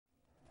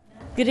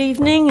Good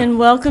evening and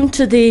welcome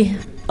to the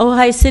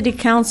Ojai City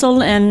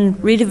Council and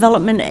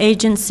Redevelopment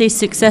Agency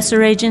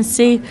Successor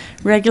Agency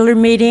regular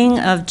meeting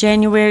of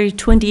January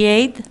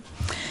 28th.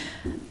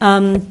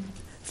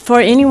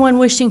 For anyone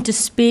wishing to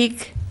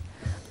speak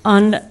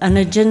on an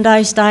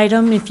agendized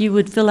item, if you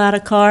would fill out a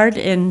card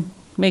and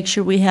make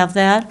sure we have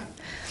that.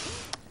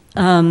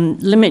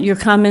 Limit your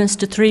comments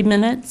to 3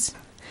 minutes,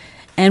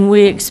 and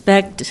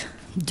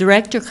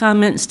direct your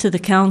comments to the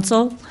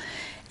council,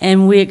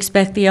 and we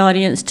expect the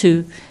audience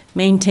to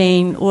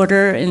maintain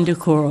order and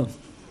decorum.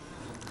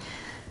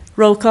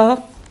 Roll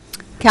call.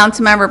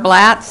 Councilmember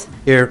Blatz.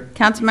 Here.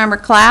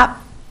 Councilmember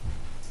Clapp.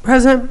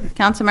 Present.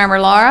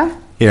 Councilmember Laura.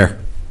 Here.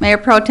 Mayor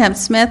Pro Tem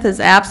Smith is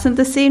absent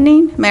this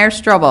evening. Mayor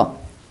Strobel.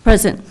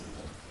 Present.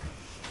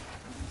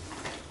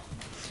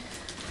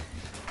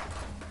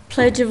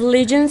 Pledge of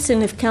Allegiance,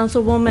 and if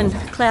Councilwoman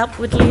Clapp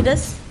would lead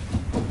us.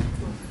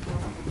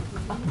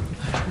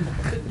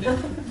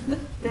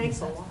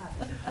 Thanks a lot.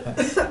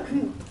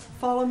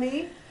 Follow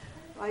me.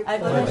 I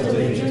pledge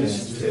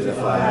allegiance to the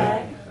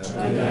flag of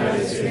the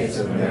United States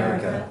of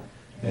America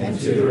and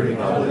to the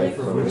republic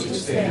for which it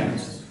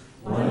stands,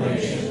 one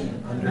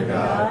nation, under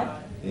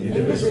God,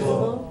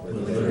 indivisible,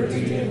 with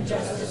liberty and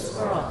justice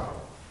for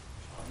all.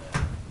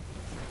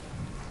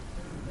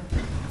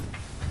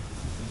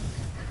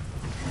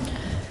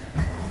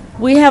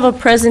 We have a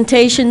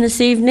presentation this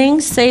evening,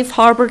 Safe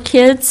Harbor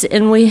Kids,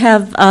 and we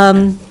have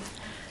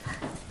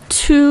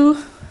two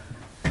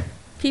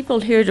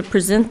people here to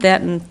present that,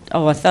 and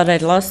I thought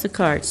I'd lost the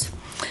cards.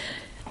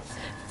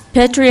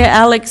 Petria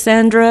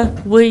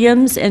Alexandra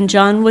Williams and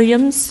John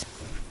Williams.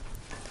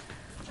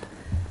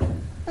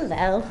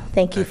 Hello,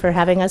 thank you for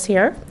having us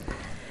here.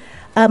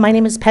 My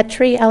name is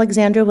Petria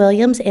Alexandra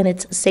Williams, and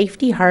it's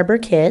Safety Harbor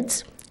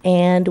Kids,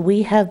 and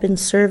we have been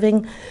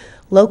serving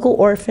local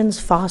orphans,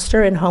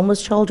 foster, and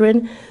homeless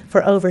children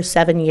for over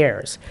 7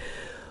 years.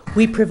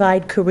 We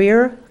provide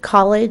career,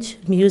 college,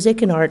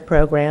 music, and art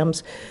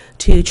programs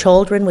to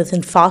children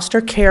within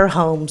foster care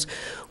homes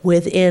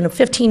within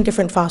 15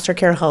 different foster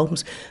care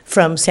homes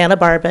from Santa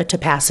Barbara to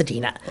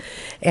Pasadena.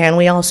 And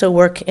we also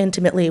work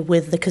intimately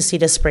with the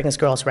Casita Springs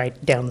girls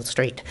right down the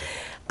street.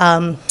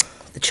 The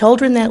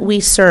children that we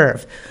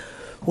serve,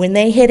 when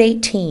they hit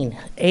 18,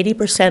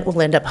 80%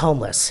 will end up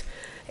homeless,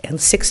 and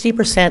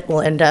 60%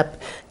 will end up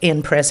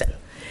in prison.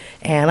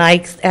 And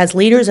as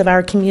leaders of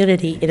our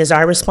community, it is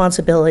our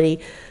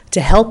responsibility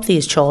to help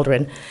these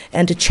children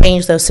and to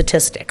change those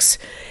statistics.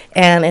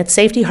 And at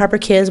Safety Harbor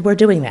Kids, we're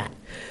doing that.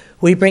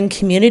 We bring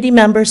community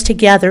members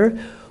together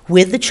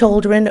with the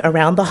children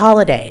around the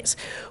holidays.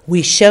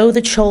 We show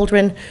the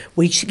children,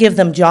 we give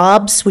them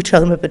jobs, we show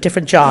them about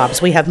different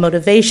jobs. We have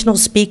motivational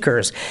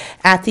speakers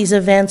at these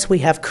events. We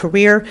have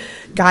career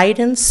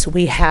guidance.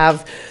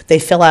 They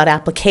fill out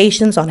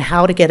applications on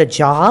how to get a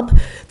job.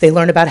 They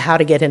learn about how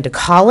to get into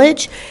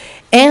college.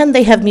 And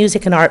they have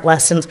music and art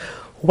lessons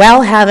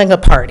while having a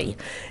party.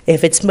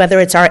 Whether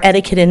it's our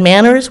etiquette and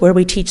manners, where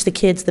we teach the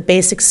kids the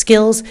basic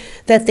skills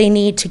that they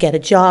need to get a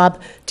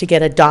job, to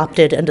get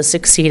adopted, and to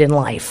succeed in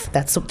life.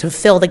 That's to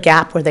fill the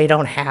gap where they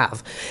don't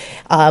have.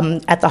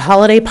 At the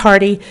holiday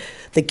party,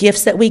 the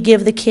gifts that we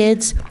give the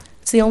kids,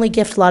 it's the only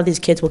gift a lot of these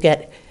kids will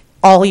get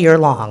all year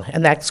long,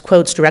 and that's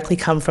quotes directly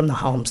come from the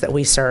homes that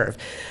we serve.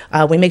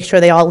 We make sure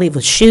they all leave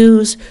with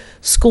shoes,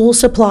 school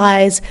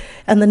supplies,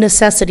 and the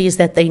necessities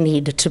that they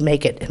need to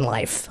make it in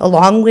life,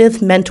 along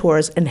with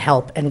mentors and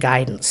help and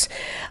guidance.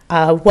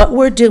 What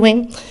we're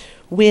doing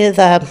with,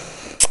 sorry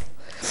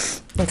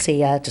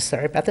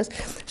about this.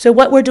 So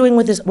what we're doing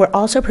with this, we're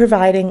also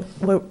providing,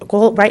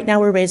 right now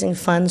we're raising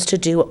funds to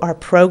do our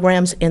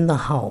programs in the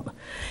home.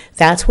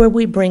 That's where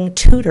we bring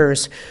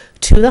tutors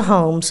to the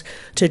homes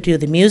to do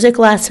the music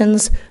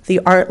lessons, the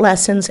art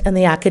lessons, and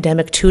the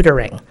academic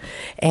tutoring.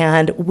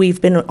 And we've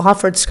been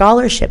offered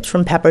scholarships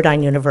from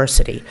Pepperdine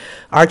University.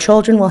 Our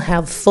children will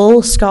have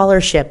full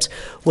scholarships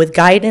with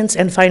guidance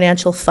and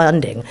financial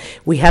funding.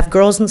 We have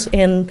girls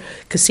in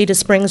Casita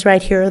Springs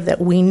right here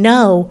that we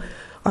know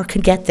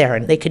could get there,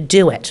 and they could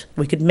do it.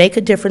 We could make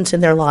a difference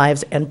in their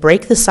lives and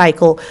break the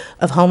cycle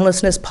of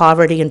homelessness,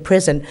 poverty, and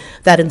prison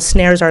that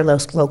ensnares our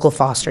local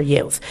foster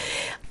youth.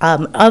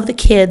 Of the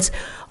kids,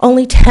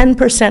 only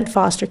 10%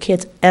 foster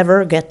kids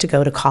ever get to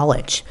go to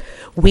college.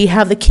 We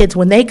have the kids,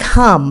 when they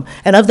come,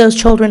 and of those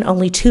children,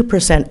 only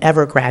 2%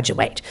 ever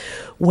graduate.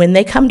 When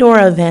they come to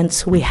our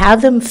events, we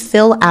have them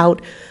fill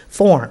out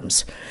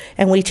forms,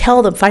 and we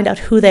tell them, find out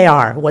who they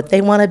are, what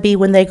they want to be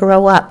when they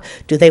grow up.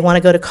 Do they want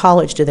to go to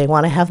college? Do they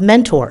want to have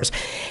mentors?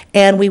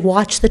 And we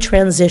watch the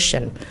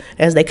transition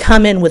as they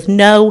come in with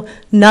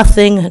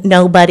nothing,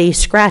 nobody,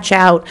 scratch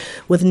out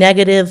with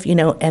negative,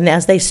 and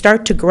as they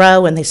start to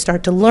grow and they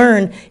start to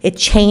learn, it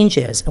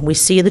changes, and we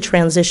see the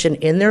transition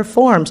in their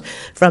forms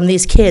from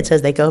these kids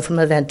as they go from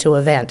event to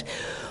event.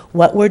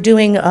 What we're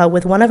doing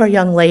with one of our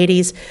young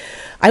ladies,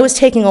 I was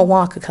taking a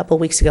walk a couple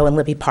weeks ago in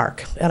Libby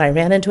Park, and I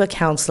ran into a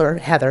counselor,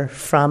 Heather,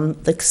 from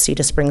the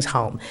Cedar Springs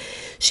home.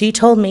 She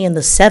told me in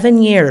the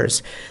 7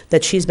 years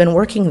that she's been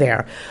working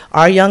there,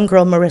 our young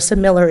girl, Marissa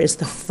Miller, is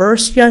the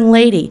first young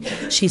lady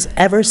she's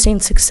ever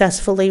seen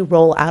successfully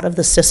roll out of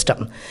the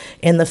system.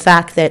 In the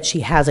fact that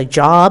she has a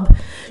job,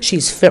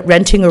 she's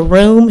renting a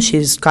room,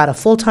 she's got a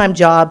full-time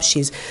job,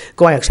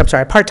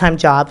 a part-time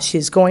job,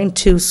 she's going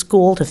to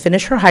school to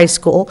finish her high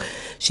school,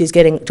 she's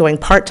doing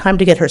part-time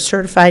to get her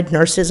certified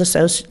nurses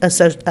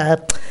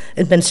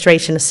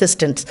administration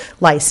assistant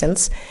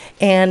license,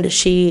 and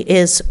she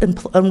is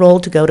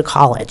enrolled to go to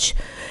college.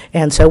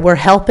 And so we're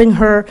helping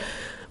her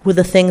with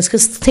the things,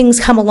 because things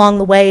come along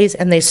the ways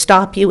and they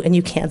stop you and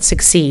you can't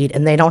succeed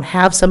and they don't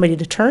have somebody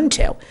to turn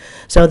to.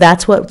 So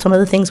that's what some of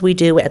the things we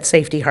do at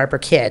Safety Harbor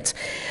Kids.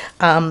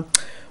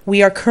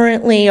 We are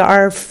currently,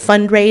 our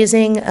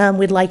fundraising,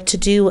 we'd like to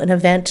do an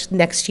event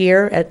next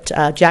year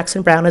at,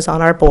 Jackson Brown is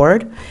on our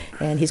board,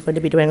 and he's going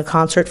to be doing a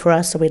concert for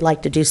us, so we'd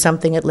like to do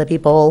something at Libby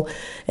Bowl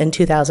in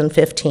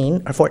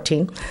 2015, or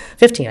 15,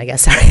 I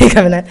guess, sorry,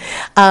 coming in.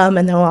 And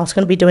then we're also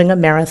going to be doing a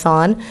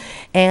marathon,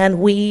 and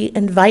we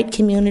invite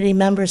community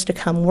members to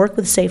come work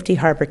with Safety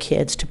Harbor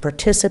Kids, to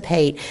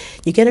participate.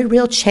 You get a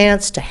real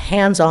chance to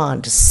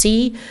hands-on, to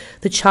see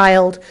the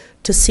child,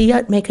 to see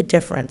it make a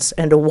difference,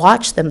 and to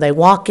watch them. They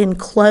walk in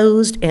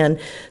closed and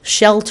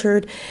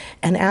sheltered,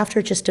 and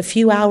after just a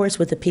few hours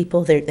with the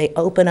people, they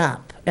open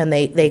up, and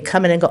they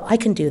come in and go, I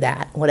can do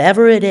that,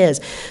 whatever it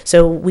is.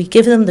 So we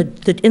give them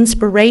the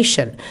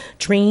inspiration,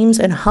 dreams,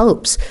 and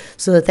hopes,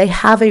 so that they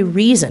have a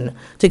reason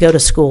to go to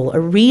school, a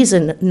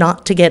reason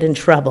not to get in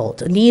trouble,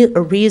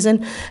 a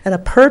reason and a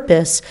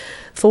purpose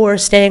for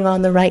staying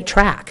on the right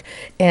track.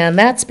 And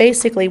that's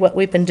basically what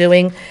we've been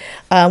doing.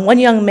 One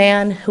young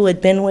man who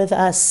had been with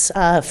us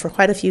for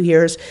quite a few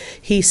years,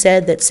 he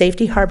said that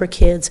Safety Harbor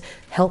Kids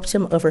helped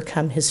him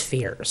overcome his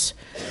fears.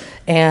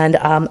 And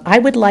I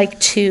would like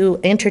to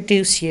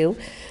introduce you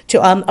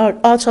to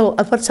also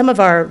some of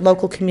our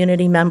local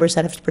community members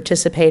that have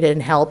participated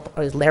and helped.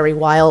 Larry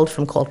Wild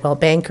from Coldwell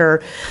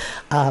Banker.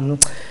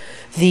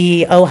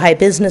 The Ojai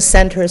Business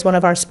Center is one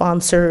of our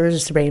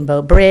sponsors,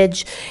 Rainbow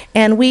Bridge.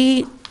 And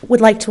we would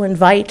like to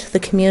invite the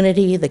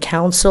community, the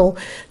council,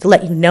 to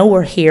let you know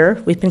we're here.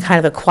 We've been kind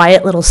of a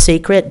quiet little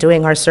secret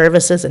doing our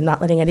services and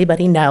not letting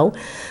anybody know.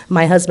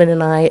 My husband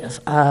and I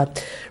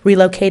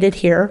relocated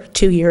here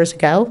 2 years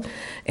ago,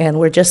 and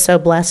we're just so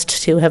blessed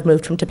to have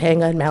moved from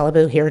Topanga and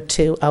Malibu here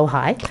to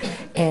Ojai.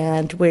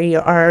 And we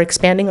are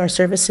expanding our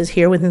services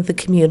here within the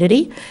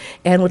community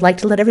and would like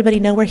to let everybody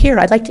know we're here.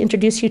 I'd like to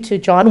introduce you to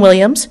John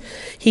Williams.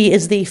 He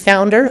is the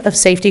founder of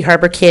Safety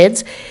Harbor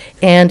Kids,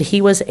 and he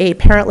was a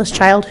parentless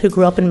child who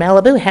grew up in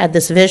Malibu, had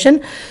this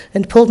vision,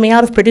 and pulled me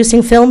out of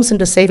producing films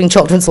into saving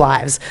children's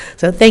lives.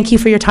 So thank you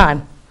for your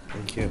time.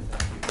 Thank you.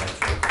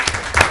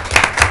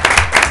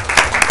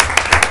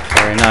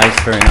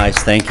 Very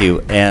nice, thank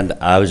you. And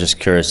I was just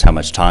curious how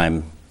much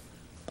time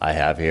I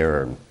have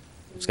here.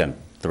 It's got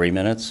 3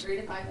 minutes? 3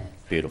 to 5 minutes.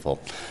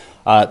 Beautiful.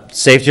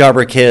 Safety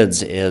Harbor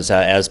Kids is,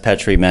 as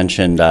Petri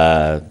mentioned,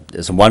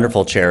 is a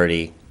wonderful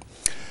charity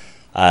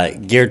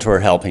geared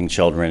toward helping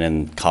children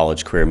in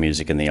college, career,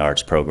 music, and the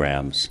arts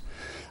programs.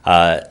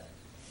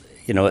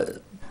 You know,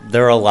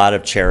 there are a lot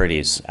of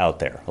charities out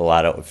there, a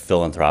lot of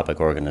philanthropic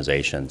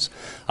organizations.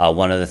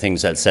 One of the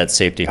things that sets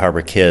Safety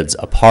Harbor Kids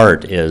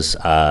apart is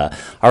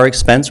our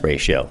expense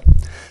ratio.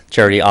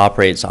 Charity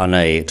operates on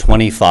a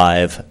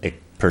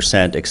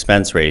 25%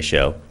 expense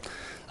ratio,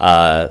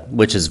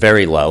 which is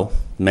very low.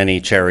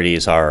 Many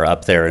charities are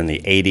up there in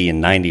the 80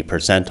 and 90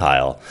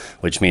 percentile,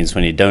 which means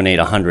when you donate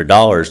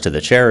 $100 to the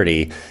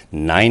charity,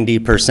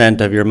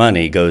 90% of your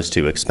money goes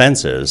to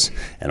expenses,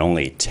 and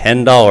only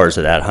 $10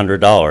 of that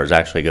 $100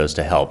 actually goes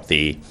to help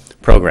the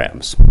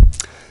programs.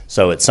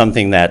 So it's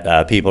something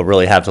that people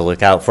really have to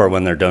look out for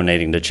when they're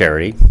donating to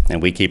charity,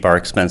 and we keep our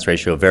expense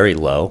ratio very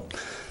low.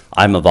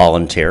 I'm a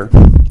volunteer.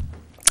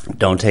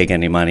 Don't take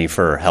any money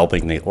for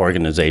helping the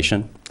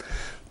organization.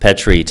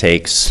 Petri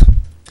takes,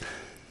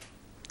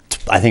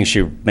 I think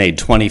she made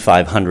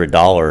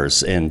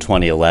 $2,500 in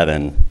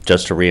 2011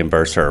 just to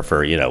reimburse her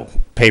for, you know,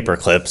 paper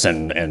clips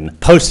and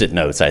Post-it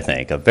notes, I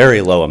think, a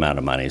very low amount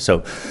of money.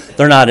 So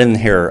they're not in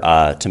here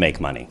to make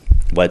money.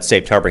 What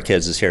Safety Harbor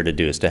Kids is here to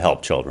do is to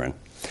help children.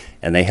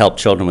 And they help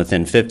children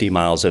within 50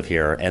 miles of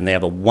here, and they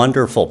have a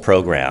wonderful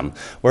program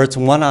where it's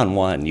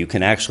one-on-one. You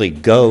can actually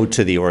go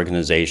to the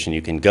organization,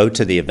 you can go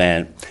to the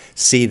event,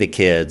 see the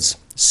kids,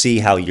 see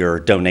how your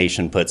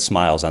donation puts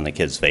smiles on the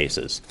kids'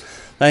 faces.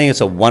 I think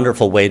it's a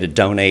wonderful way to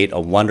donate, a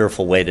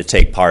wonderful way to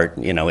take part,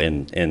 you know,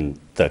 in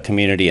the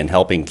community and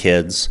helping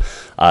kids.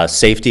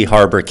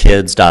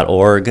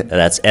 SafetyHarborKids.org.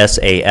 That's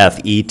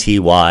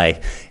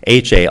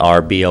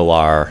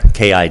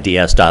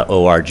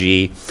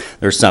SafetyHarborKids.org.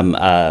 There's some.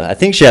 I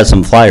think she has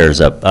some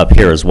flyers up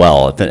here as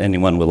well. If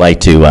anyone would like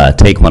to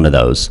take one of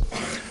those.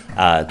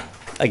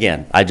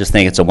 Again, I just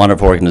think it's a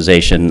wonderful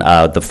organization.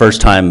 The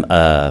first time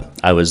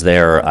I was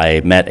there,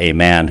 I met a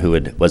man who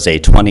was a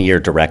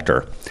 20-year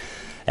director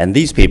And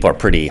these people are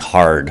pretty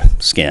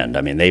hard-skinned.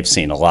 I mean, they've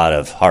seen a lot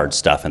of hard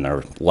stuff in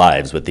their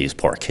lives with these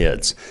poor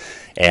kids.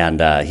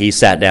 And he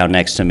sat down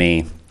next to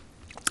me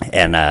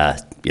and,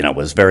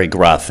 was very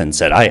gruff and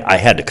said, I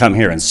had to come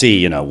here and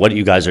see, what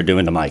you guys are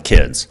doing to my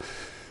kids.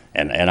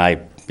 And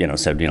I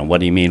said,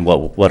 what do you mean,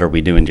 what are we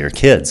doing to your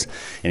kids?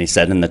 And he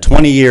said, in the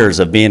 20 years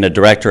of being a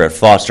director at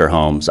foster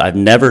homes, I've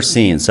never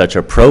seen such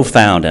a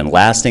profound and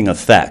lasting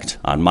effect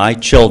on my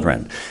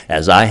children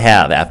as I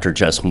have after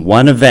just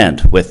one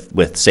event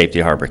with Safety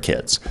Harbor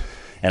Kids.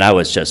 And I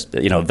was just,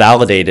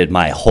 validated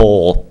my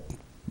whole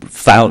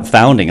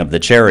founding of the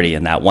charity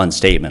in that one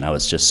statement. I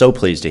was just so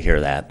pleased to hear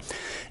that.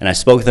 And I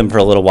spoke with him for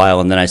a little while,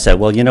 and then I said,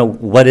 well,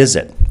 what is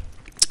it?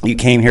 You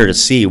came here to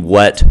see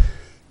what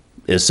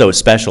is so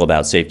special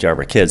about Safety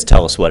Harbor Kids.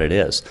 Tell us what it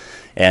is.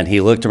 And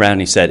he looked around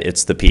and he said,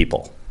 it's the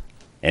people.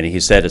 And he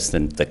said, it's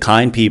the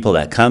kind people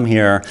that come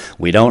here.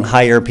 We don't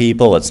hire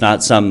people. It's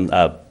not some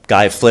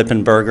guy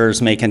flipping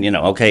burgers making,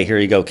 okay, here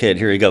you go,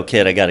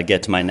 kid, I got to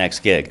get to my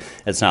next gig.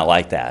 It's not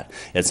like that.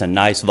 It's a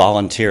nice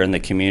volunteer in the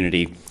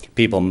community,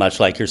 people much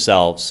like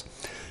yourselves.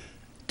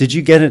 Did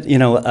you get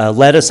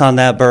lettuce on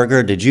that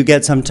burger? Did you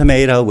get some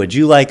tomato? Would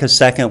you like a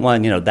second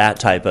one? That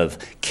type of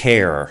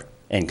care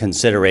and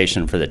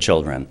consideration for the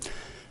children.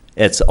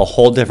 It's a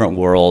whole different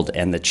world,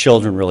 and the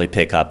children really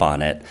pick up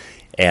on it.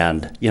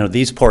 And,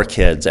 these poor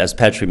kids, as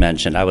Petri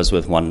mentioned, I was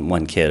with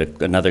one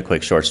kid, another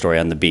quick short story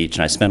on the beach,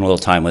 and I spent a little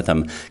time with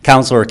him.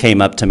 Counselor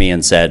came up to me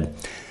and said,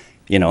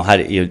 how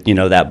do you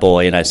know that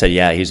boy? And I said,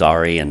 yeah, he's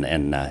Ari,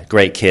 and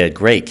great kid,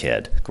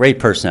 great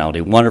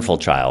personality, wonderful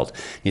child.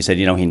 He said,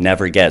 he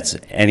never gets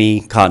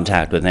any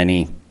contact with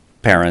any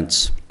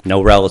parents,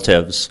 no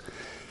relatives,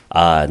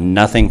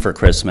 nothing for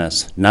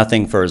Christmas,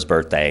 nothing for his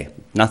birthday,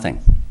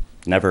 nothing.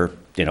 Never,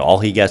 all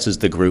he gets is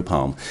the group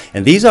home.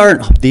 And these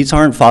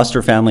aren't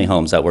foster family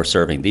homes that we're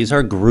serving. These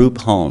are group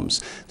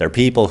homes. They're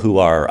people who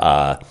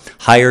are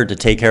hired to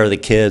take care of the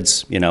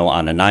kids,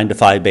 on a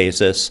 9-to-5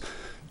 basis.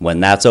 When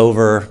that's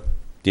over,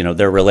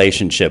 their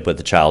relationship with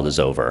the child is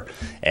over.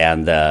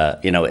 And,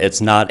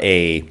 it's not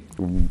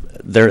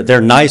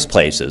they're nice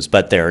places,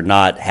 but they're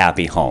not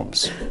happy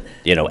homes,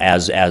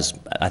 as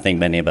I think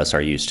many of us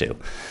are used to.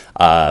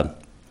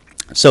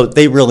 So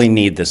they really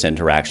need this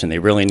interaction. They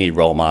really need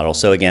role models.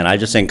 So again, I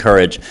just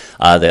encourage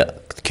the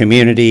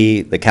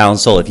community, the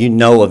council, if you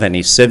know of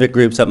any civic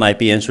groups that might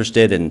be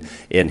interested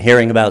in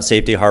hearing about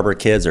Safety Harbor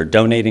Kids or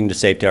donating to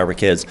Safety Harbor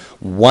Kids,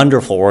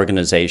 wonderful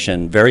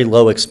organization, very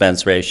low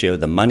expense ratio.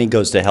 The money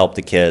goes to help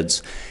the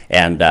kids.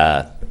 And,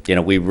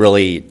 we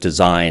really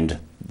designed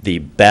the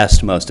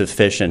best, most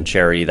efficient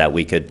charity that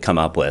we could come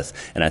up with.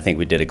 And I think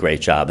we did a great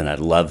job, and I'd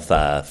love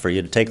for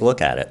you to take a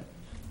look at it.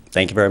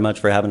 Thank you very much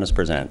for having us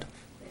present.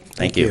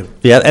 Thank you.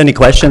 Do you have any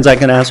questions I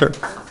can answer?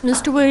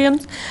 Mr.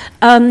 Williams,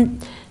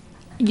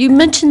 you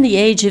mentioned the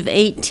age of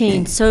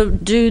 18. So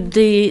do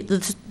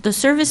the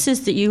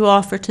services that you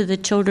offer to the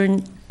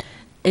children,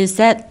 is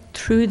that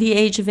through the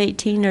age of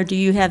 18, or do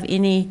you have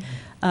any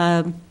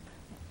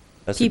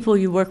people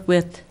you work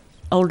with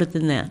older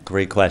than that?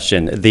 Great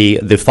question.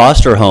 The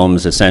foster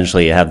homes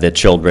essentially have the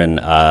children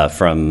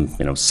from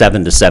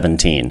 7 to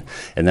 17,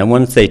 and then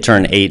once they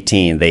turn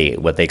 18,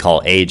 what they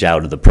call age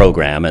out of the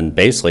program, and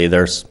basically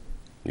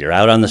you're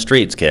out on the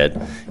streets, kid.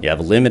 You have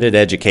limited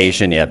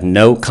education, you have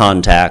no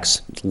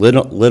contacts,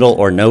 little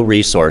or no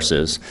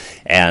resources,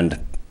 and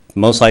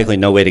most likely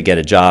no way to get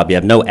a job. You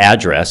have no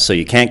address, so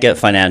you can't get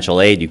financial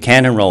aid, you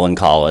can't enroll in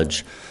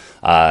college.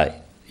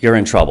 You're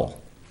in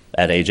trouble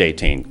at age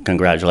 18.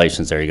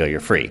 Congratulations, there you go, you're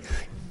free.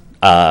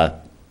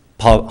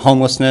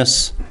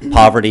 Homelessness,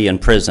 poverty, and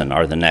prison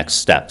are the next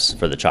steps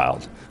for the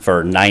child,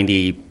 for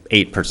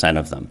 98%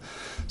 of them.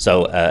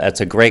 So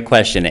that's a great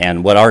question,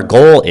 and what our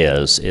goal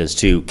is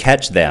to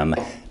catch them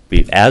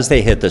as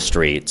they hit the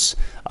streets.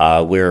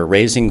 We're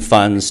raising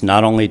funds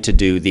not only to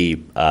do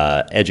the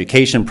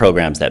education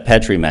programs that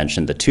Petri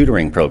mentioned, the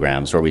tutoring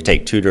programs where we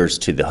take tutors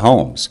to the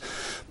homes,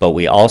 but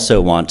we also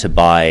want to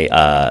buy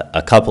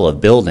a couple of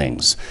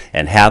buildings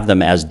and have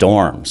them as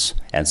dorms.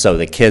 And so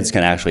the kids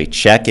can actually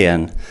check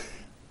in,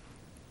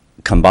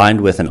 combined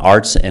with an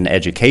arts and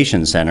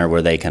education center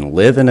where they can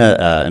live in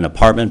an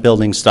apartment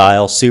building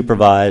style,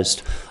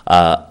 supervised,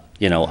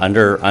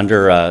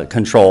 under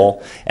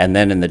control, and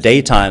then in the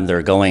daytime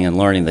they're going and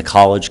learning the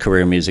college,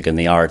 career music, and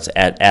the arts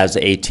as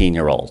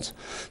 18-year-olds.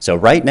 So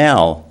right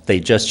now they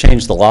just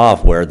changed the law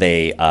of where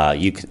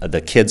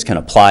the kids can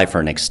apply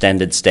for an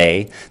extended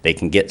stay. They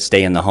can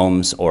stay in the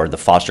homes or the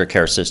foster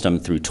care system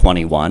through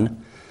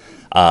 21.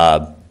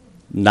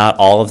 Not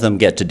all of them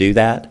get to do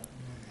that.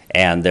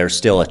 And there's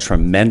still a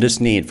tremendous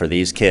need for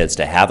these kids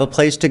to have a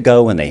place to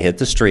go when they hit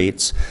the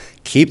streets,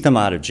 keep them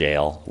out of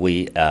jail.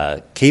 We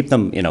keep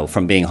them,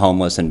 from being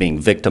homeless and being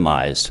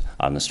victimized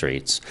on the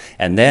streets,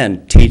 and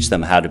then teach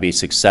them how to be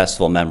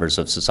successful members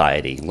of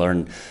society,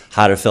 learn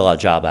how to fill out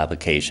job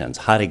applications,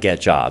 how to get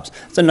jobs.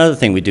 That's another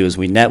thing we do is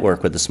we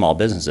network with the small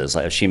businesses.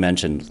 As she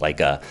mentioned, like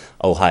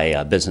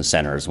Ojai Business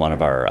Center is one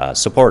of our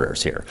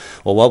supporters here.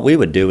 Well, what we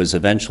would do is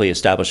eventually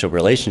establish a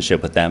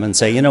relationship with them and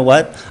say, you know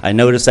what, I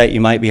noticed that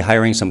you might be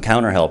hiring some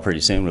counter help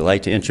pretty soon. We'd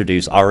like to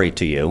introduce Ari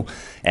to you,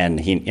 and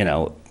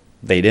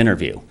they'd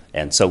interview.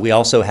 And so we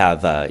also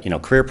have,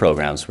 career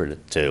programs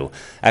to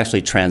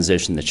actually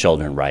transition the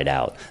children right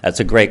out. That's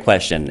a great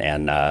question,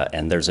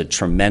 and there's a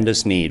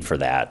tremendous need for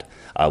that.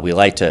 We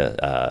like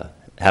to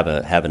have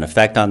an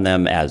effect on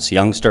them as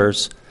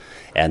youngsters,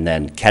 and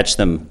then catch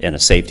them in a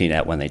safety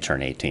net when they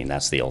turn 18.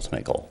 That's the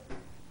ultimate goal.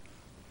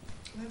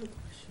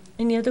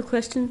 Any other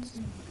questions?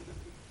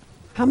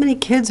 How many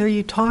kids are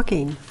you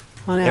talking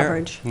on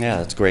average? Yeah,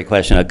 that's a great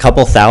question. A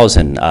couple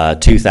thousand,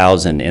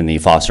 2,000 in the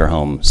foster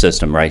home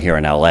system right here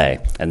in LA.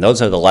 And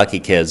those are the lucky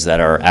kids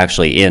that are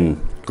actually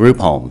in group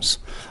homes,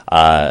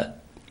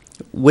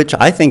 which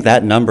I think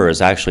that number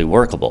is actually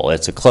workable.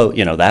 It's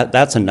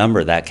that's a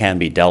number that can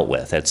be dealt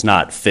with. It's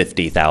not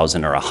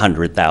 50,000 or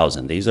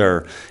 100,000. These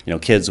are,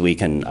 kids we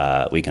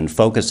can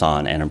focus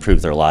on and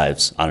improve their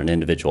lives on an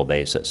individual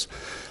basis.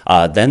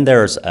 Then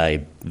there's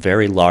a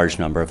very large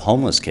number of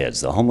homeless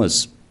kids. The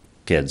homeless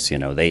kids,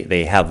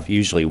 they have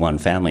usually one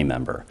family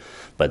member,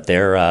 but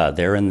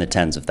they're in the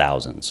tens of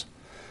thousands.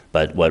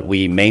 But what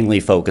we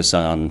mainly focus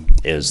on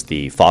is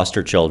the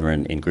foster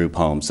children in group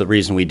homes. The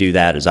reason we do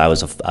that is I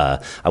wasn't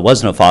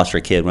a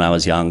foster kid when I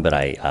was young, but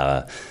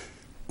I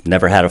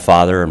never had a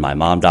father, and my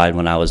mom died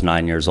when I was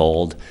 9 years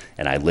old,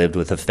 and I lived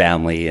with a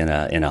family in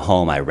a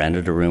home. I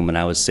rented a room when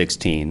I was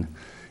 16,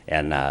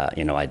 and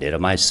I did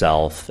it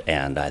myself,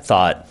 and I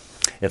thought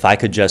if I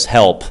could just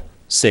help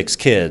 6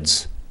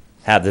 kids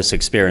have this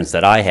experience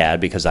that I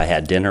had, because I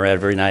had dinner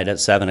every night at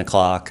 7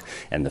 o'clock,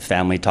 and the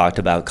family talked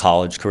about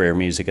college, career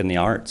music, and the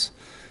arts.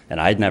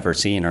 And I'd never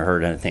seen or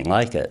heard anything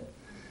like it.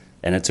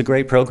 And it's a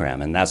great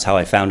program, and that's how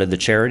I founded the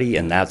charity,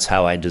 and that's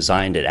how I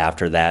designed it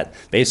after that.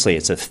 Basically,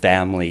 it's a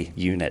family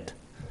unit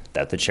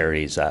that the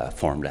charity's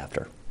formed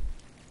after.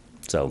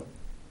 So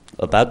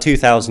about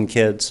 2,000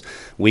 kids.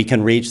 We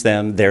can reach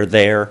them. They're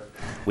there.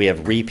 We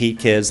have repeat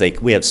kids.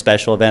 We have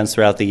special events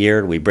throughout the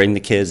year. We bring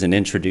the kids and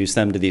introduce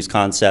them to these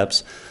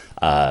concepts.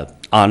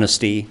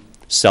 Honesty,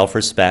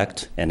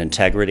 self-respect, and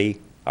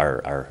integrity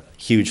are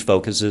huge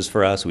focuses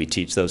for us. We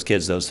teach those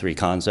kids those 3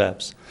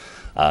 concepts,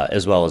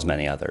 as well as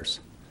many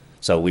others.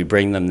 So we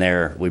bring them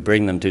there. We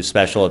bring them to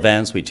special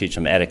events. We teach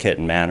them etiquette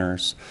and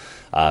manners,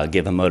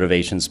 give them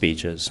motivation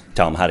speeches,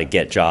 tell them how to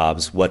get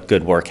jobs, what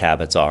good work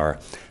habits are,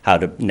 how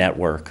to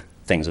network,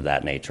 things of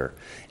that nature.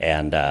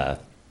 And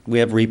we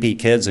have repeat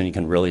kids, and you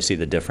can really see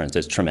the difference.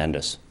 It's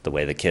tremendous, the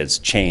way the kids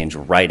change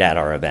right at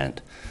our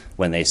event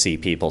when they see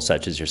people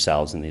such as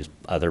yourselves and these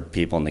other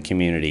people in the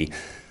community,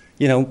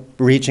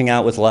 reaching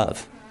out with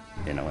love,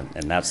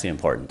 and that's the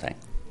important thing.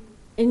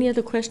 Any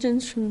other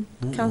questions from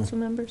council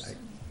members?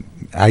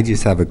 I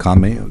just have a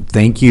comment.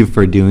 Thank you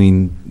for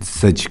doing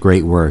such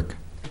great work,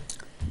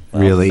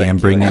 really, and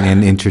bringing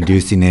and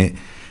introducing it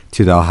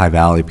to the Ojai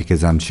Valley,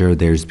 because I'm sure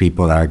there's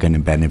people that are going to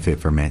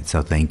benefit from it.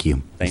 So thank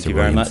you. Thank Mr. you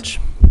very Williams. much.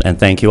 And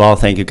thank you all.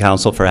 Thank you,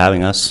 council, for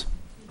having us.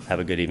 Have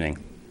a good evening.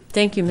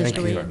 Thank you, Mr. Thank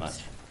you very Williams.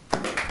 much.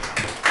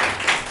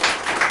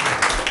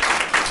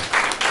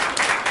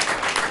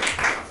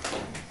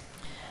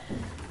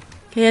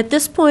 Okay, at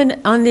this point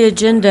on the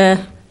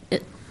agenda,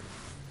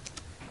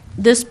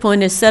 this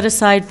point is set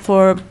aside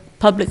for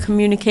public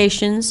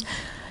communications,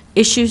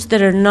 issues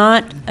that are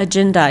not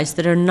agendized,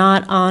 that are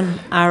not on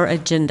our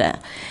agenda.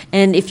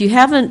 And if you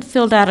haven't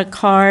filled out a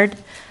card,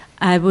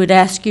 I would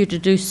ask you to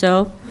do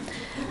so.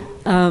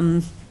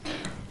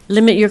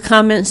 Limit your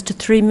comments to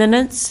 3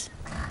 minutes.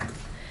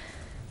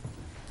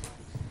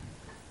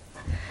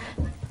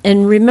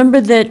 And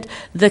remember that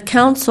the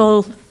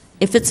council,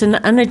 if it's an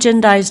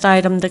unagendized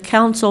item, the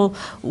council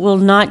will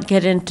not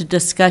get into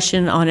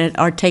discussion on it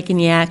or take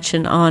any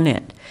action on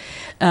it.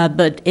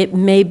 But it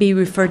may be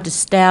referred to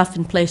staff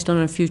and placed on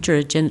a future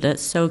agenda.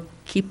 So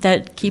keep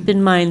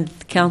in mind,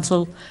 the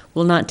council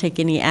will not take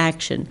any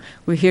action.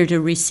 We're here to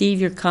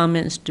receive your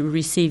comments, to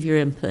receive your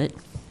input.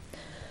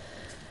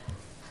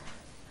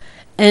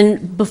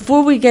 And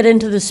before we get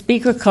into the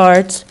speaker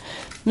cards,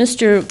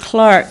 Mr.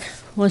 Clark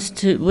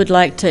would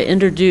like to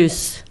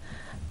introduce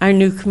our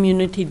new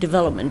Community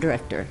Development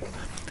Director.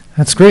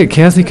 That's great.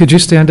 Kathy, could you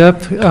stand up?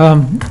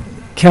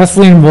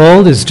 Kathleen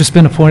Wold has just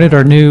been appointed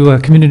our new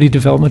Community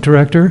Development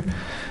Director.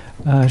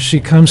 She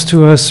comes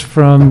to us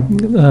from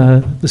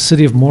the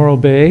city of Morro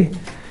Bay,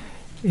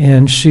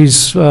 and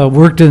she's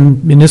worked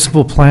in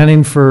municipal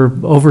planning for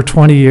over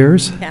 20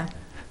 years. Yeah.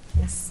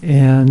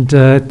 And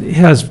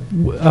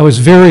I was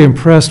very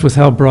impressed with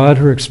how broad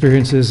her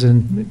experience is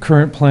in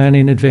current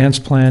planning,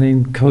 advanced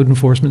planning, code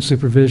enforcement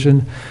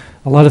supervision,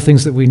 a lot of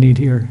things that we need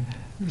here.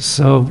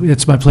 So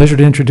it's my pleasure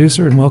to introduce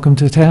her, and welcome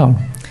to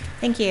town.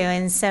 Thank you.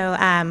 And so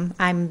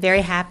I'm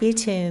very happy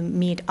to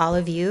meet all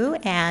of you,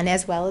 and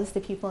as well as the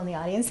people in the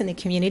audience and the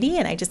community.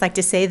 And I just like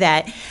to say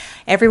that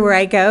everywhere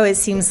I go, it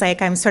seems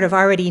like I'm sort of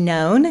already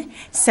known.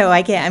 So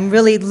I'm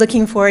really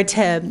looking forward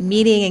to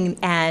meeting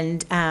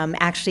and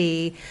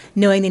actually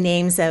knowing the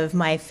names of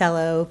my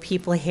fellow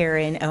people here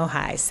in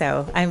Ojai.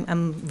 So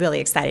I'm really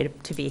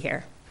excited to be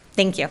here.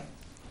 Thank you.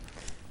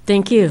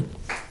 Thank you.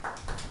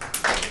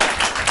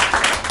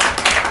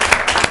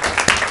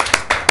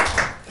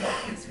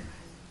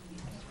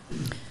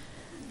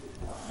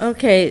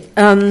 Okay,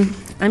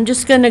 I'm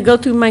just going to go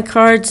through my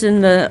cards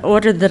in the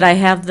order that I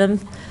have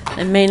them.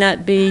 It may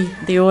not be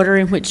the order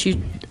in which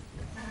you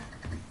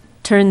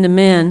turn them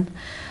in.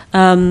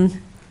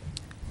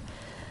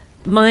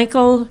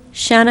 Michael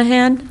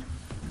Shanahan.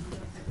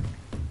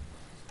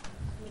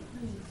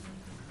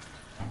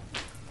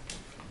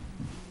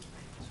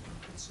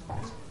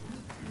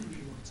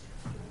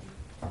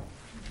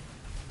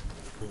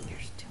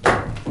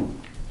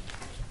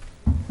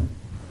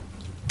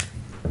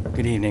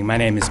 Good evening. My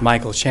name is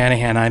Michael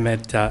Shanahan. I'm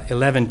at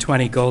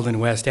 1120 Golden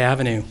West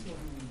Avenue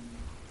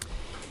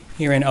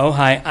here in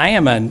Ojai. I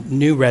am a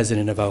new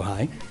resident of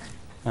Ojai,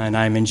 and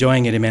I'm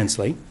enjoying it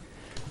immensely.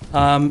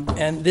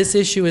 And this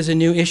issue is a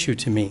new issue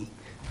to me.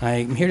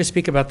 I'm here to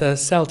speak about the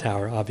cell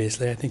tower,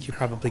 obviously. I think you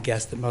probably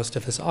guessed that most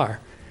of us are.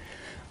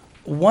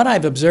 What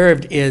I've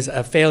observed is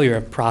a failure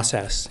of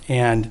process,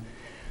 and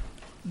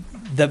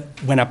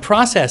when a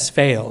process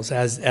fails,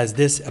 as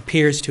this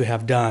appears to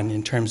have done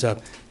in terms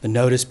of the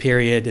notice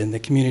period and the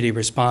community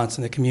response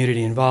and the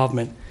community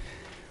involvement,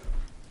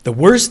 the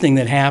worst thing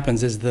that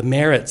happens is the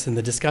merits and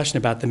the discussion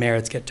about the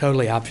merits get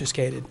totally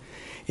obfuscated.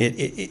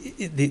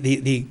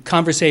 The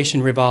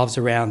conversation revolves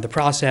around the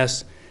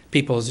process,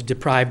 people's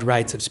deprived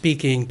rights of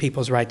speaking,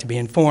 people's right to be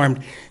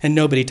informed, and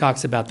nobody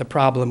talks about the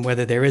problem,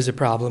 whether there is a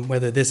problem,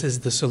 whether this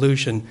is the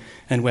solution,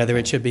 and whether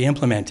it should be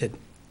implemented.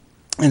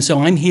 And so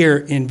I'm here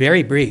in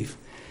very brief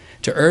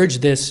to urge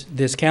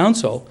this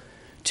council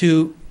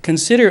to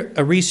consider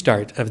a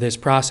restart of this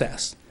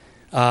process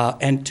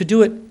and to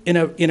do it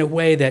in a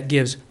way that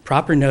gives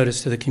proper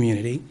notice to the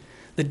community,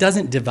 that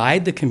doesn't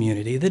divide the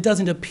community, that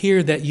doesn't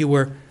appear that you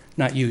were,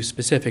 not you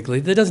specifically,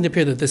 that doesn't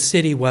appear that the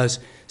city was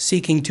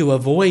seeking to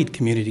avoid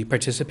community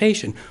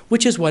participation,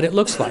 which is what it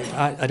looks like.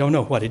 I don't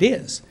know what it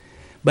is.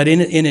 But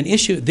in an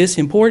issue this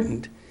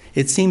important,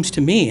 it seems to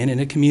me, and in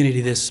a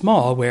community this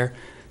small where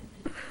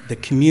the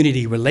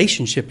community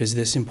relationship is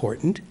this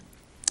important,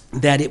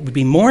 that it would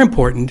be more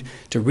important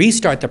to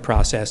restart the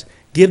process,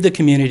 give the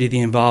community the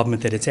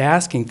involvement that it's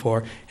asking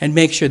for, and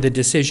make sure the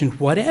decision,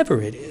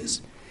 whatever it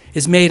is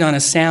made on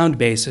a sound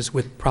basis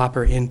with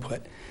proper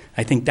input.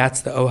 I think that's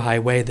the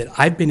Ojai way that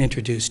I've been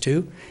introduced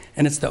to,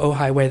 and it's the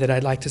Ojai way that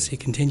I'd like to see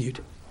continued.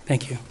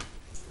 Thank you.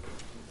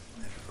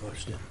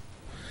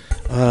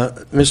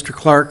 Mr.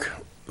 Clark,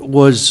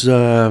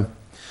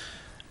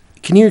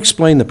 can you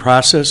explain the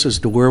process as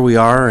to where we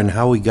are and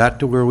how we got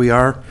to where we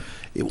are?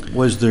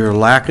 Was there a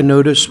lack of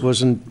notice?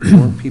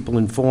 Weren't people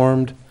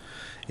informed?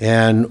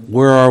 And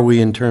where are we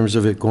in terms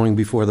of it going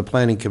before the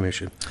Planning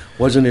Commission?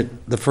 Wasn't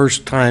it the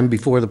first time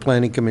before the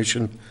Planning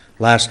Commission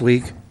last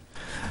week?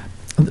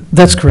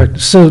 That's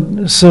correct. So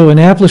an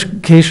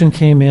application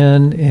came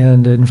in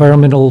and an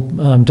environmental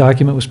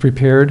document was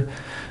prepared.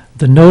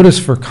 The notice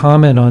for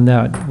comment on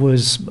that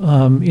was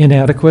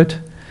inadequate.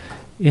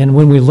 And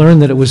when we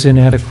learned that it was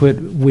inadequate,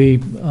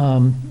 we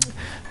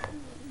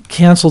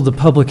canceled the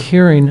public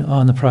hearing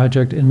on the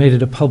project and made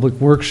it a public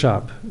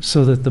workshop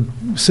so that the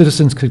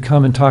citizens could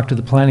come and talk to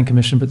the Planning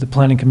Commission, but the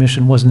Planning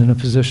Commission wasn't in a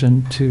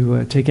position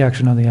to take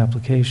action on the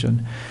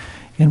application.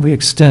 And we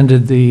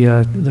extended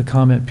the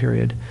comment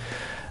period.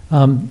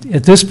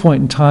 At this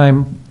point in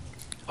time,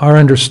 our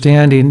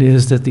understanding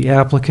is that the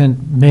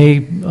applicant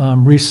may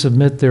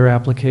resubmit their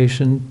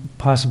application,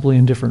 possibly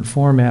in different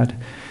format,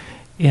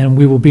 and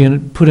we will be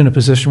put in a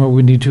position where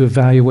we need to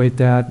evaluate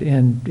that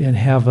and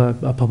have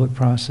a public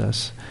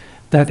process.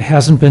 That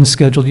hasn't been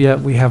scheduled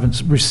yet. We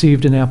haven't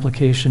received an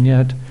application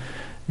yet,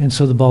 and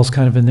so the ball's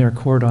kind of in their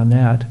court on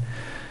that.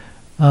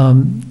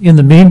 In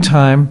the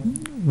meantime,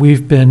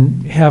 we've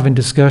been having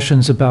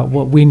discussions about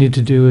what we need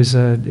to do as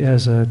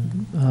a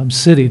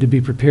city to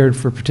be prepared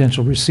for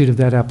potential receipt of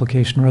that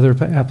application or other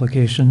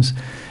applications,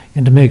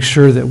 and to make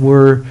sure that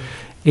we're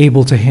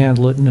able to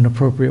handle it in an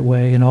appropriate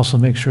way, and also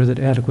make sure that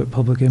adequate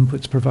public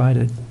input's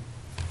provided.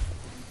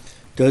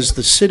 Does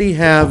the city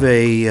have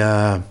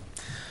a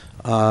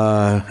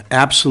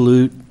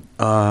absolute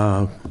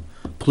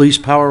police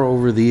power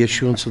over the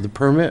issuance of the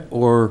permit,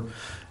 or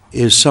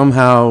is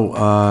somehow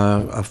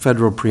a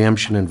federal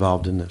preemption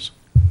involved in this?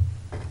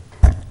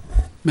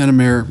 Madam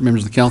Mayor,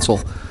 members of the council,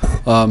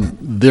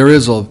 there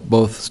is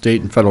both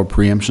state and federal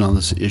preemption on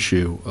this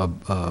issue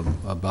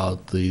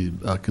about the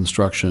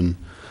construction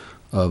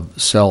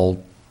of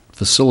cell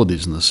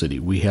facilities in the city.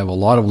 We have a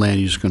lot of land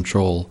use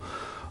control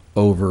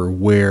over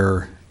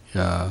where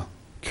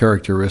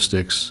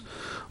characteristics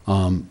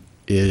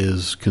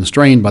is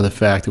constrained by the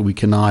fact that we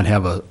cannot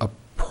have a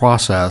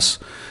process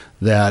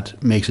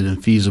that makes it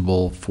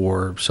infeasible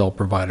for cell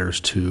providers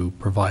to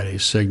provide a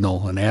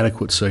signal, an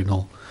adequate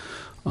signal,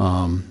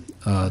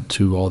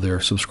 to all their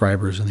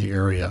subscribers in the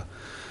area.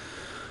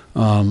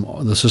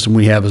 The system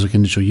we have is a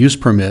conditional use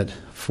permit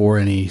for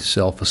any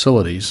cell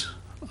facilities,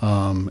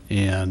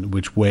 and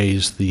which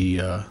weighs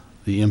the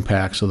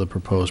impacts of the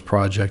proposed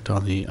project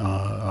on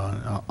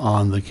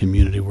the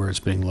community where it's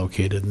being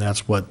located, and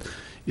that's what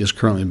is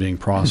currently being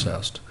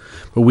processed.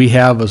 But we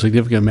have a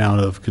significant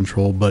amount of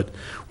control, but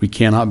we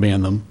cannot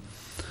ban them,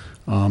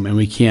 and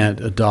we can't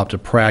adopt a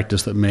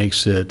practice that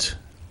makes it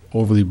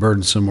overly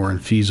burdensome or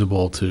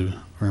infeasible to,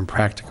 or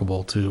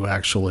impracticable to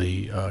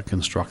actually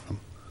construct them.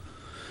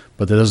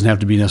 But that doesn't have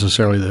to be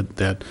necessarily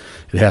that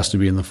it has to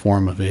be in the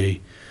form of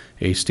a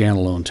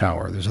standalone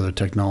tower. There's other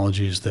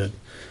technologies that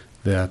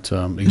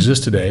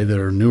exist today that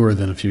are newer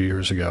than a few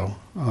years ago.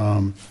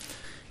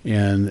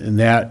 And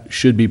that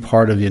should be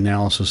part of the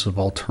analysis of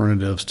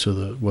alternatives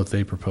to what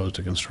they propose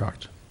to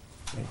construct.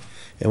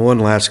 And one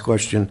last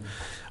question.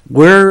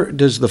 Where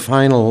does the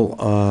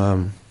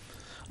final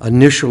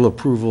initial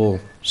approval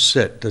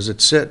sit? Does it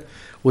sit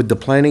with the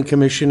Planning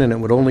Commission and it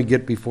would only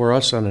get before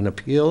us on an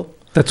appeal?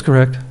 That's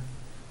correct.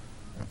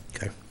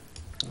 Okay.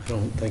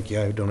 Thank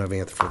you. I don't have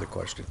any further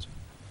questions.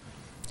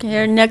 Okay,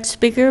 our next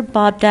speaker,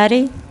 Bob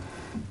Daddy.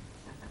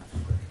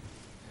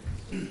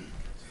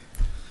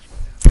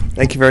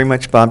 Thank you very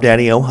much, Bob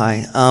Daddy,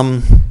 Ojai.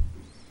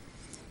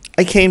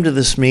 I came to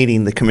this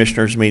meeting, the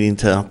commissioners' meeting,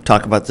 to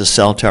talk about the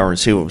cell tower and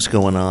see what was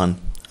going on.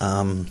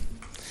 I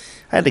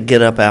had to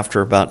get up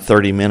after about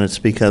 30 minutes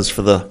because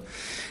for the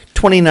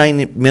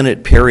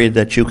 29-minute period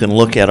that you can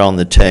look at on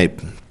the tape,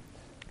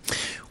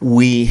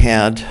 we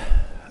had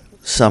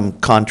some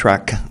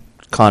contract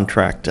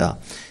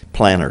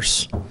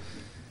planners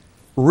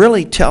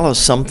really tell us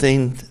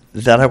something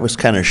that I was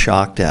kind of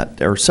shocked at.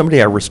 There was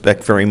somebody I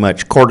respect very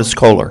much, Cordes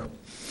Kohler.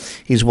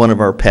 He's one of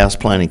our past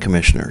planning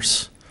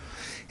commissioners.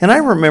 And I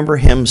remember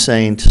him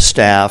saying to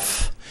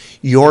staff,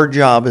 your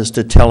job is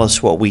to tell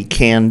us what we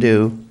can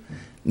do,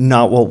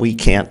 not what we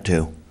can't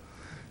do.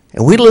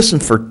 And we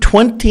listened for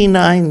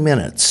 29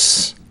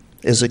 minutes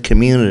as a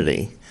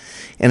community,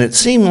 and it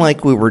seemed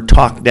like we were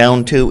talked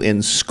down to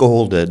and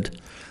scolded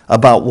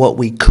about what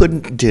we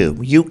couldn't do.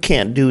 You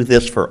can't do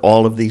this for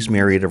all of these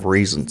myriad of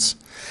reasons.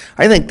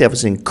 I think that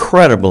was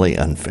incredibly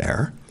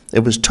unfair.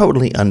 It was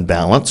totally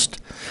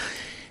unbalanced.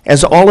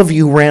 As all of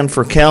you ran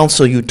for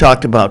council, you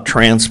talked about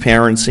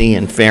transparency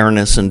and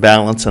fairness and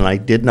balance, and I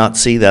did not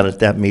see that at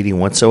that meeting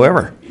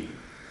whatsoever.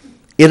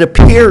 It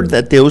appeared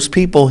that those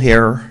people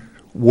here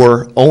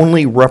were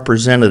only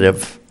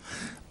representative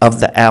of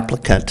the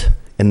applicant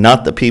and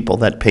not the people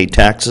that pay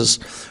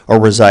taxes or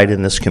reside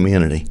in this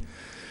community.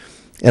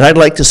 And I'd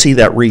like to see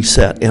that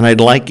reset, and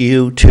I'd like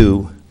you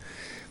to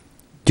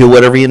do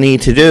whatever you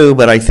need to do,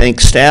 but I think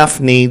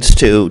staff needs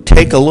to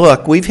take a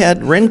look. We've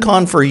had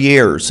Rincon for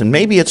years, and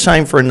maybe it's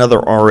time for another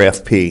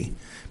RFP.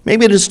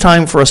 Maybe it is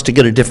time for us to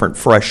get a different,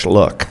 fresh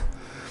look.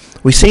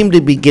 We seem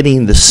to be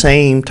getting the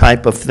same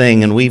type of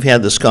thing, and we've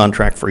had this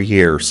contract for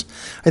years.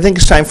 I think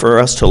it's time for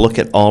us to look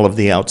at all of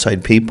the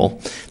outside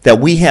people that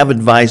we have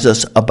advised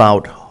us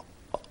about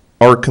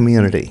our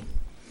community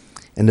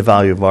and the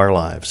value of our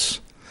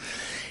lives.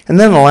 And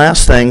then the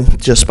last thing,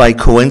 just by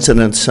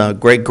coincidence,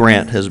 Greg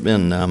Grant has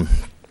been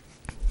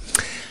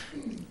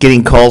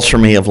getting calls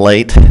from me of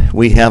late.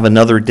 We have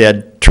another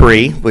dead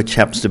tree, which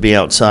happens to be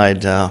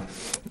outside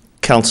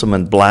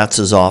Councilman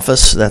Blatz's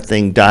office. That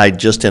thing died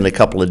just in a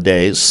couple of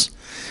days.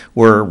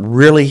 We're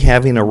really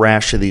having a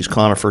rash of these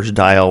conifers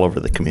die all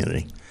over the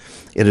community.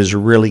 It is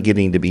really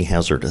getting to be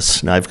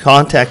hazardous. Now, I've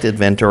contacted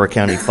Ventura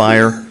County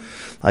Fire.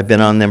 I've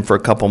been on them for a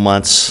couple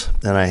months,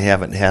 and I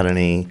haven't had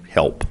any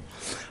help.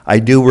 I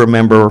do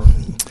remember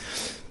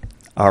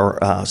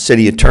our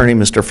city attorney,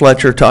 Mr.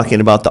 Fletcher,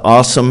 talking about the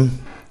awesome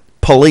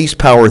police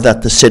power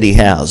that the city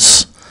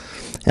has.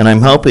 And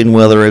I'm hoping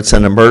whether it's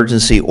an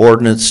emergency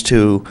ordinance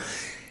to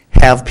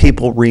have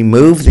people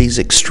remove these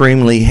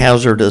extremely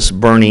hazardous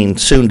burning,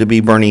 soon-to-be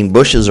burning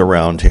bushes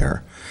around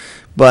here.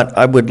 But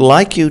I would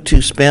like you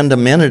to spend a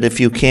minute, if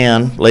you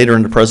can, later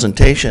in the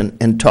presentation,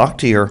 and talk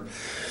to your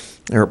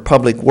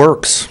Public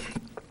Works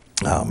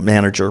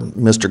manager,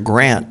 Mr.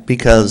 Grant,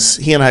 because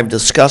he and I have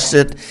discussed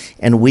it,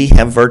 and we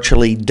have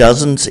virtually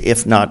dozens,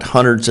 if not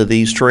hundreds, of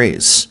these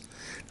trees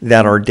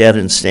that are dead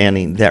and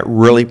standing that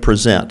really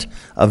present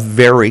a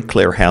very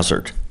clear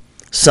hazard.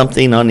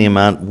 Something on the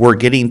amount, we're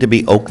getting to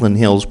be Oakland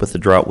Hills with the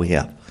drought we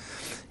have.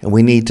 And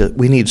we need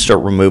to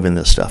start removing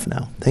this stuff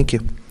now. Thank you.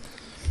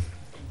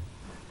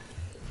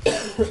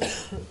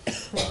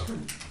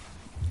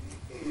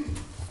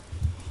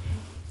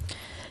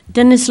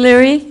 Dennis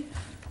Leary.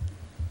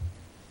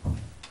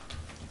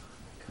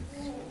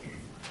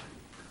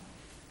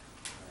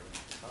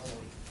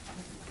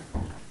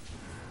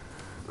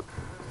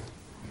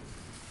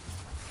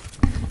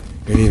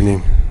 Good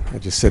evening. I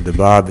just said to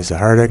Bob, it's a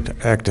hard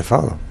act to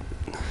follow.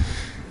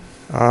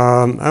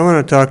 I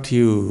want to talk to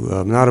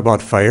you not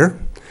about fire,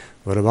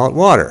 but about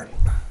water.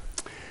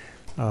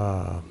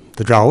 The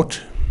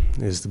drought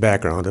is the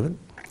background of it.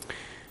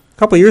 A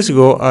couple of years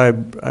ago,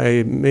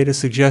 I made a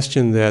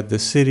suggestion that the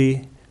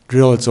city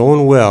drill its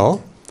own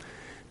well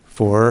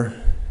for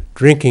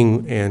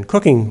drinking and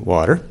cooking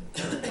water.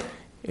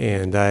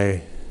 And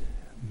I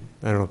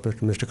don't know if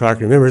Mr. Clark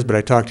remembers, but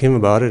I talked to him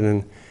about it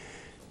and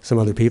some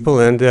other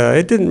people, and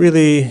it didn't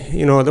really,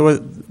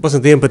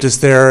 wasn't the impetus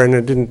there, and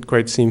it didn't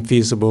quite seem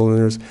feasible, and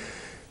there's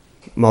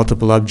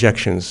multiple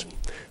objections.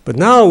 But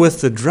now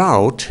with the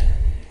drought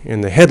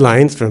and the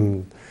headlines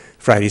from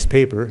Friday's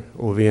paper,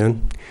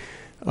 OVN,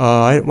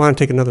 I want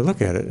to take another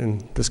look at it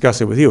and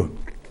discuss it with you.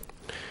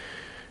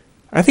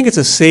 I think it's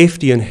a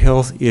safety and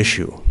health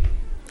issue,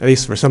 at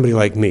least for somebody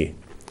like me.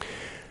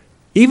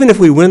 Even if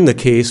we win the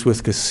case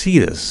with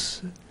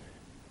Casitas,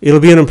 it'll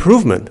be an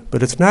improvement,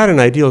 but it's not an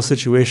ideal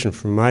situation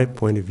from my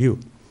point of view.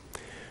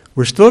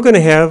 We're still going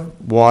to have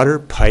water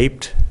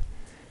piped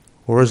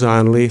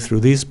horizontally through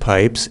these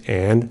pipes,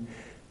 and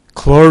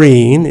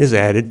chlorine is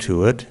added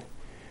to it.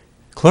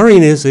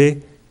 Chlorine is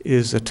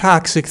a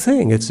toxic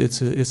thing.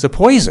 It's a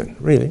poison,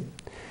 really.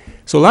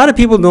 So a lot of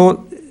people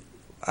don't.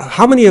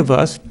 How many of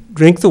us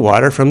drink the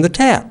water from the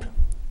tap?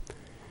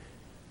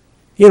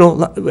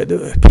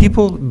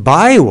 People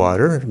buy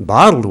water,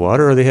 bottled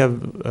water, or they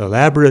have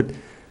elaborate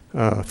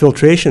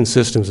filtration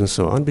systems and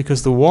so on,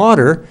 because the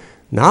water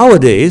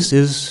nowadays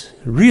is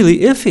really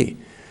iffy.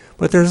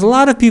 But there's a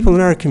lot of people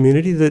in our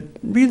community that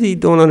really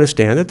don't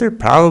understand that they're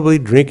probably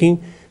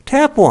drinking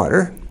tap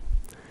water,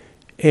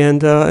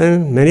 and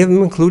many of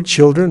them include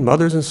children,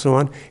 mothers, and so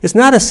on. It's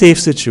not a safe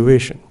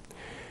situation.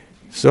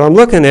 So I'm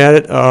looking at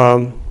it,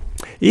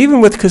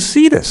 even with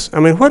Casitas. I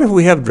mean, what if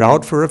we have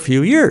drought for a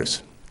few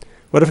years?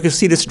 What if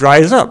Casitas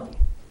dries up?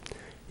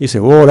 You say,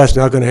 well, that's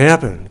not going to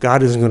happen.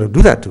 God isn't going to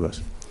do that to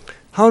us.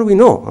 How do we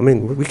know? I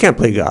mean, we can't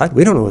play God.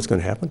 We don't know what's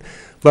going to happen.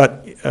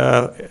 But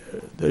the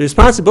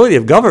responsibility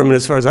of government,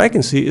 as far as I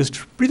can see, is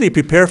to really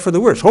prepare for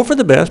the worst. Hope for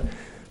the best,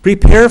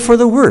 prepare for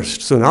the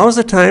worst. So now is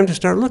the time to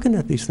start looking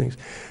at these things.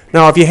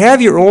 Now, if you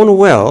have your own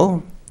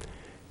well,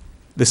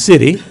 the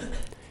city,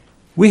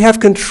 we have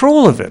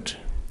control of it.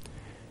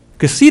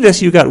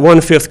 Casitas, you got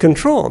 1/5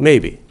 control,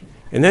 maybe.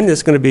 And then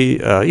it's going to be,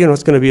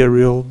 it's going to be a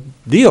real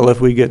deal if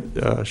we get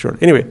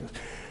short. Anyway,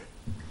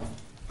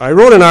 I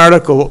wrote an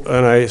article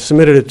and I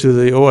submitted it to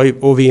the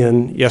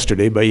OVN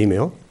yesterday by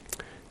email,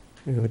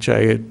 in which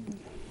I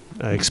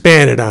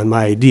expanded on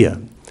my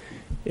idea.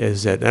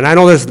 Is that, and I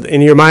know there's,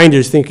 in your mind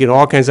you're thinking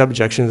all kinds of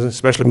objections,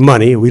 especially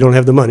money. We don't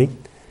have the money.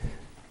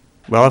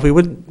 Well, if we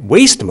would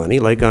waste money,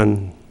 like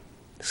on,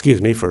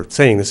 excuse me for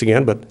saying this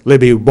again, but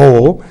Libby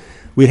Bowl,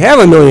 we'd have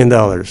 $1 million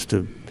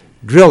to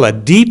drill a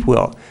deep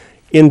well.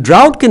 In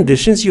drought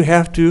conditions, you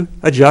have to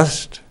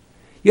adjust.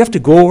 You have to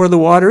go where the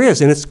water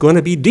is, and it's going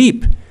to be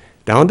deep,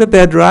 down to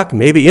bedrock,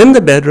 maybe in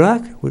the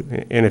bedrock.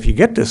 And if you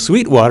get the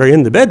sweet water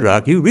in the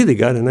bedrock, you really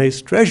got a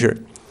nice treasure.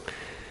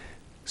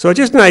 So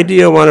just an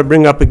idea I want to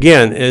bring up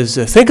again is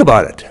think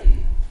about it.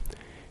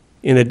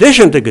 In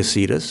addition to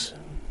Casitas,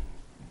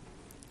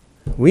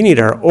 we need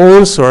our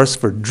own source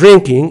for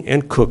drinking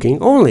and cooking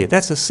only.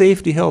 That's a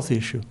safety health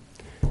issue.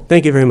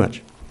 Thank you very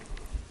much.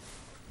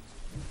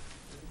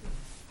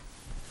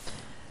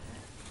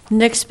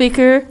 Next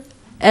speaker,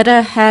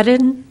 Etta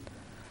Haddon.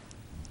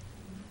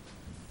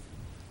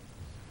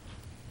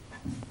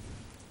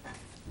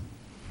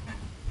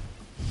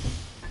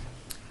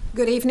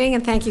 Good evening,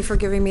 and thank you for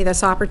giving me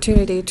this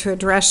opportunity to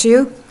address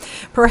you.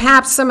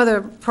 Perhaps some of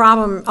the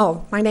problem,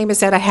 my name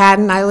is Etta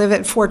Haddon. I live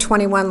at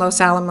 421 Los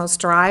Alamos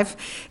Drive,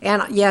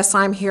 and yes,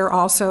 I'm here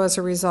also as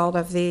a result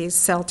of the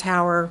cell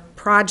tower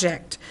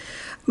project.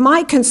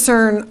 My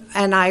concern,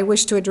 and I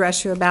wish to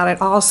address you about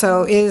it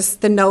also, is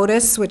the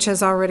notice, which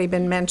has already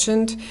been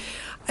mentioned.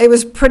 It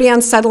was pretty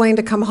unsettling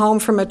to come home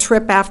from a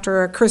trip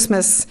after a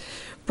Christmas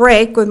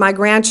break with my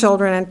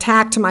grandchildren, and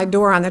tacked to my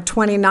door on the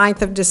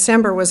 29th of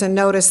December was a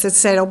notice that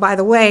said, oh, by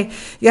the way,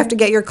 you have to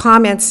get your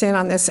comments in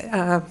on this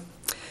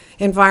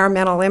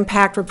environmental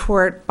impact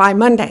report by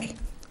Monday.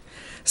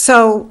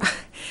 So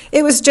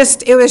it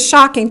was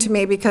shocking to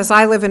me, because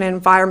I live in an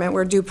environment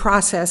where due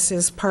process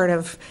is part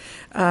of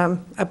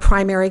a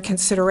primary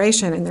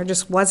consideration, and there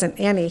just wasn't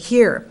any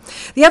here.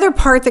 The other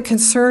part that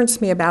concerns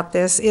me about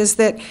this is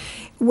that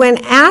when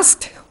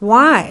asked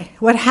why,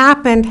 what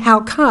happened, how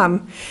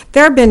come,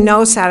 there have been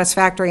no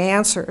satisfactory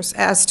answers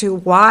as to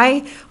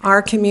why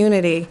our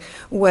community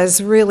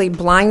was really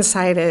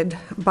blindsided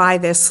by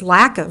this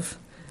lack of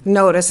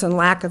notice and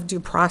lack of due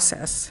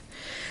process.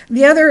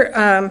 The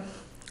other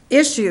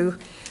issue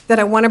that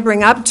I want to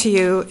bring up to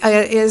you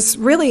is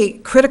really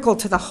critical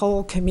to the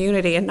whole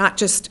community and not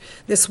just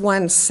this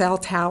one cell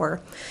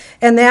tower.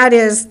 And that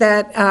is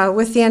that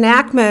with the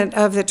enactment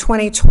of the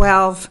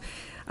 2012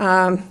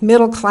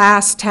 Middle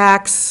Class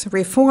Tax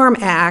Reform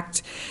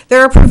Act, there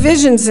are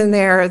provisions in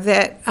there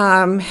that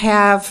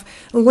have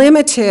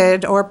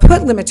limited or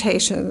put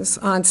limitations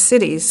on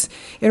cities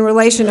in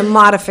relation to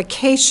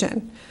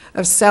modification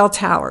of cell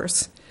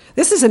towers.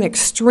 This is an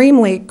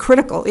extremely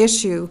critical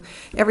issue.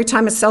 Every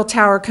time a cell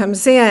tower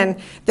comes in,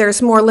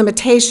 there's more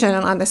limitation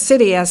on the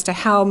city as to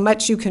how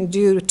much you can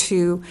do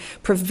to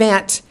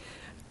prevent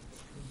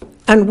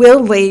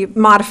unwieldy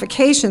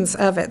modifications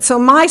of it. So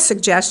my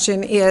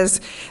suggestion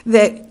is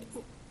that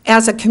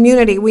as a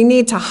community, we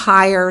need to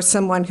hire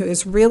someone who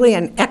is really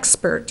an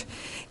expert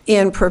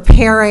in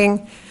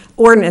preparing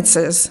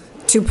ordinances,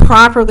 to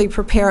properly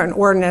prepare an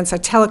ordinance, a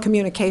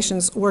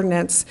telecommunications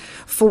ordinance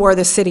for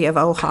the city of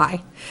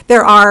Ojai.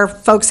 There are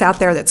folks out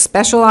there that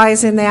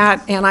specialize in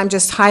that, and I'm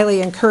just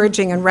highly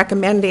encouraging and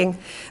recommending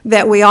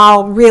that we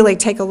all really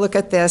take a look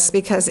at this,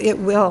 because it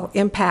will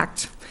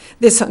impact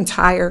this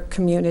entire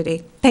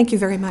community. Thank you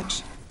very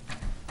much.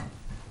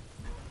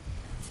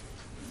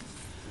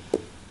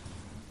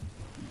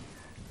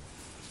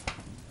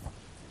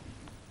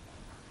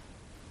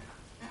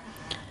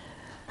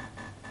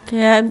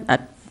 Okay, I'm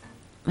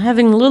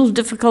having a little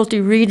difficulty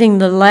reading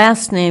the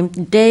last name.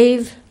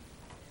 Dave,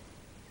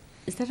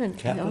 is that an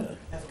L?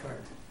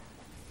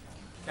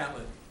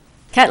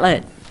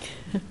 Catlett.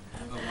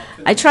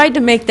 I tried to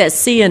make that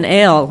C an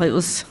L. It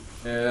was.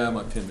 Yeah,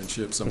 my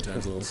penmanship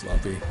sometimes a little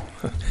sloppy.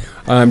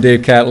 I'm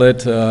Dave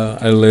Catlett.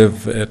 I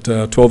live at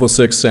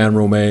 1206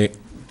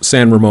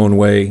 San Ramon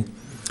Way.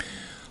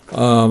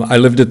 I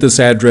lived at this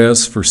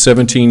address for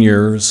 17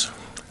 years.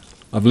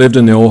 I've lived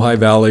in the Ojai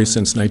Valley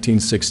since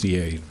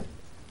 1968.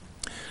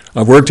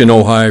 I've worked in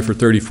Ojai for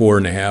 34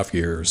 and a half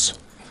years.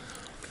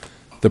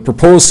 The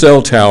proposed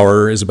cell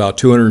tower is about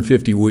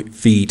 250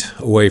 feet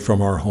away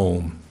from our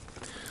home.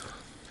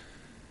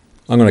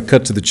 I'm going to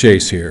cut to the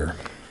chase here.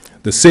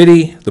 The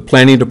city, the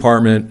planning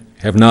department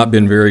have not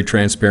been very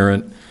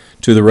transparent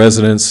to the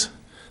residents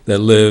that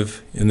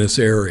live in this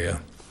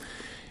area.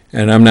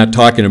 And I'm not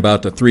talking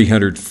about the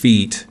 300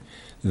 feet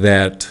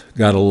that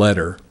got a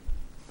letter.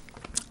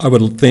 I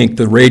would think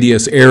the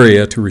radius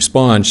area to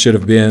respond should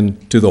have been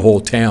to the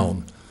whole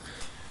town.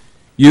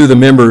 You, the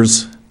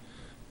members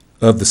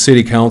of the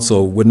city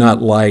council, would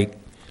not like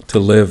to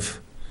live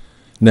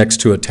next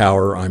to a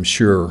tower, I'm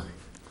sure.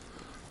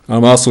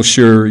 I'm also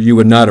sure you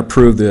would not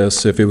approve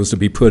this if it was to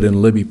be put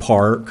in Libby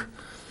Park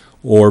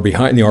or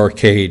behind the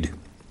arcade.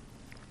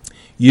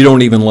 You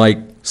don't even like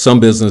some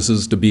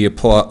businesses to be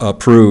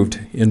approved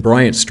in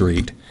Bryant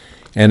Street,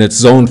 and it's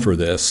zoned for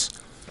this.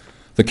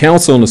 The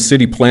council and the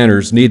city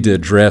planners need to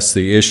address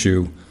the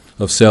issue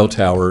of cell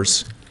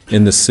towers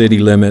in the city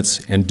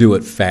limits and do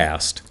it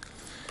fast.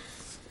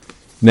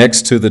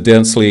 Next to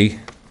the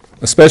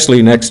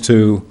especially next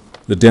to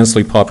the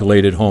densely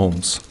populated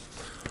homes.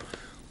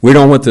 We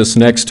don't want this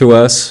next to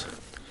us,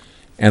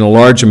 and a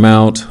large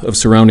amount of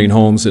surrounding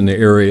homes in the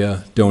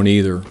area don't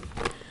either.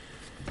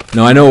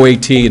 Now, I know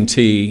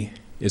AT&T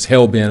is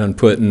hell-bent on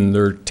putting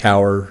their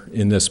tower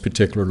in this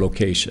particular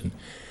location.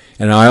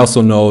 And I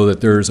also know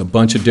that there's a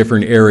bunch of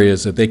different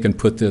areas that they can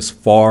put this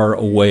far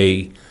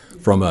away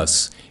from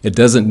us. It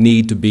doesn't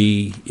need to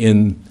be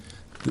in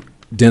the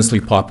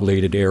densely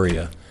populated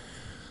area.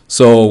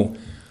 So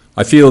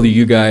I feel that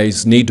you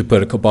guys need to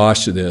put a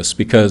kibosh to this,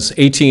 because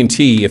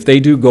AT&T, if they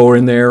do go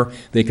in there,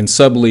 they can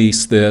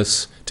sublease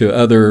this to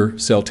other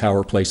cell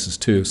tower places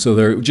too. So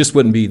there just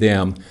wouldn't be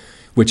them,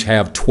 which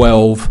have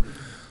 12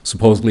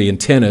 supposedly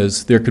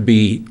antennas. There could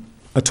be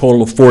a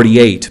total of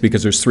 48,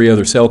 because there's 3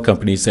 other cell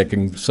companies that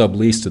can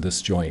sublease to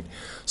this joint.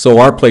 So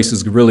our place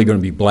is really going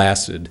to be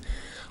blasted.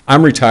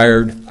 I'm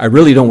retired. I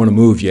really don't want to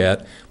move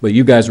yet, but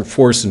you guys are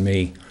forcing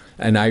me,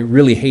 and I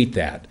really hate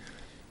that.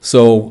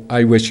 So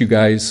I wish you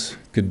guys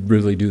could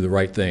really do the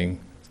right thing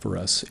for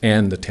us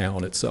and the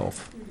town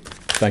itself.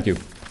 Thank you.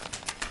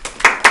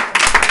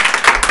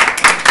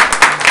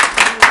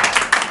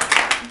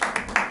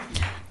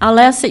 I'll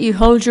ask that you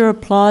hold your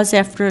applause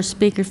after a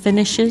speaker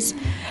finishes,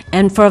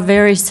 and for a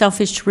very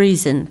selfish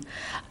reason.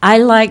 I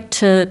like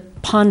to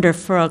ponder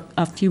for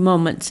a few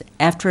moments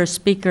after a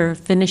speaker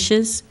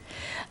finishes,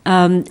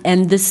 and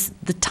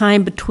the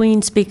time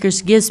between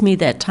speakers gives me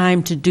that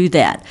time to do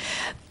that.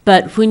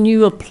 But when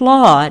you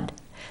applaud,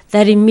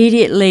 that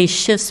immediately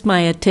shifts my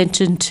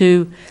attention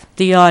to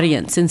the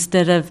audience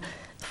instead of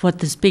what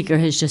the speaker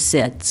has just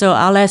said. So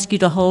I'll ask you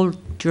to hold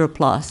your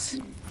applause.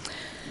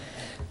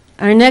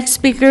 Our next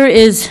speaker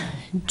is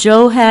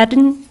Joe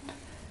Haddon.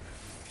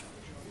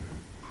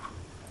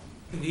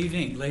 Good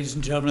evening, ladies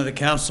and gentlemen of the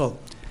council.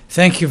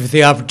 Thank you for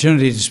the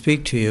opportunity to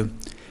speak to you.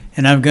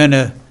 And I'm going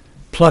to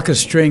pluck a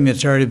string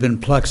that's already been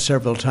plucked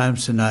several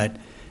times tonight,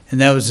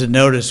 and that was the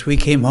notice. We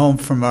came home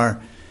from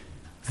our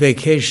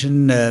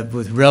vacation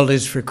with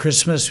relatives for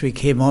Christmas. We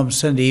came home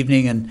Sunday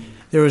evening, and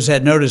there was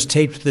that notice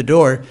taped to the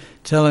door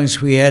telling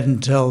us we had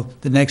until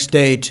the next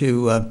day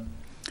to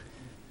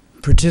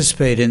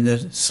participate in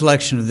the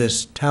selection of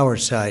this tower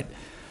site.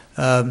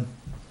 That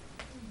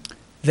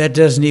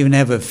doesn't even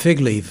have a fig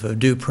leaf of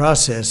due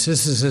process.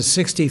 This is a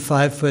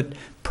 65-foot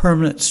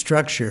permanent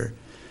structure,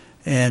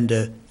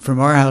 and from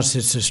our house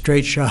it's a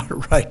straight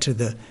shot right to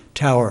the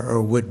tower,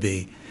 or would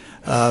be.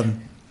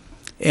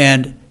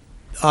 And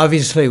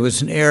obviously it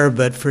was an error,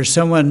 but for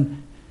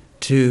someone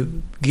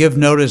to give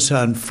notice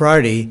on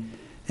Friday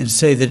and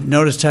say that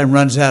notice time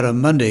runs out on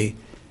Monday,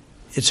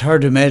 it's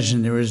hard to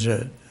imagine there was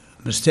a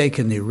mistake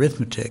in the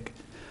arithmetic.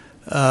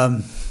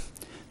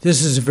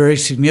 This is a very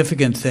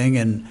significant thing,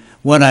 and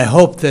one I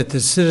hope that the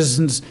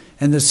citizens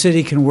and the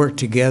city can work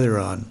together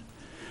on.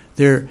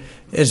 There,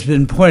 as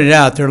been pointed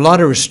out, there are a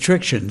lot of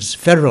restrictions,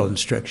 federal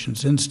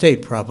restrictions, and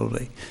state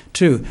probably,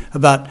 too,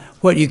 about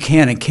what you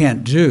can and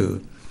can't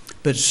do.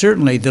 But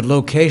certainly the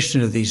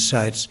location of these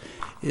sites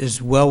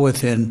is well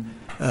within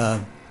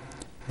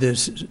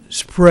this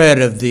spread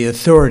of the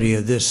authority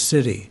of this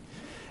city.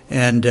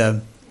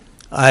 And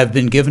I've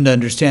been given to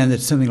understand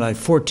that something like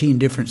 14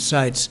 different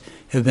sites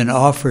have been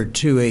offered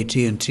to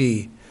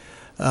AT&T.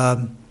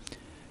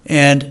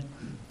 And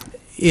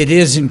it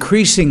is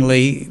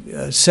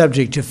increasingly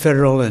subject to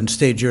federal and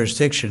state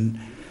jurisdiction.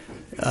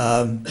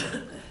 And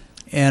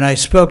I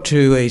spoke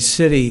to a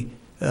city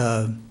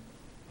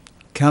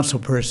council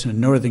person in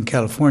Northern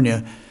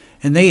California,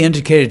 and they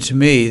indicated to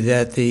me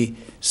that the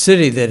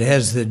city that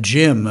has the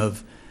gem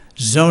of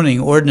zoning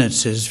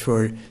ordinances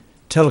for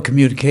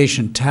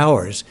telecommunication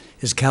towers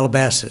is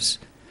Calabasas.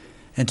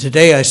 And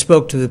today I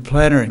spoke to the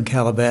planner in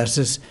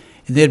Calabasas,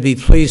 and they'd be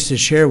pleased to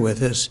share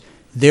with us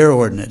their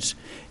ordinance.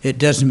 It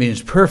doesn't mean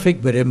it's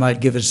perfect, but it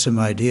might give us some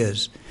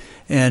ideas.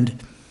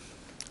 And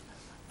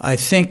I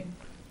think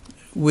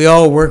we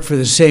all work for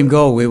the same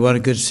goal. We want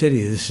a good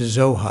city. This is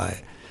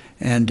Ojai.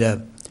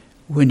 And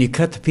when you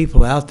cut the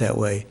people out that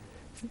way,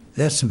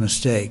 that's a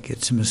mistake.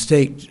 It's a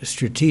mistake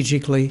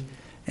strategically,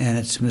 and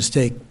it's a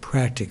mistake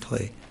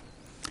practically.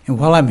 And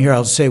while I'm here,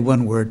 I'll say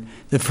one word.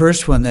 The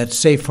first one, that's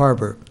safe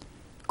harbor.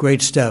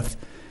 Great stuff.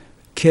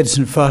 Kids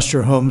in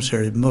foster homes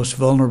are the most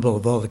vulnerable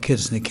of all the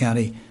kids in the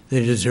county.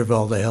 They deserve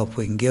all the help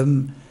we can give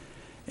them.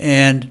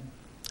 And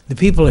the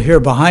people here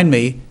behind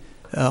me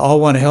all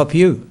want to help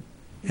you.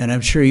 And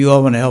I'm sure you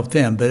all want to help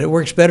them. But it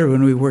works better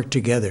when we work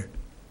together.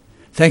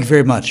 Thank you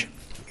very much.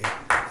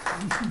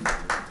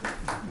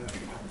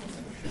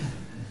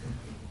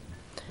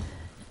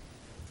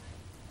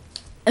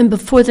 And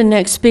before the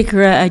next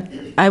speaker,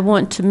 I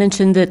want to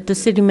mention that the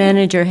city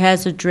manager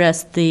has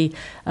addressed the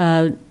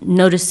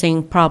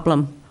noticing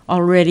problem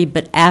already,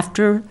 but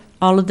after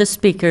all of the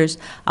speakers,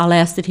 I'll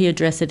ask that he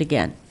address it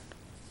again.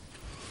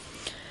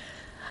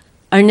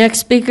 Our next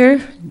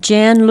speaker,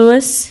 Jan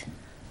Lewis.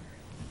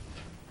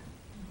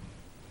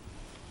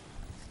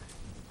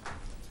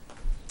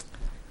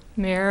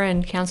 Mayor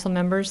and council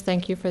members,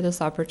 thank you for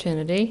this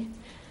opportunity.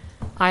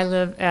 I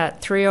live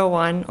at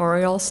 301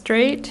 Oriole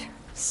Street,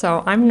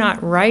 so I'm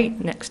not right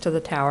next to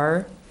the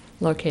tower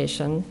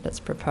location that's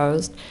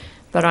proposed,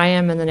 but I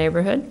am in the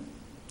neighborhood.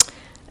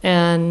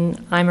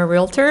 And I'm a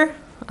realtor.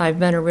 I've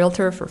been a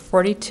realtor for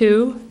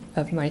 42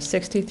 of my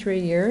 63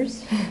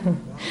 years.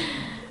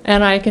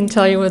 And I can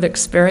tell you with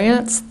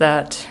experience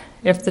that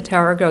if the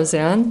tower goes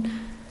in,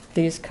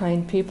 these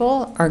kind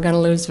people are going to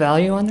lose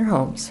value on their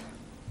homes.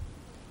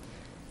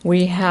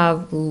 We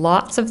have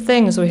lots of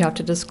things we have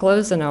to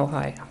disclose in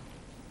Ojai.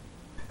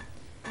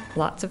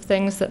 Lots of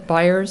things that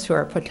buyers who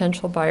are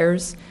potential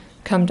buyers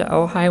come to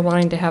Ojai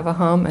wanting to have a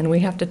home, and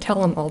we have to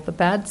tell them all the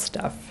bad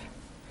stuff.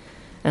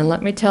 And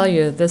let me tell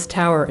you, this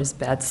tower is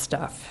bad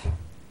stuff.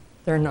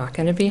 They're not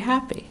going to be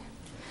happy.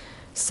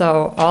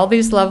 So all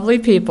these lovely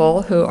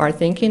people who are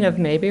thinking of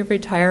maybe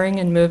retiring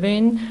and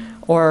moving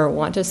or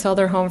want to sell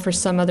their home for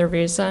some other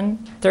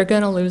reason, they're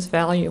going to lose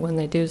value when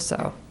they do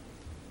so.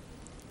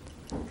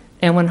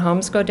 And when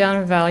homes go down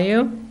in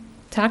value,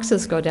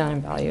 taxes go down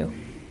in value.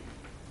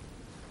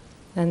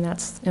 And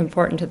that's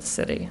important to the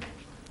city.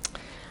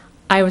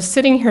 I was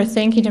sitting here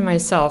thinking to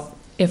myself,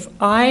 if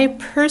I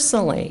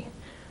personally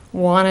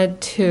wanted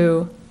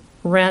to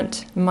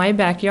rent my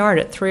backyard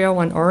at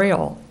 301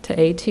 Oriole to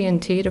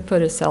AT&T to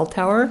put a cell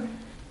tower,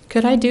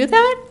 could I do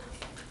that?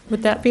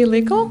 Would that be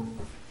legal?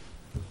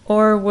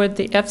 Or would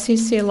the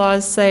FCC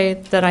laws say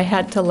that I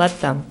had to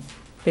let them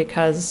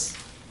because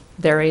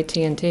they're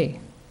AT&T?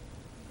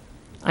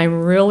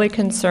 I'm really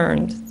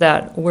concerned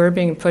that we're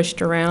being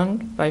pushed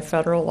around by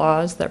federal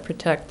laws that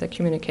protect the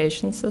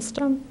communication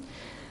system.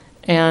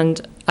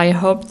 And I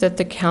hope that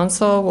the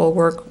council will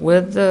work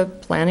with the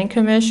Planning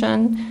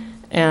Commission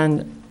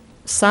and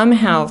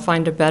somehow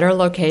find a better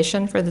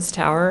location for this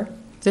tower.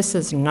 This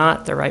is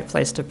not the right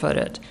place to put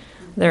it.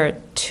 There are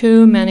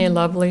too many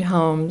lovely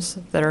homes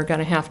that are going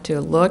to have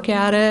to look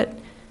at it,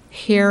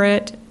 hear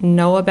it,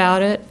 know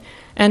about it.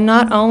 And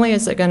not only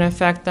is it going to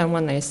affect them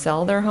when they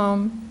sell their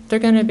home, they're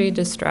going to be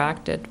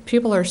distracted.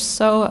 People are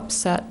so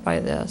upset by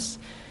this.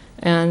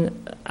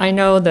 And I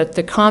know that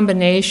the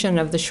combination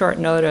of the short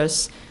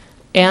notice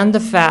and the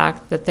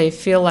fact that they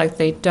feel like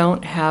they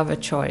don't have a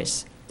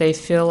choice, they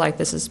feel like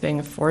this is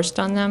being forced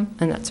on them,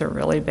 and that's a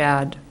really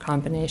bad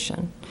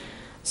combination.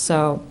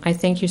 So I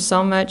thank you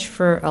so much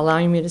for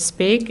allowing me to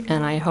speak,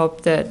 and I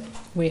hope that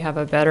we have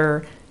a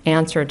better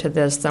answer to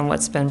this than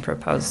what's been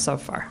proposed so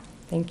far.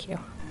 Thank you.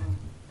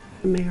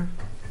 Mayor,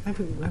 I have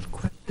a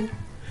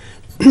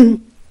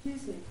question.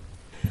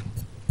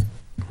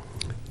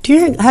 Do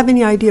you have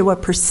any idea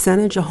what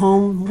percentage a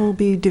home will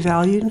be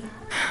devalued?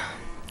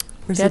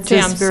 Or is it Betsy,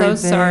 just I'm very so vague?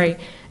 sorry.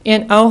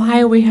 In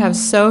Ojai, we have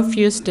so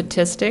few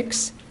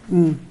statistics.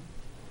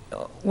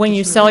 When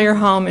you sell your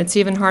home, it's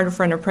even harder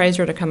for an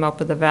appraiser to come up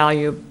with a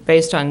value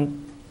based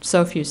on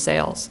so few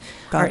sales.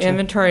 Our Gotcha.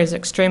 inventory is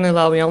extremely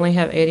low. We only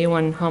have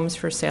 81 homes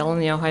for sale in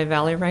the Ojai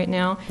Valley right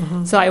now.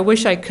 Mhm. So I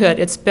wish I could.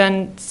 It's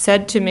been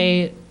said to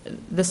me,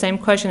 the same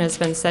question has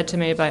been said to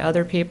me by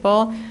other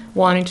people,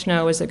 wanting to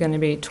know, is it going to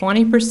be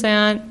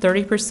 20%,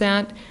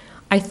 30%?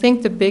 I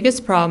think the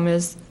biggest problem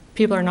is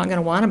people are not going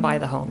to want to buy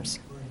the homes.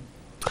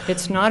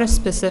 It's not a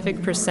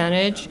specific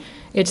percentage,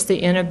 it's the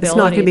inability. It's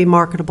not going to be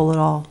marketable at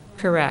all.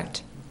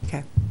 Correct.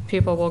 Okay.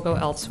 People will go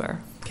elsewhere.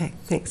 Okay,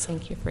 thanks.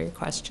 Thank you for your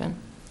question.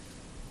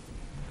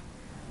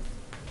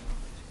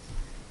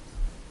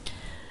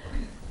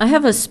 I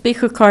have a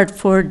speaker card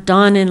for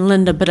Don and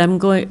Linda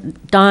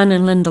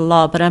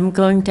Law, but I'm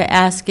going to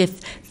ask if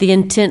the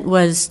intent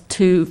was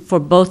for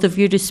both of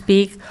you to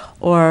speak,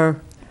 or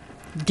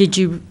did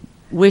you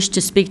wish to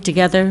speak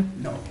together?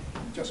 No,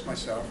 just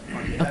myself.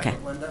 Okay.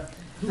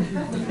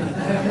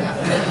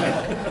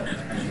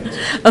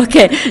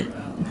 Okay,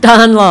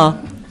 Don Law.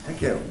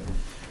 Thank you.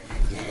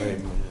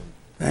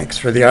 Thanks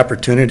for the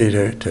opportunity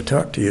to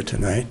talk to you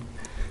tonight.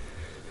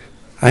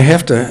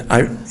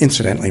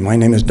 Incidentally, my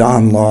name is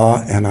Don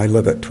Law, and I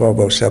live at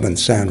 1207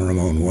 San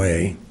Ramon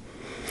Way.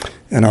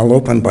 And I'll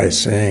open by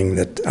saying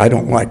that I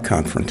don't like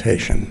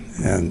confrontation.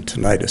 And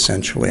tonight,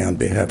 essentially, on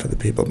behalf of the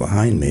people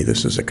behind me,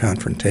 this is a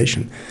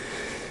confrontation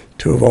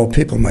to, of all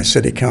people, my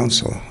city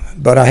council.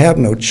 But I have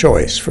no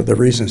choice for the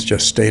reasons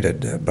just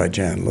stated by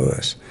Jan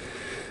Lewis.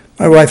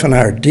 My wife and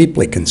I are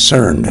deeply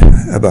concerned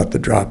about the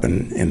drop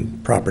in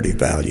property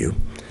value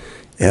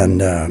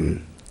and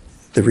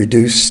the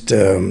reduced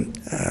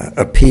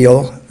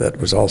appeal that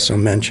was also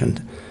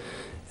mentioned,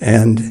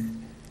 and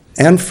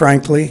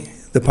frankly,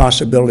 the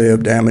possibility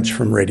of damage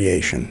from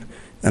radiation.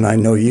 And I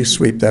know you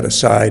sweep that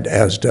aside,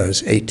 as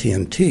does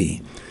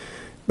AT&T.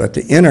 But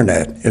the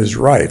internet is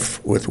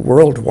rife with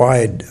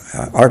worldwide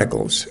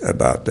articles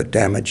about the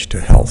damage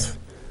to health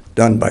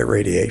done by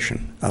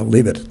radiation. I'll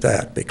leave it at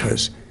that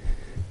because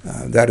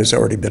that has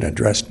already been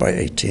addressed by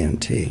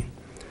AT&T.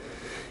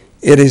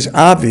 It is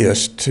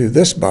obvious to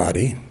this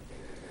body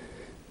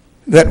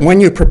that when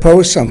you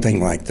propose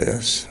something like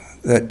this,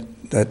 that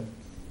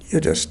you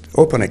just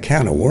open a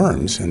can of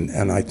worms,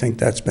 and I think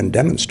that's been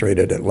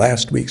demonstrated at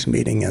last week's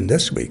meeting and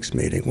this week's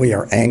meeting. We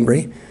are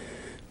angry,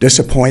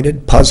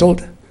 disappointed,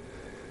 puzzled.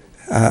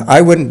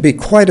 I wouldn't be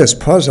quite as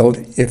puzzled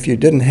if you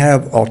didn't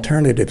have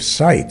alternative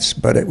sites,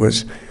 but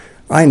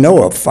I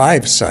know of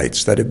 5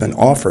 sites that have been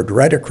offered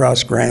right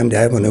across Grand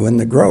Avenue in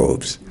the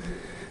Groves.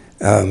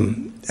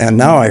 And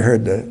now I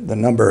heard the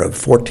number of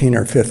 14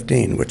 or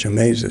 15, which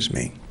amazes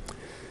me.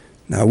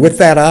 Now, with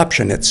that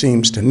option, it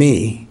seems to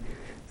me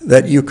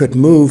that you could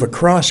move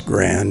across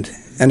Grand,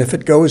 and if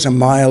it goes a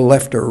mile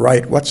left or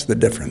right, what's the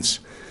difference?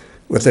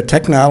 With the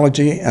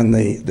technology and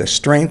the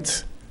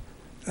strength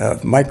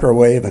of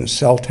microwave and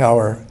cell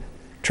tower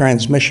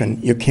transmission,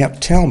 you can't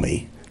tell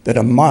me that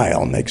a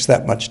mile makes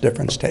that much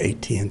difference to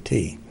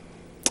AT&T.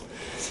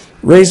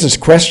 Raises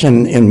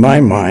question in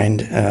my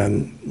mind,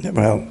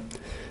 well,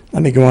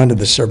 let me go on to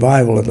the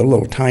survival of the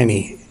little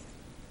tiny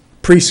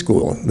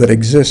preschool that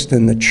exists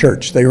in the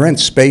church. They rent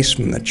space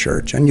from the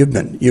church, and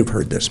you've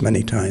heard this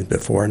many times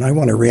before, and I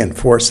want to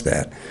reinforce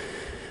that.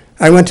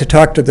 I went to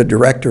talk to the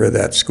director of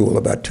that school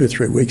about 2 or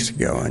 3 weeks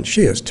ago, and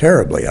she is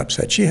terribly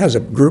upset. She has a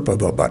group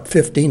of about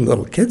 15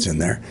 little kids in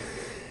there,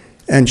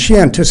 and she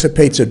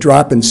anticipates a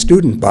drop in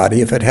student body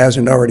if it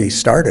hasn't already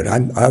started.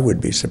 I would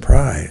be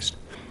surprised.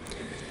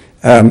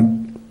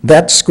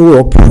 That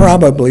school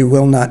probably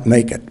will not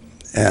make it,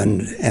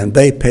 and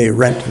they pay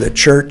rent to the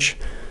church.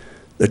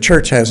 The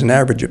church has an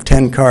average of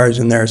 10 cars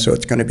in there, so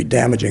it's going to be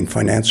damaging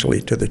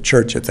financially to the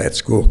church if that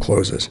school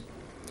closes.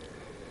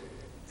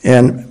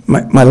 And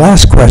my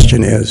last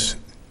question is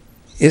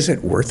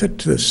it worth it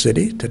to the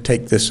city to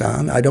take this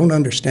on? I don't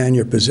understand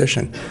your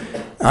position.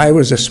 I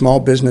was a small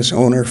business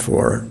owner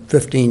for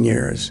 15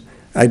 years.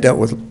 I dealt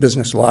with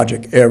business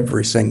logic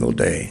every single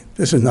day.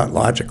 This is not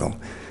logical.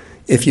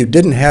 If you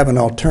didn't have an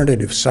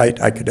alternative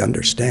site, I could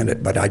understand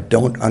it, but I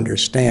don't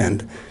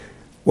understand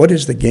what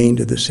is the gain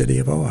to the city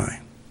of Ojai.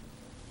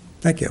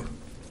 Thank you.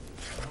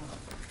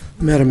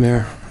 Madam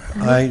Mayor,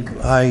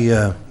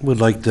 I would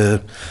like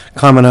to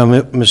comment on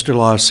what Mr.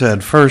 Law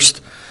said.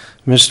 First,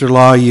 Mr.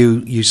 Law,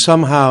 you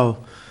somehow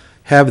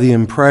have the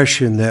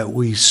impression that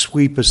we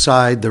sweep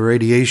aside the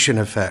radiation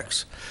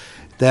effects.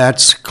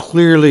 That's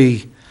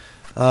clearly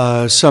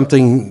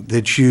something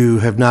that you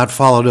have not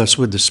followed us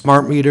with the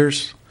smart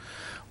meters.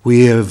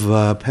 We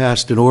have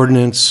passed an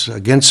ordinance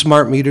against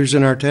smart meters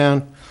in our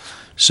town,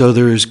 so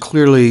there is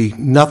clearly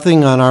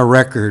nothing on our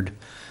record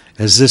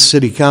as this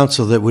city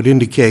council that would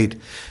indicate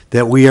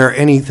that we are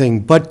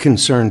anything but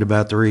concerned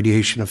about the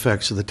radiation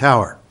effects of the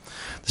tower.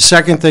 The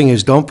second thing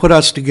is, don't put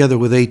us together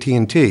with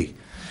AT&T.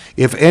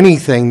 If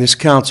anything, this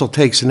council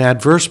takes an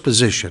adverse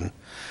position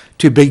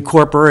to big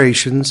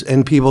corporations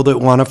and people that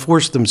want to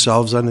force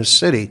themselves on this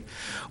city.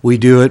 We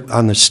do it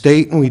on the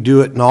state, and we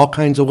do it in all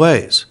kinds of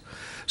ways.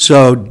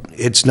 So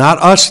it's not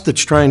us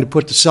that's trying to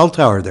put the cell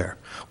tower there.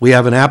 We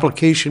have an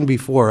application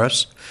before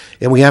us,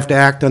 and we have to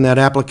act on that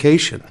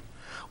application.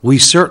 We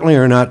certainly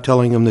are not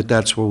telling them that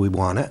that's where we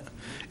want it,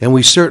 and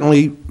we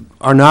certainly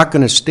are not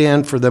going to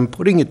stand for them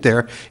putting it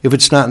there if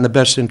it's not in the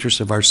best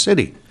interest of our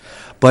city.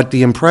 But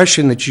the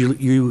impression that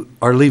you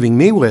are leaving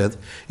me with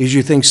is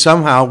you think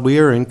somehow we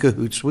are in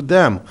cahoots with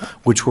them,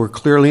 which we're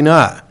clearly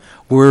not.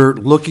 We're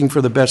looking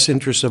for the best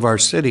interests of our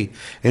city.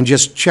 And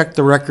just check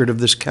the record of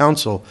this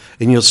council,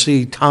 and you'll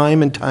see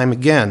time and time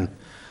again,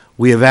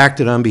 we have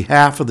acted on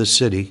behalf of the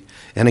city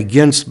and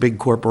against big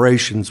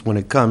corporations when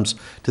it comes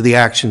to the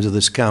actions of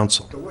this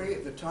council. The way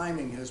the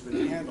timing has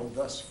been handled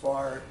thus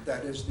far,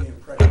 that is the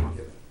impression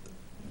given.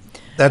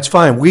 That's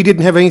fine. We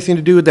didn't have anything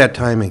to do with that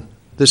timing,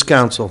 this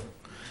council.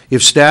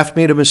 If staff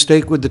made a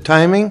mistake with the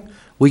timing,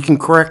 we can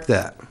correct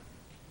that,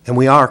 and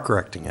we are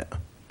correcting it.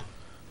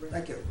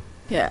 Thank you.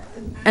 Yeah,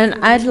 and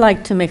I'd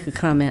like to make a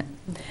comment,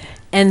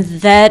 and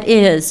that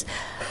is,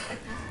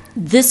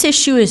 this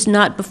issue is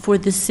not before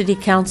the city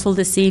council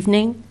this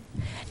evening,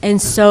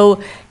 and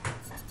so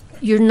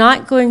you're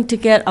not going to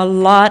get a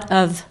lot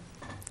of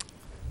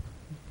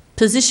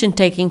position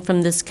taking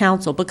from this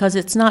council because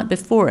it's not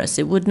before us.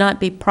 It would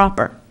not be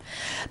proper.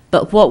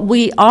 But what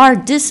we are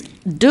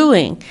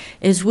doing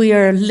is we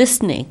are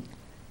listening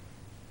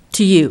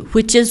to you,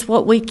 which is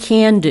what we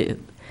can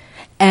do.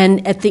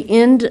 And at the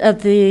end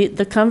of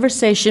the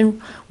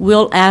conversation,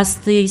 we'll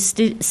ask the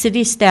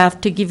city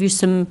staff to give you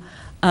some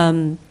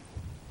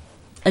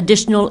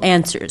additional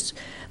answers.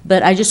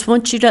 But I just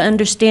want you to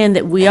understand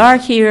that we are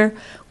here,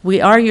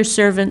 we are your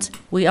servants,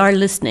 we are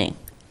listening.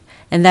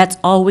 And that's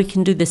all we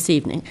can do this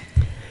evening.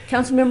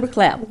 Councilmember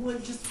Clapp.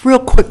 Real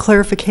quick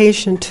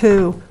clarification,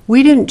 too.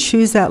 We didn't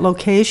choose that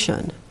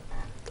location.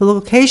 The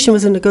location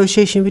was a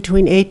negotiation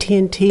between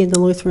AT&T and the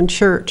Lutheran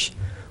Church.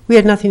 We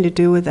had nothing to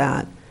do with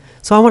that.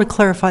 So I want to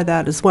clarify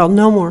that as well.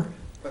 No more.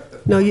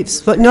 No, you've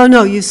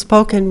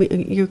spoken.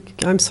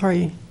 I'm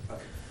sorry.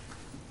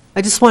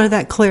 I just wanted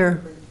that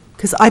clear,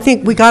 because I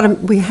think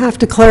we have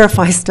to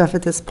clarify stuff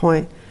at this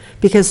point,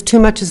 because too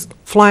much is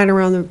flying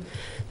around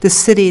the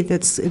city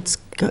it's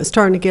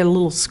starting to get a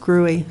little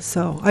screwy.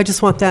 So I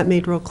just want that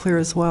made real clear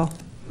as well.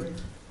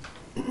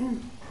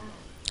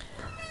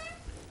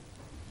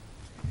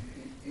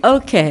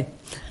 Okay.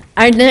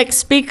 Our next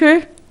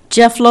speaker,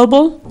 Jeff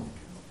Lobel.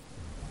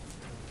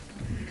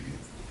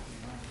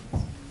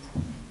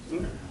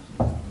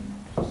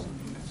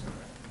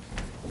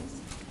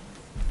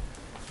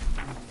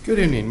 Good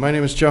evening. My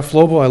name is Jeff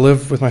Lobel. I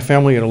live with my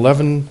family at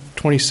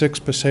 1126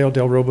 Paseo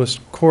del Robles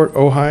Court,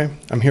 Ojai.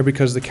 I'm here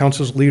because the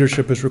council's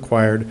leadership is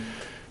required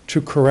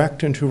to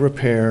correct and to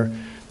repair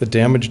the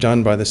damage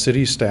done by the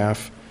city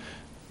staff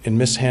in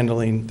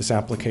mishandling this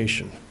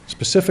application.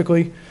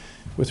 Specifically,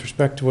 with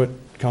respect to what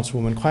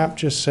Councilwoman Clapp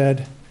just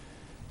said,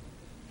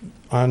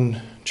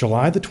 on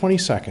July the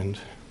 22nd,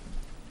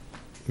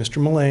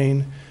 Mr.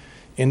 Mullane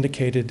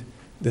indicated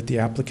that the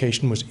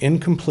application was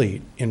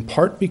incomplete, in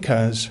part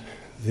because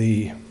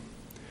the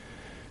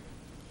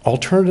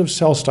alternative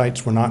cell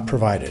sites were not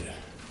provided.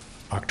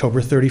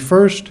 October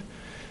 31st,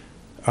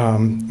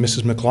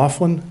 Mrs.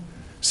 McLaughlin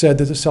said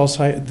that the cell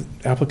site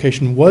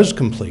application was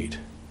complete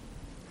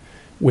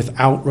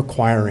without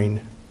requiring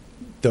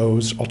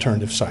those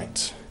alternative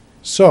sites.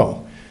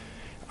 So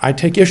I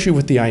take issue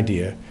with the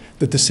idea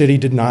that the city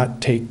did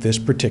not take this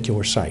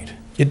particular site.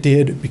 It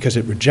did because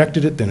it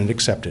rejected it, then it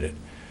accepted it.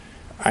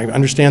 I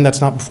understand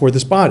that's not before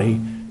this body,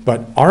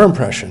 but our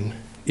impression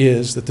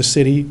is that the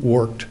city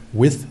worked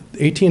with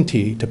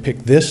AT&T to pick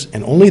this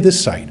and only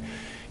this site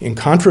in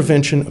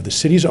contravention of the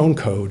city's own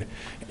code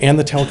and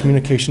the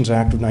Telecommunications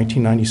Act of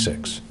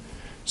 1996.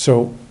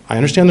 So I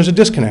understand there's a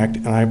disconnect,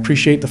 and I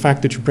appreciate the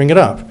fact that you bring it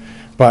up,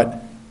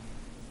 but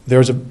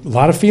there's a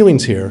lot of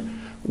feelings here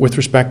with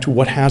respect to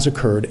what has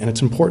occurred, and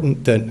it's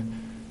important that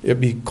it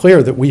be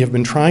clear that we have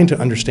been trying to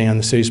understand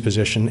the city's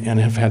position and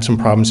have had some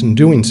problems in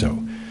doing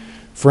so.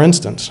 For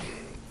instance,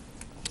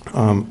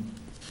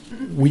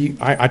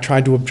 I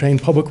tried to obtain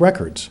public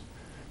records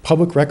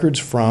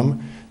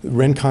from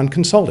Rincon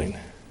Consulting,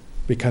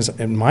 because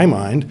in my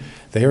mind,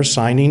 they are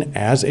signing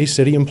as a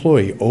city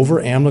employee over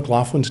Ann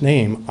McLaughlin's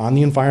name on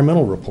the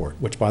environmental report,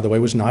 which, by the way,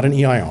 was not an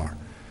EIR.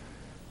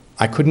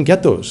 I couldn't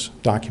get those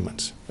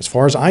documents. As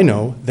far as I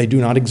know, they do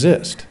not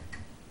exist.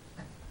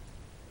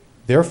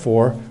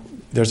 Therefore,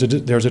 there's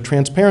a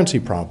transparency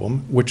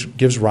problem, which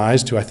gives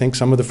rise to, I think,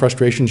 some of the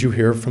frustrations you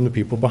hear from the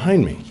people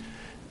behind me.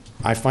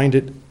 I find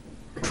it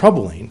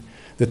troubling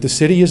that the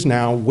city is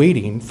now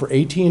waiting for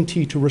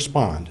AT&T to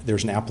respond.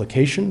 There's an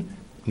application,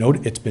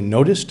 it's been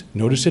noticed,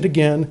 notice it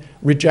again,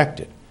 reject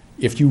it,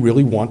 if you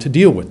really want to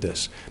deal with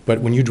this.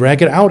 But when you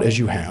drag it out as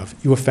you have,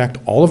 you affect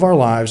all of our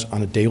lives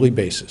on a daily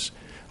basis.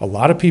 A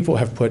lot of people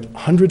have put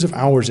hundreds of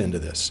hours into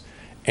this,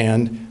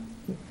 and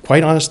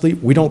quite honestly,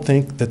 we don't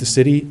think that the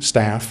city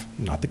staff,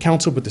 not the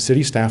council, but the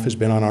city staff has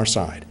been on our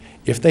side.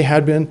 If they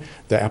had been,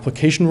 the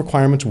application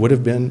requirements would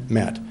have been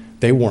met.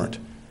 They weren't.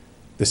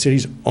 The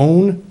city's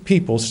own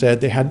people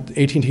said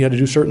AT&T had to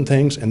do certain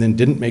things and then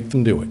didn't make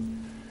them do it.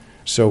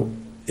 So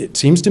it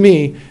seems to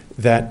me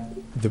that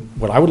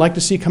what I would like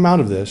to see come out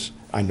of this,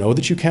 I know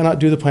that you cannot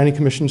do the Planning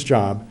Commission's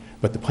job,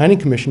 but the Planning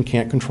Commission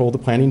can't control the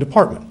Planning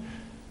Department.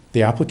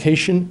 The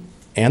application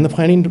and the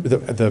planning,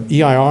 the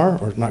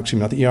EIR, or not, excuse me,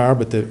 not the EIR,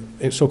 but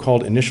the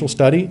so-called initial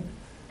study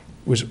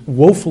was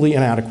woefully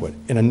inadequate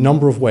in a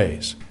number of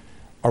ways.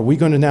 Are we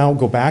going to now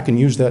go back and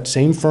use that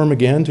same firm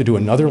again to do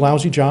another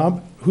lousy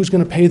job? Who's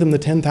going to pay them the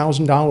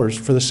 $10,000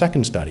 for the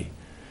second study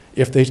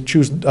if they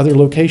choose other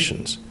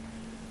locations?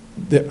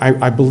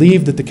 I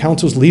believe that the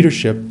council's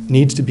leadership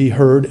needs to be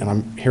heard, and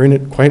I'm hearing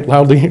it quite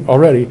loudly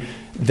already,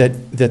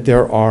 that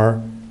there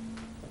are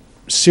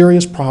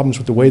serious problems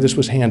with the way this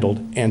was handled,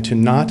 and to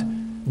not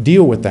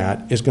deal with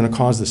that is going to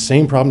cause the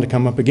same problem to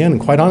come up again.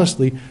 And quite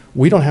honestly,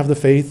 we don't have the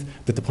faith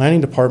that the planning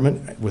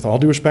department, with all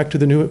due respect to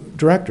the new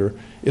director,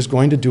 is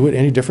going to do it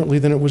any differently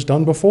than it was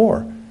done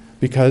before,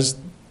 because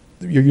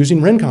you're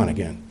using Rincon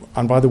again,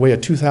 on, by the way, a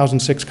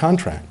 2006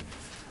 contract.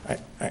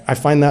 I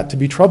find that to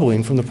be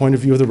troubling from the point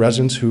of view of the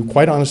residents who,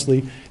 quite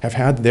honestly, have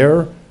had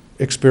their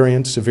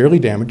experience severely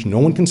damaged. No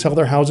one can sell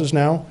their houses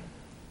now.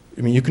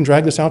 I mean, you can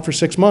drag this out for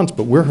 6 months,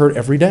 but we're hurt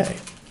every day.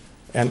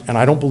 And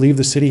I don't believe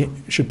the city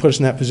should put us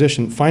in that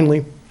position.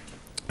 Finally,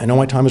 I know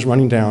my time is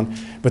running down,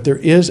 but there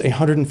is a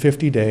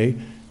 150-day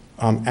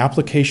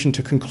application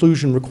to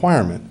conclusion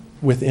requirement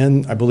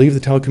within, I believe, the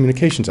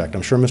Telecommunications Act.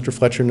 I'm sure Mr.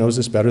 Fletcher knows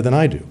this better than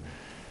I do.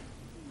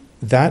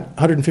 That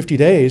 150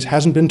 days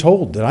hasn't been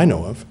told that I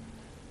know of.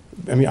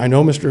 I mean, I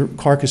know Mr.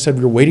 Clark has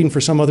said we're waiting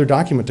for some other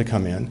document to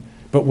come in,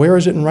 but where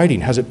is it in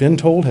writing? Has it been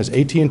told? Has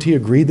AT&T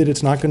agreed that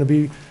it's not going to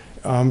be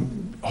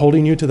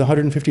holding you to the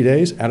 150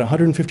 days? At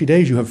 150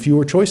 days, you have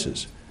fewer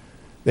choices.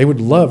 They would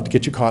love to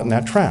get you caught in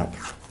that trap.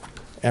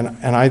 And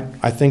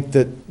I think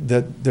that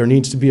there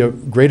needs to be a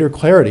greater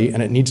clarity,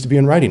 and it needs to be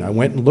in writing. I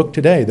went and looked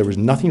today. There was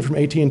nothing from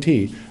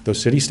AT&T. Though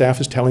city staff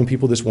is telling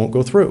people this won't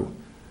go through.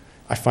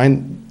 I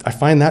find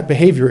that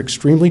behavior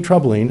extremely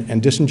troubling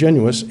and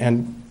disingenuous,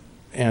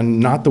 and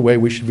not the way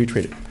we should be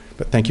treated.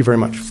 But thank you very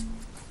much.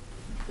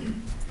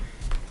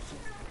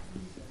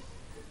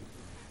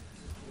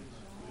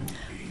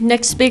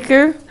 Next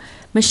speaker,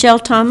 Michelle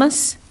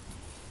Thomas.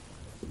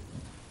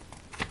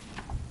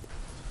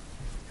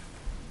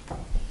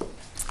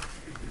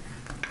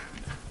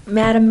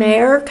 Madam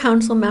Mayor,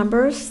 council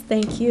members,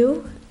 thank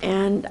you.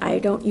 And I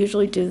don't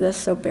usually do this,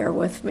 so bear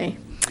with me.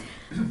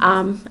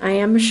 I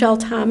am Michelle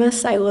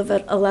Thomas. I live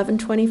at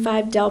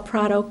 1125 Del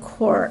Prado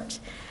Court.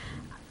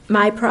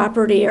 My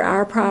property, or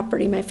our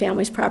property, my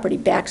family's property,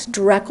 backs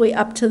directly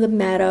up to the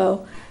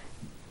meadow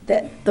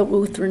that the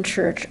Lutheran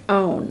Church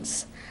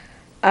owns.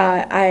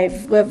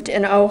 I've lived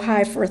in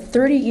Ojai for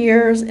 30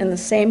 years in the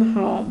same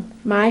home.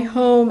 My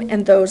home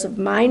and those of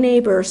my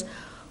neighbors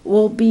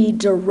will be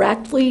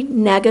directly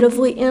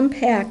negatively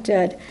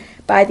impacted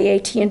by the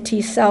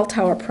AT&T cell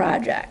tower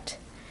project.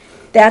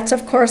 That's,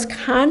 of course,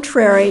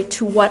 contrary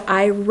to what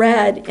I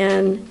read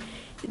in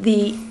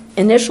the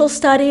initial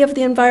study of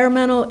the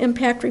environmental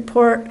impact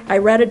report. I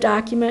read a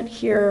document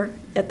here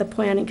at the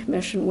Planning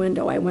Commission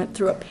window. I went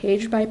through it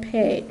page by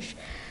page.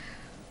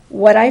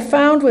 What I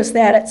found was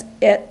that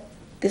it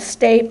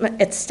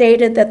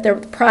stated that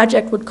the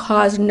project would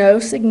cause no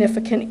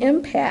significant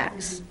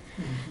impacts.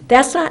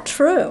 That's not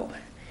true.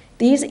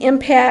 These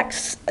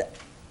impacts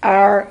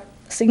are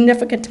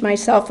significant to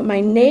myself and my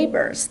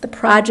neighbors. The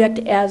project,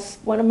 as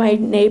one of my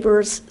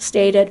neighbors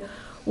stated,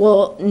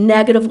 will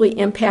negatively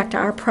impact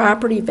our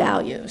property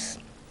values.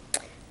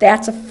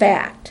 That's a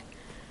fact.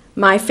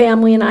 My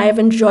family and I have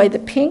enjoyed the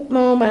pink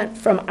moment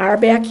from our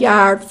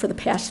backyard for the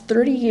past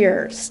 30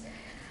 years.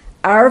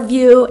 Our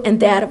view and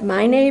that of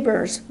my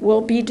neighbors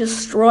will be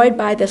destroyed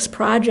by this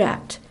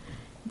project.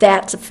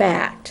 That's a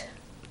fact,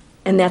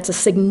 and that's a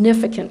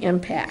significant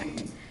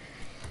impact.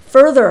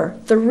 Further,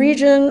 the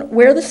region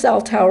where the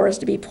cell tower is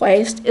to be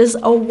placed is a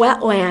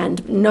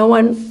wetland. No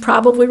one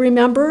probably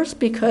remembers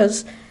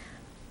because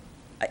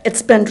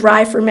it's been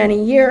dry for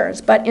many years,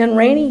 but in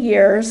rainy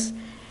years,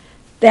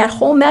 that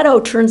whole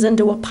meadow turns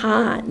into a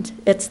pond.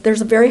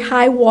 There's a very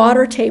high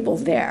water table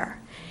there.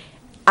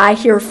 I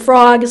hear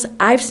frogs.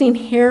 I've seen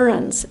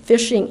herons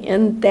fishing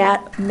in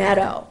that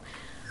meadow.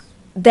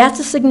 That's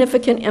a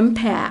significant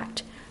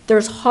impact.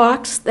 There's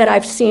hawks that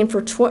I've seen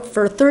for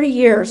 30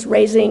 years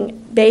raising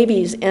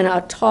babies in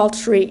a tall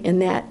tree in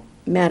that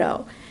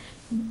meadow.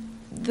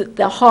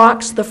 The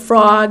hawks, the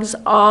frogs,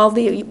 all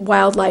the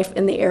wildlife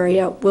in the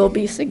area will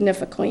be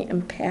significantly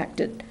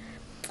impacted.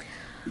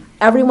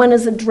 Everyone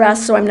is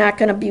addressed, so I'm not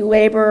going to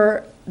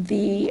belabor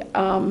the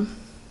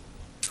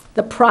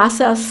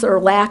process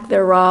or lack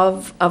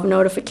thereof of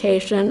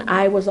notification.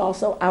 I was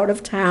also out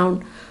of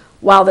town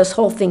while this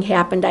whole thing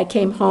happened. I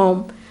came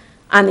home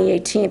on the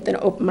 18th and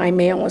opened my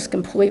mail and was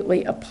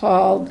completely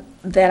appalled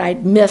that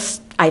I'd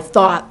missed, I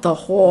thought, the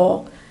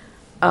whole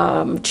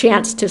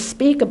chance to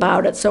speak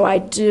about it. So I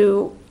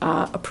do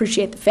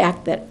appreciate the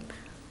fact that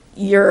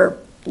you're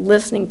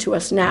listening to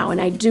us now, and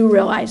I do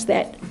realize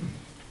that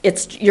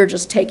you're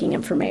just taking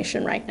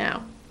information right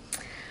now.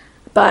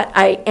 But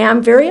I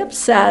am very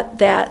upset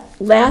that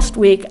last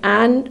week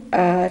on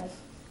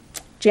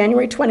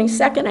January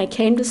 22nd, I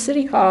came to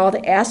City Hall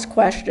to ask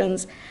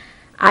questions.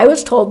 I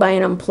was told by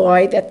an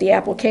employee that the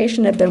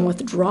application had been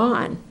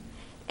withdrawn,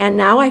 and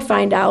now I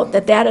find out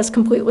that that is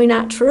completely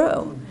not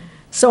true.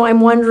 So I'm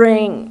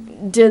wondering,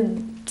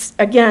 Did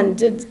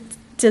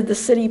the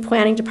city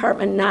planning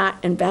department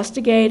not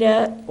investigate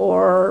it,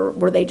 or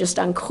were they just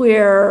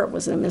unclear?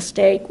 Was it a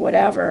mistake?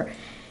 Whatever.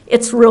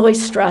 It's really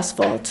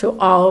stressful to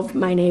all of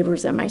my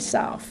neighbors and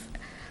myself.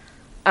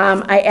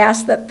 I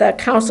ask that the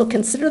council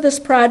consider this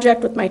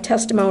project with my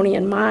testimony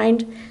in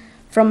mind,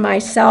 from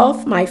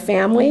myself, my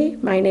family,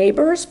 my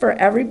neighbors, for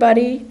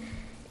everybody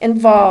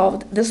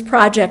involved. This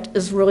project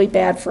is really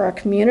bad for our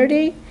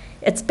community.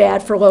 It's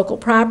bad for local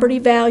property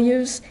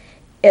values.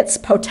 It's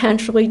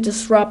potentially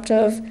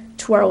disruptive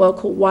to our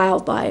local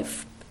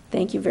wildlife.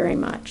 Thank you very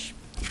much.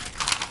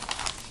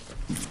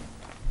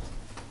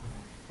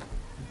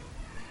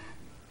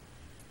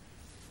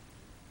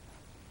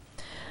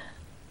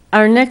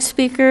 Our next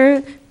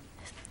speaker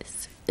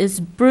is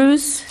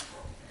Bruce.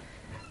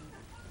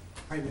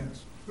 Hi,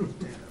 yes.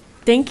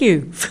 Thank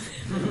you.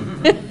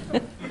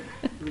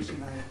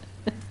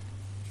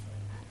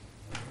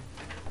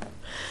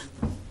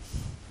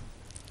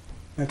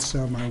 That's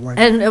my wife.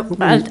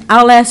 And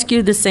I'll ask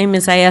you the same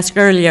as I asked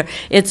earlier.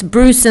 It's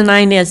Bruce and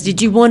Inez.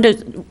 Did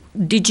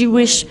you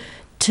wish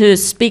to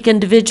speak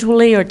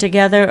individually or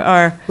together,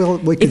 or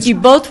if you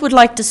both would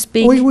like to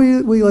speak? We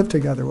live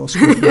together, we'll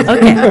speak.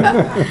 Okay.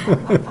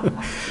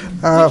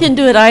 You can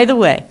do it either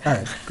way. All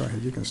right, go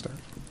ahead, you can start.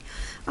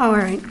 All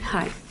right,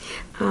 hi.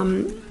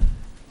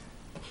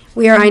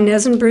 We are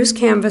Inez and Bruce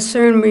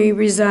Canvasser, and we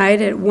reside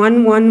at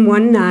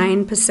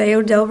 1119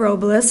 Paseo del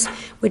Robles,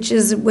 which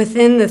is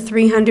within the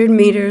 300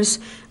 meters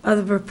of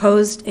the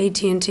proposed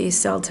AT&T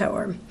cell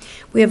tower.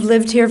 We have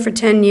lived here for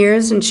 10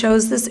 years and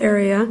chose this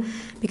area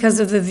because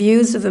of the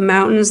views of the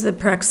mountains, the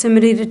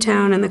proximity to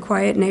town, and the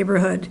quiet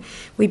neighborhood.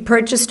 We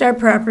purchased our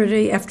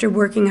property after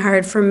working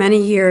hard for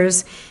many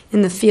years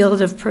in the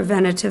field of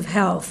preventative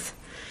health.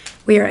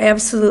 We are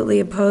absolutely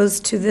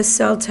opposed to this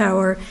cell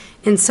tower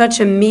in such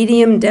a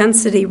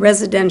medium-density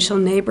residential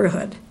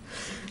neighborhood.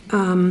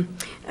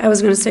 I was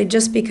going to say,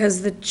 just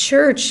because the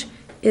church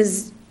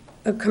is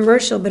a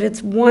commercial, but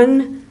it's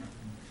one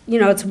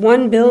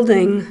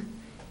building,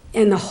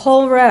 and the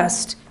whole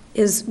rest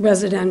is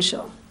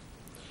residential.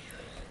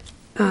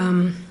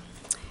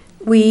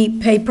 We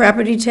pay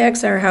property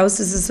tax. Our house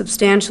is a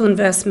substantial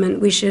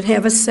investment. We should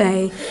have a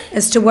say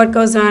as to what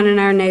goes on in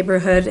our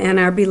neighborhood and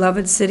our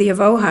beloved city of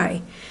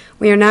Ojai.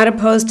 We are not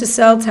opposed to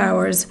cell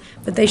towers,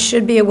 but they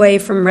should be away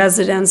from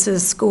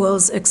residences,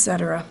 schools,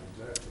 etc.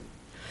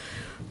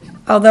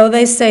 Although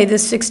they say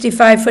this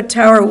 65-foot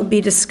tower will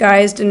be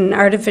disguised in an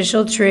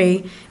artificial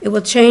tree, it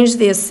will change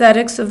the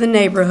aesthetics of the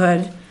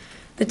neighborhood.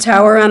 The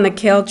tower on the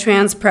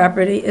Caltrans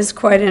property is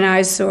quite an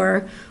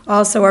eyesore.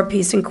 Also, our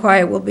peace and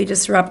quiet will be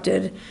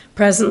disrupted.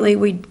 Presently,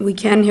 we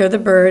can hear the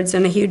birds,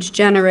 and a huge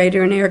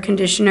generator and air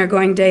conditioner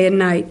going day and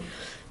night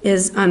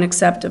is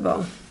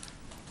unacceptable.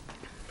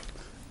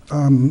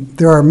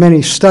 There are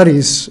many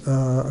studies,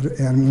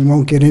 and we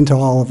won't get into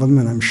all of them,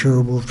 and I'm sure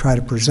we'll try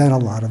to present a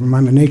lot of them.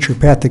 I'm a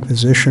naturopathic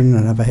physician,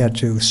 and I've had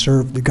to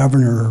serve the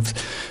governor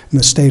in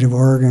the state of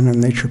Oregon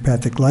and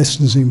Naturopathic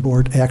Licensing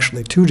Board,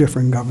 actually 2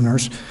 different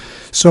governors.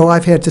 So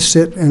I've had to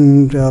sit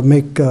and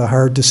make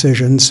hard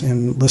decisions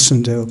and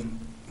listen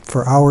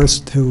for hours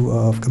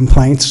to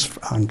complaints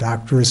on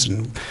doctors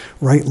and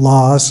write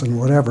laws and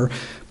whatever.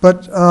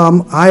 But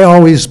I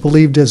always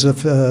believed as a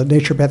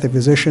naturopathic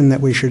physician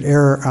that we should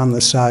err on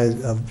the side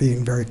of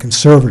being very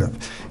conservative.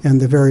 And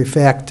the very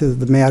fact of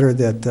the matter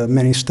that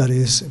many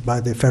studies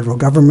by the federal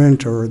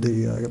government or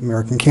the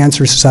American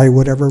Cancer Society,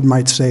 whatever,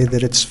 might say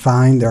that it's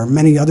fine. There are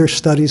many other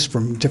studies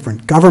from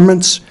different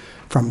governments,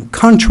 from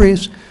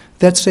countries,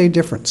 that say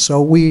different.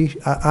 So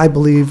I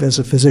believe as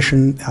a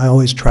physician, I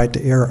always tried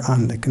to err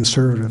on the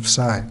conservative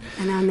side.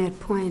 And on that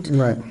point.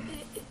 Right.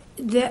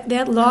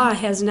 That law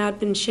has not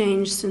been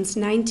changed since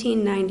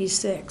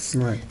 1996.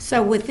 Right.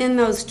 So within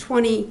those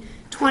 20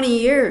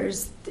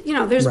 years,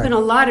 there's been a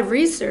lot of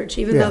research,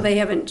 even though they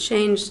haven't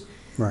changed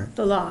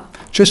the law.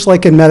 Just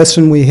like in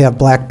medicine, we have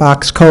black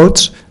box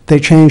codes. They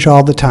change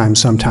all the time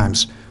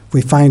sometimes.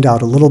 We find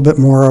out a little bit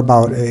more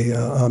about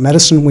a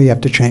medicine, we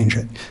have to change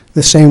it.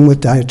 The same with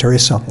dietary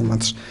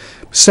supplements.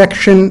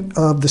 Section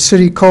of the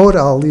city code,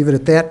 I'll leave it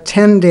at that,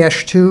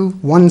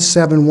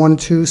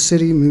 10-2-1712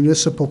 City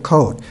Municipal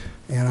Code.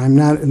 And I'm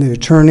not an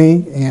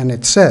attorney, and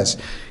it says,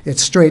 it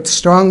states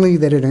strongly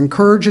that it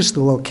encourages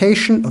the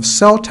location of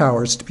cell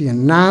towers to be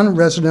in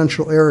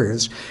non-residential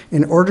areas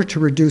in order to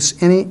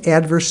reduce any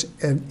adverse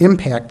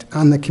impact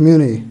on the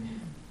community.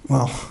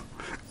 Well,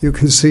 you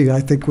can see, I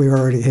think we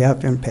already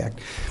have impact.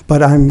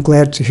 But I'm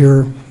glad to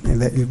hear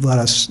that you've let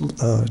us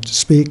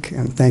speak,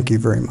 and thank you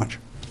very much.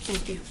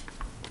 Thank you.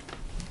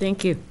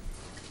 Thank you.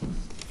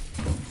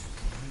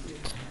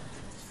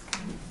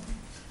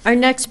 Our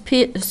next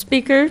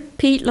speaker,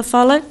 Pete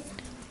LaFollette.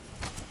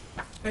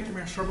 Thank you,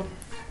 Mayor Strobel.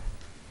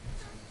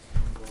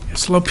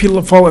 Yes, hello, Pete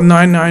LaFollette,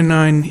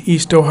 999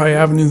 East Ojai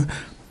Avenue.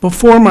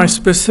 Before my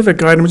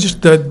specific item,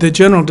 just the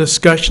general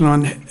discussion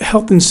on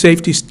health and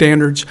safety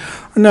standards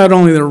are not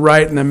only the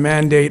right and the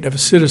mandate of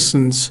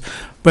citizens,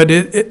 but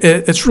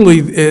it's really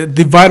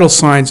the vital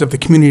signs of the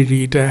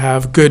community to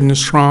have good and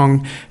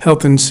strong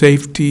health and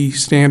safety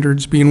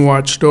standards being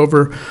watched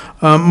over.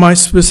 My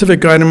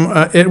specific item,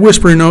 at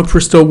Whispering Oaks, we're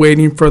still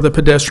waiting for the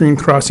pedestrian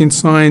crossing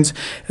signs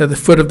at the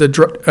foot of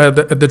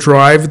the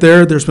drive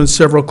there. There's been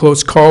several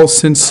close calls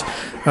since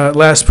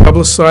last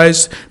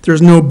publicized.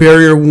 There's no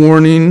barrier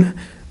warning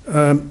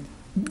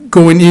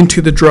going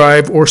into the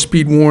drive or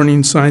speed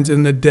warning signs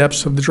in the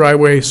depths of the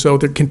driveway, so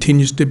there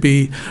continues to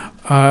be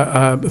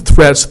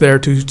threats there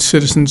to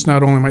citizens,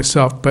 not only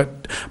myself,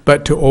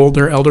 but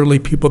to elderly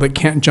people that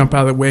can't jump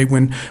out of the way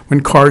when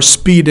cars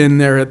speed in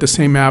there at the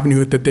same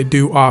avenue that they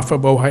do off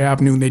of Ojai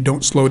Avenue and they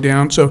don't slow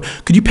down. So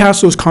could you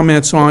pass those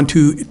comments on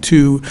to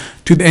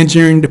the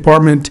engineering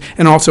department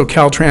and also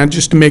Caltrans,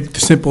 just to make the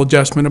simple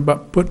adjustment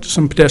about put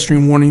some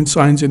pedestrian warning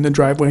signs in the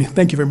driveway?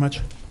 Thank you very much.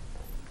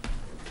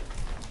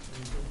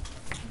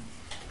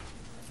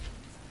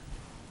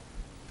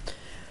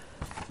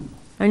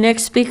 Our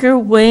next speaker,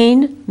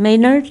 Wayne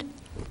Maynard.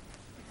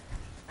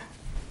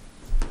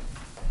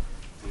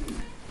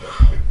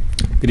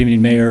 Good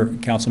evening, Mayor,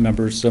 council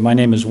members. So my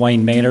name is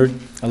Wayne Maynard.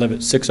 I live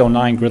at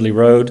 609 Gridley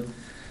Road,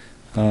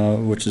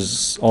 which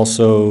is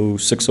also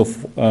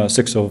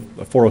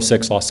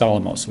 406 Los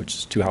Alamos, which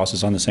is 2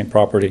 houses on the same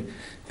property,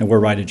 and we're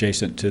right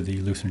adjacent to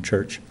the Lutheran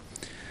Church.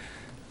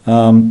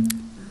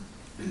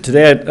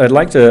 Today, I'd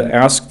like to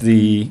ask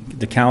the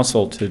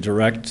council to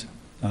direct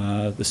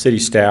the city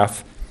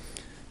staff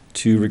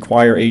to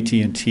require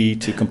AT&T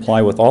to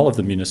comply with all of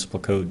the municipal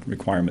code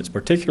requirements,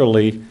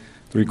 particularly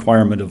the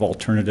requirement of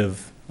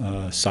alternative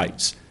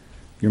sites.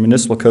 Your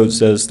municipal code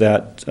says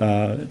that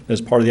as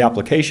part of the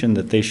application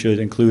that they should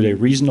include a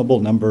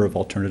reasonable number of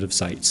alternative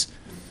sites.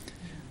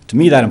 To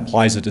me, that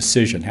implies a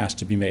decision has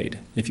to be made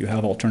if you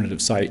have alternative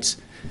sites.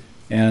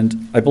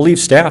 And I believe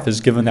staff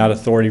has given that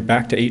authority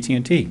back to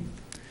AT&T.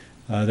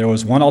 There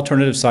was one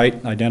alternative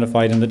site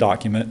identified in the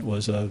document,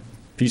 was a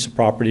piece of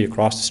property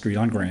across the street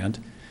on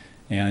Grand.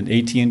 And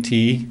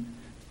AT&T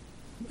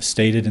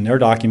stated in their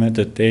document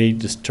that they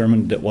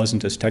determined it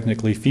wasn't as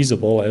technically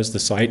feasible as the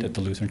site at the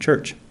Lutheran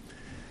Church.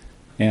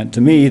 And to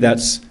me,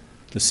 that's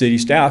the city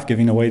staff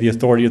giving away the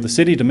authority of the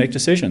city to make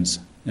decisions,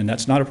 and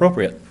that's not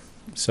appropriate.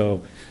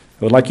 So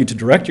I would like you to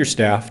direct your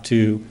staff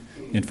to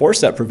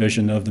enforce that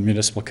provision of the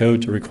municipal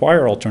code to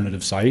require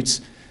alternative sites,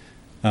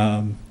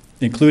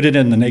 included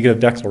in the negative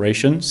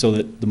declaration so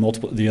that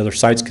the other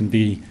sites can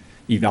be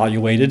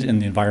evaluated in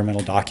the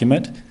environmental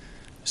document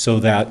so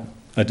that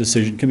a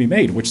decision can be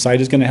made. Which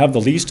site is going to have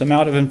the least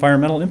amount of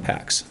environmental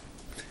impacts?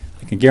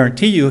 I can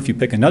guarantee you if you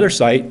pick another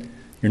site,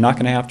 you're not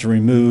going to have to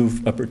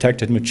remove a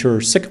protected mature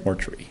sycamore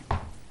tree,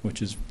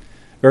 which is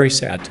very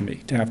sad to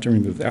me to have to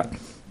remove that.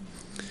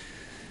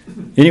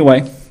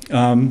 Anyway,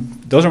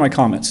 those are my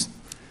comments.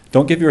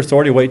 Don't give your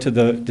authority away to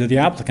the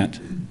applicant.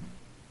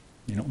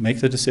 You know, make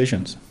the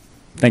decisions.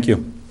 Thank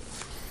you.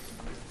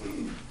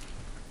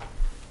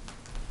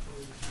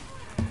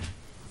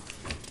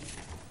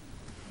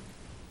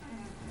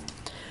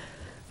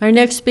 Our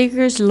next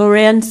speaker is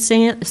Lorraine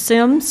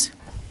Sims.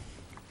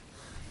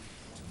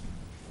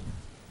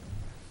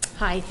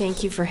 Hi,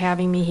 thank you for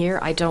having me here.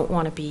 I don't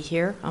want to be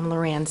here. I'm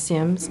Lorraine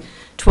Sims,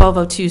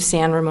 1202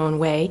 San Ramon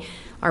Way.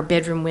 Our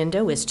bedroom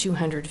window is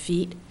 200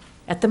 feet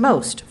at the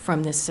most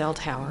from this cell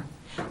tower.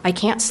 I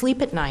can't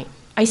sleep at night.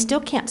 I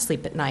still can't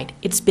sleep at night.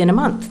 It's been a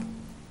month.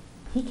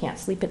 He can't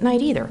sleep at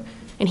night either,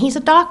 and he's a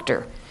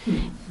doctor.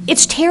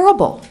 It's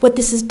terrible what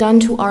this has done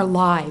to our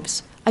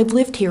lives. I've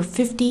lived here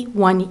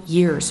 51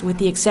 years, with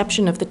the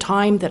exception of the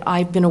time that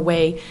I've been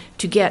away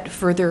to get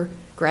further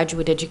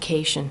graduate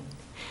education.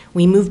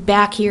 We moved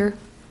back here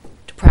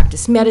to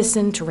practice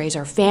medicine, to raise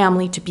our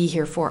family, to be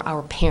here for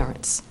our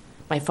parents.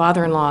 My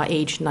father-in-law,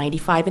 aged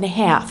 95 and a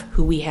half,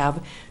 who we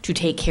have to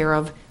take care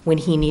of when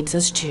he needs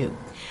us to.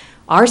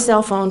 Our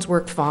cell phones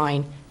worked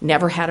fine,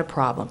 never had a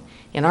problem.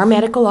 In our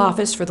medical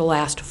office for the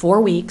last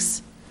 4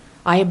 weeks,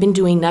 I have been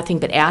doing nothing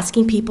but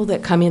asking people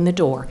that come in the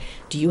door,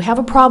 do you have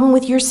a problem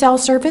with your cell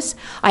service?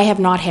 I have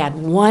not had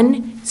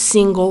one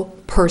single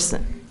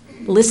person,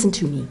 listen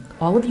to me,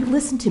 all of you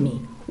listen to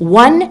me,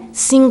 one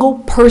single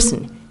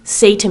person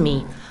say to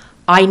me,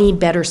 I need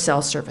better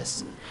cell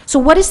service. So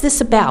what is this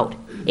about?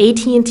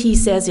 AT&T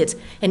says it's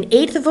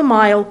 1/8 of a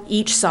mile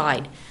each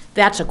side.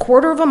 That's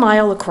 1/4 of a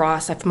mile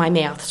across, if my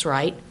math's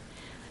right.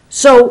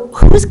 So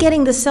who's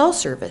getting the cell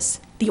service?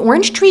 The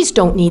orange trees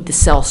don't need the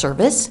cell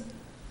service.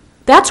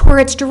 That's where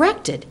it's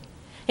directed.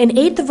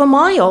 1/8 of a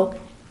mile,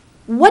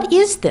 what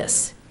is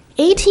this?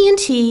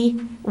 AT&T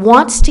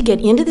wants to get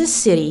into this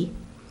city.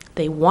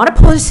 They want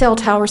to put a cell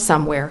tower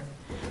somewhere.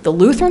 The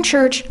Lutheran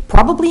Church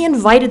probably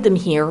invited them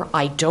here.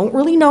 I don't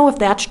really know if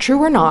that's true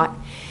or not.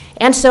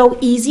 And so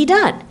easy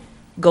done.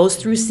 Goes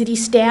through city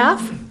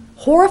staff,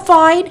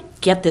 horrified,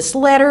 get this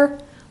letter.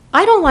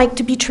 I don't like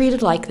to be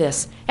treated like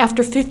this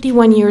after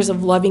 51 years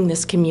of loving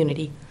this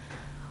community.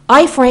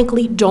 I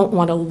frankly don't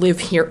want to live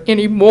here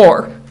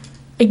anymore.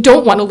 I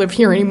don't want to live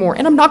here anymore,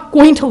 and I'm not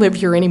going to live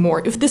here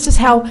anymore if this is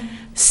how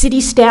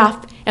city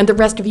staff and the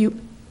rest of you.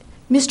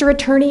 Mr.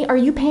 Attorney, are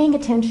you paying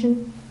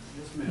attention?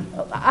 Yes, ma'am.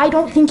 I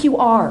don't think you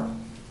are.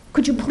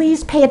 Could you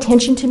please pay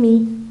attention to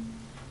me?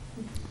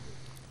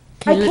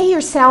 I pay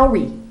your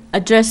salary.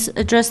 Address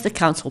the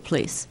council,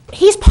 please.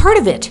 He's part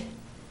of it.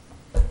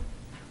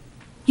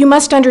 You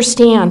must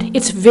understand,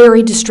 it's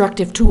very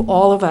destructive to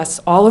all of us,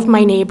 all of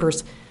my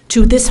neighbors,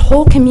 to this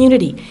whole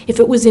community. If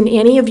it was in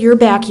any of your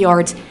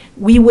backyards,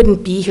 we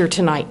wouldn't be here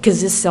tonight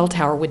because this cell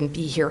tower wouldn't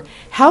be here.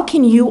 How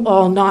can you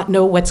all not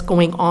know what's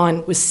going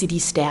on with city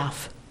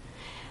staff?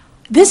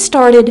 This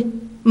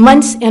started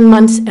months and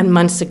months and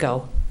months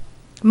ago.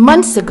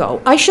 Months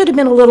ago, I should have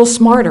been a little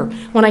smarter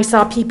when I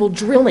saw people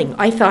drilling.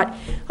 I thought,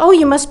 oh,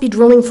 you must be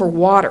drilling for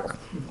water.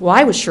 Well,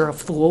 I was sure a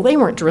fool. They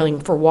weren't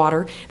drilling for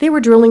water. They were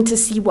drilling to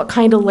see what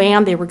kind of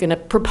land they were going to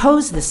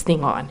propose this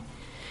thing on.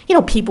 You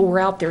know, people were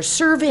out there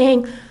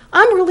surveying.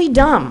 I'm really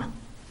dumb.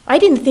 I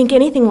didn't think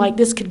anything like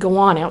this could go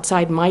on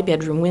outside my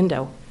bedroom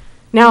window.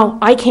 Now,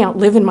 I can't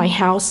live in my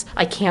house.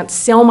 I can't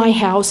sell my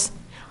house.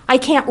 I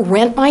can't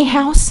rent my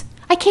house.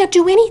 I can't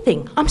do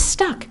anything. I'm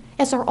stuck,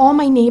 as are all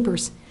my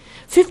neighbors.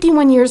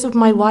 51 years of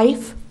my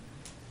life,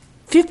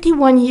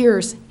 51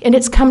 years, and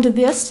it's come to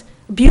this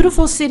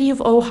beautiful city of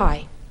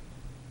Ojai.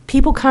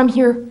 People come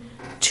here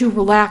to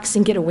relax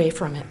and get away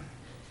from it.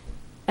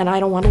 And I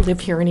don't want to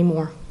live here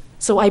anymore.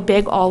 So I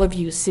beg all of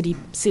you,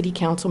 city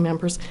council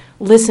members,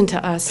 listen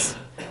to us.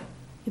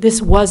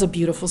 This was a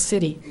beautiful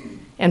city,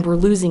 and we're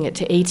losing it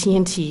to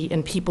AT&T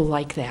and people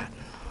like that.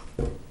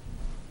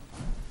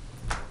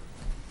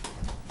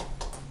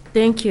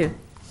 Thank you.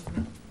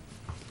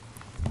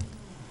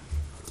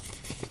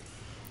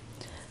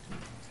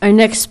 Our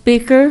next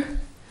speaker,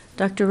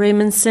 Dr.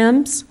 Raymond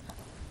Sims.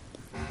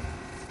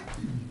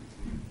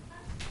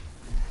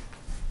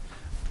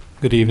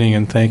 Good evening,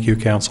 and thank you,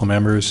 council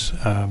members.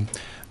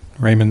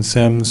 Raymond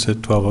Sims at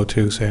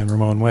 1202 San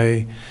Ramon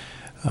Way.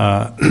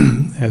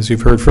 As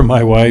you've heard from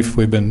my wife,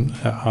 we've been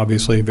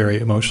obviously very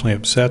emotionally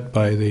upset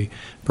by the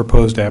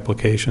proposed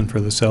application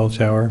for the cell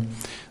tower.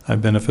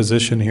 I've been a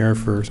physician here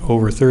for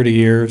over 30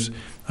 years.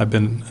 I've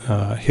been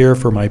here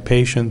for my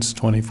patients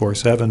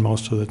 24/7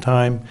 most of the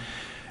time.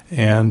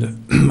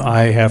 And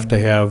I have to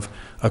have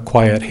a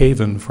quiet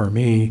haven for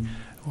me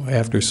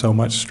after so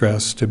much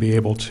stress to be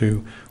able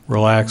to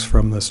relax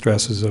from the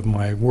stresses of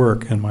my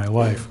work and my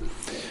life.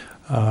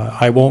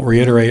 I won't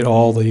reiterate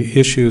all the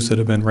issues that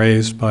have been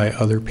raised by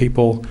other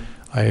people.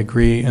 I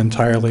agree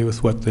entirely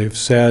with what they've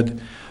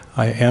said.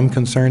 I am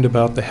concerned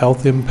about the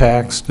health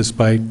impacts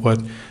despite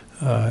what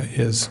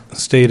is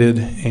stated,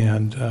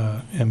 and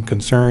am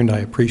concerned. I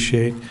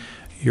appreciate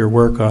your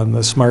work on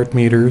the smart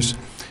meters.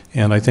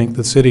 And I think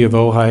the city of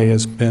Ojai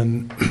has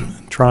been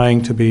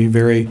trying to be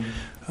very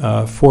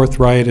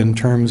forthright in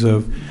terms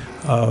of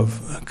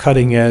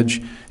cutting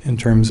edge, in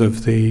terms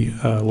of the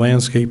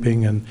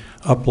landscaping and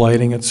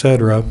uplighting, et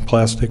cetera,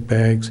 plastic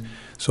bags.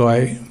 So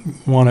I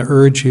want to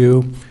urge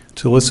you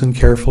to listen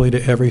carefully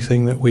to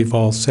everything that we've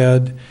all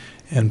said,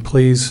 and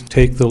please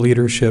take the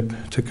leadership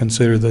to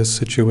consider this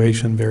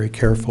situation very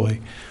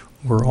carefully.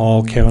 We're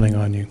all counting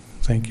on you.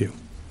 Thank you.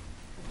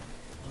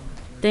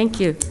 Thank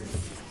you.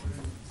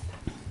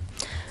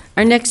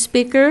 Our next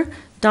speaker,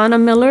 Donna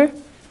Miller.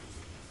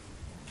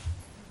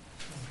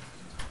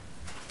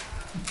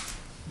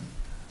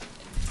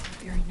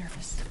 Very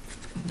nervous.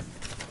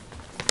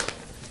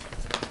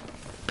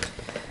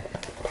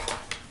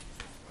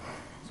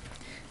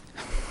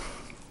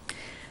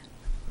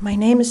 My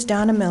name is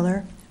Donna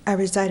Miller. I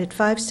reside at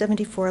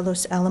 574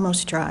 Los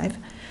Alamos Drive.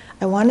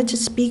 I wanted to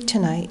speak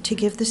tonight to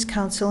give this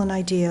council an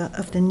idea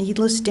of the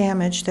needless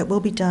damage that will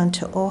be done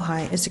to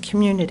Ojai as a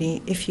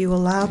community if you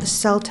allow the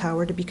cell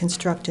tower to be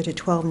constructed at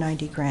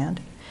 1290 Grand.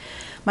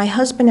 My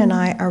husband and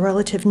I are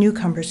relative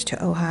newcomers to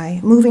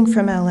Ojai, moving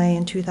from LA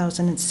in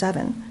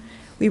 2007.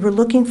 We were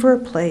looking for a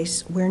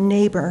place where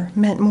neighbor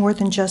meant more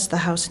than just the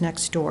house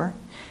next door,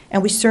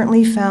 and we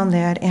certainly found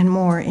that and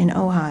more in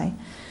Ojai.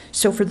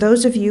 So for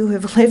those of you who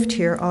have lived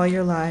here all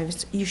your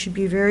lives, you should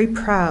be very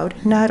proud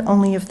not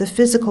only of the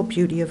physical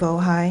beauty of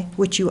Ojai,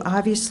 which you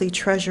obviously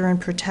treasure and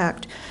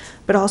protect,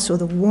 but also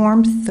the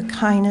warmth, the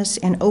kindness,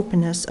 and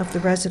openness of the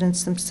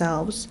residents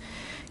themselves.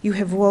 You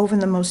have woven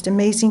the most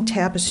amazing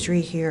tapestry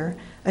here,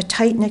 a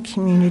tight-knit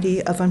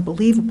community of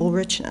unbelievable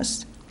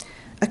richness,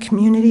 a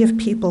community of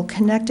people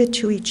connected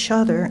to each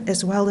other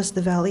as well as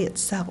the valley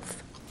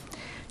itself.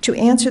 To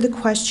answer the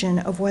question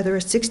of whether a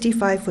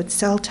 65-foot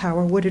cell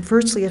tower would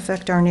adversely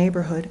affect our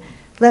neighborhood,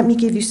 let me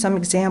give you some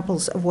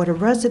examples of what a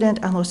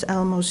resident on Los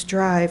Alamos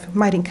Drive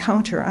might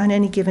encounter on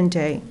any given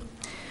day.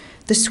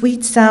 The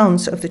sweet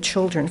sounds of the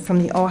children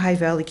from the Ojai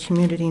Valley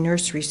Community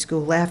Nursery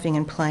School laughing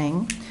and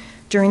playing.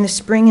 During the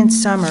spring and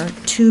summer,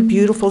 2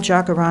 beautiful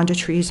jacaranda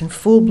trees in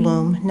full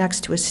bloom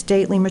next to a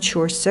stately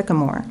mature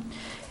sycamore.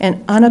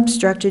 An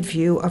unobstructed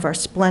view of our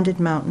splendid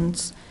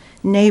mountains.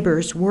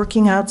 Neighbors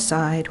working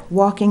outside,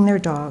 walking their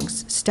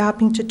dogs,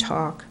 stopping to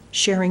talk,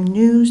 sharing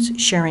news,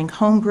 sharing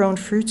homegrown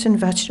fruits and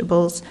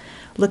vegetables,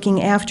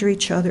 looking after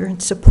each other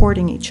and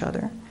supporting each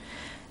other.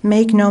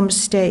 Make no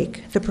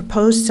mistake, the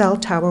proposed cell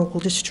tower will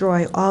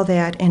destroy all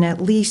that in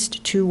at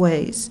least 2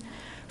 ways.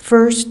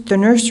 First, the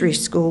nursery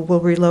school will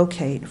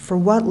relocate. For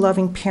what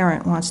loving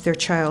parent wants their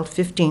child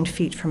 15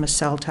 feet from a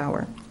cell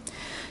tower?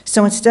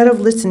 So instead of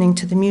listening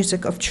to the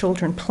music of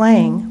children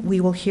playing, we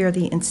will hear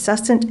the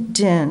incessant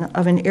din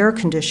of an air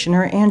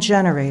conditioner and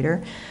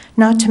generator,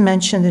 not to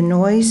mention the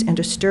noise and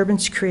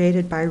disturbance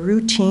created by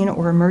routine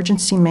or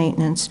emergency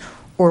maintenance,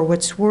 or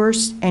what's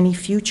worse, any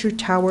future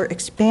tower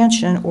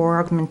expansion or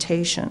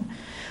augmentation.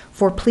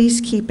 For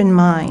please keep in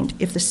mind,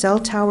 if the cell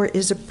tower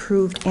is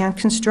approved and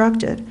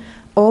constructed,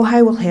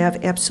 Ojai will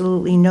have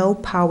absolutely no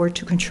power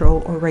to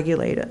control or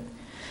regulate it.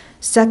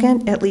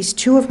 Second, at least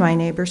 2 of my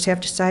neighbors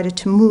have decided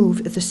to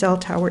move if the cell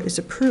tower is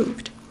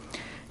approved.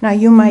 Now,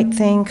 you might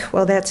think,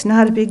 well, that's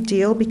not a big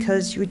deal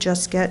because you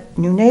just get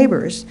new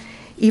neighbors,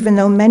 even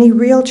though many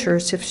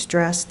realtors have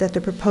stressed that the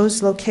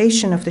proposed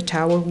location of the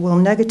tower will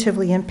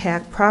negatively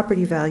impact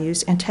property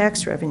values and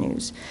tax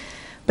revenues.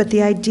 But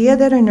the idea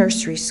that a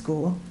nursery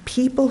school,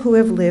 people who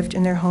have lived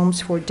in their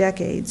homes for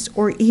decades,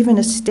 or even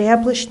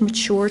established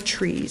mature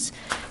trees,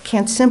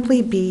 can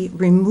simply be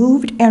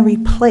removed and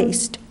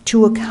replaced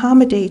to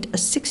accommodate a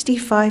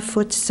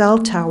 65-foot cell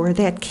tower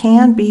that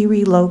can be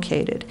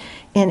relocated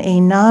in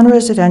a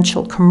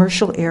non-residential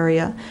commercial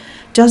area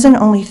doesn't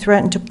only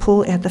threaten to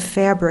pull at the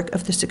fabric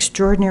of this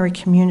extraordinary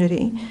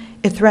community,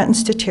 it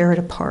threatens to tear it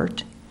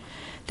apart.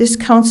 This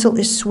council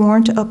is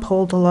sworn to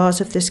uphold the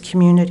laws of this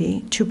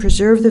community, to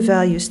preserve the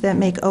values that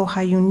make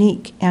Ojai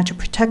unique, and to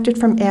protect it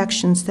from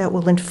actions that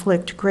will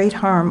inflict great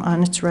harm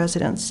on its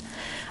residents.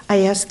 I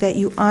ask that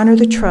you honor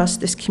the trust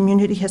this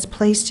community has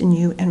placed in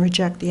you and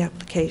reject the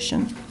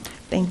application.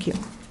 Thank you.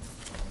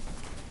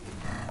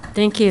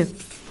 Thank you.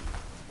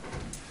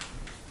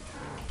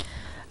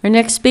 Our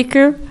next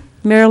speaker,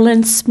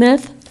 Marilyn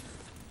Smith.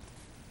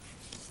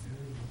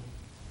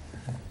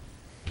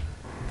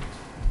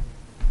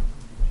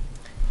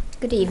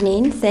 Good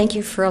evening. Thank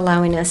you for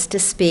allowing us to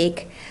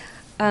speak.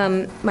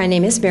 My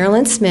name is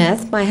Marilyn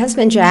Smith. My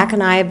husband Jack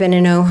and I have been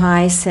in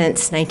Ojai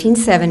since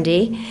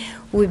 1970.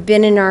 We've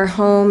been in our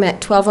home at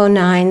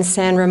 1209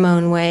 San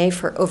Ramon Way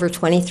for over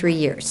 23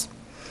 years.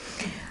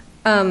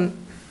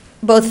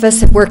 Both of us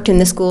have worked in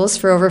the schools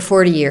for over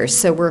 40 years,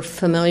 so we're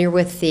familiar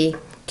with the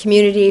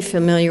community,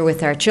 familiar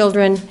with our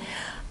children,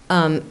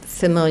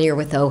 familiar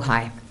with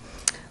Ojai.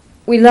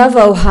 We love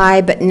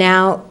Ojai, but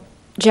now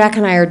Jack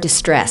and I are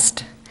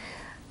distressed.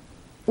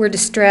 We're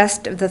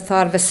distressed of the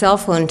thought of a cell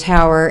phone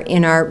tower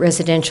in our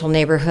residential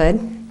neighborhood.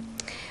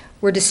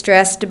 We're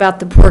distressed about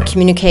the poor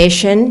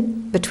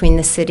communication between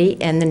the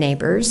city and the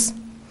neighbors.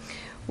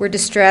 We're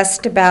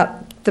distressed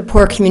about the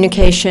poor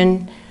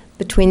communication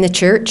between the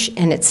church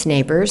and its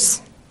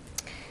neighbors.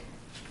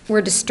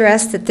 We're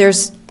distressed that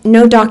there's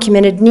no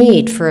documented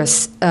need for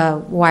a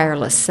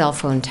wireless cell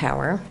phone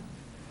tower.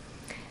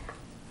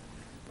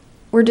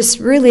 We're just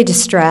really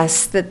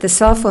distressed that the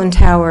cell phone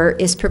tower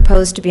is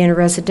proposed to be in a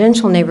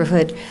residential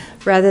neighborhood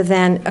rather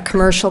than a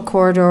commercial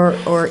corridor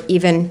or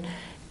even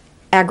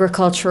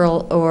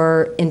agricultural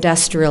or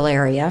industrial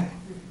area.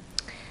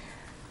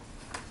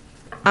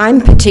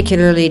 I'm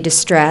particularly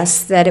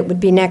distressed that it would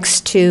be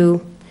next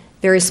to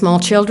very small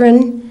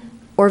children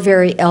or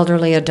very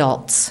elderly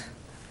adults.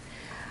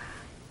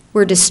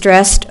 We're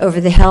distressed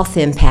over the health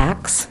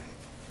impacts,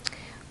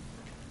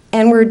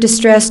 and we're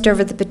distressed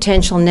over the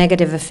potential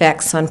negative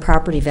effects on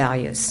property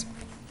values.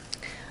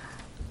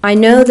 I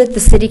know that the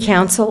City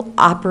Council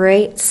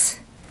operates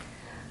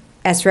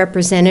as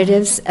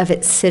representatives of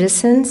its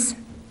citizens.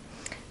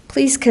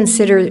 Please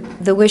consider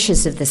the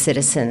wishes of the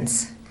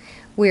citizens.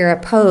 We are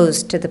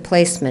opposed to the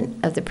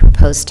placement of the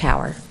proposed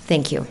tower.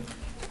 Thank you.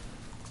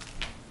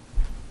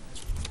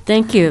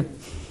 Thank you.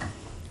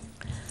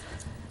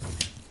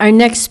 Our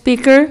next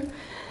speaker,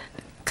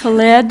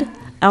 Khaled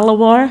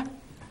Alawar.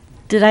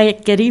 Did I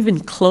get even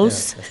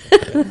close?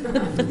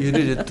 You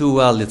did it too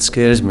well, it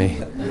scares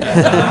me.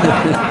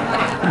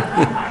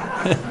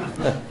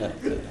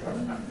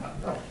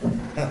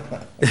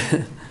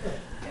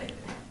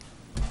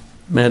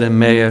 Madam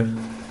Mayor,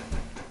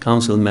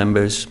 council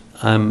members,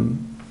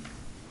 I'm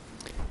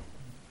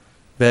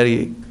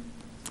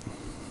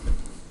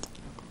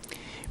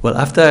well,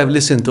 after I've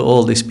listened to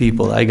all these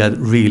people, I got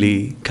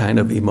really kind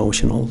of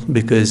emotional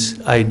because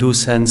I do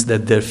sense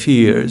that their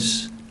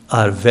fears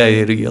are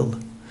very real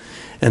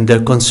and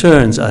their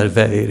concerns are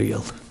very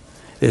real.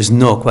 There's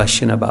no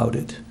question about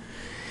it.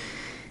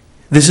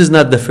 This is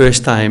not the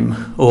first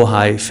time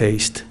Ojai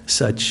faced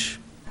such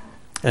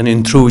an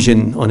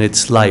intrusion on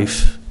its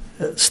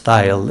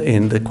lifestyle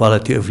in the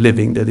quality of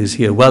living that is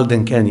here.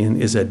 Weldon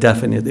Canyon is a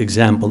definite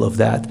example of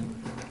that.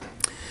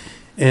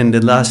 In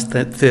the last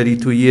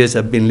 32 years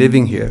I've been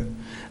living here,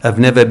 I've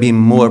never been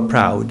more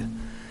proud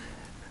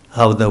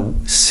how the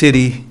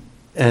city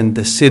and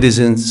the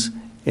citizens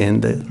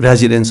and the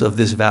residents of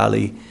this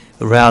valley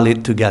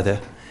rallied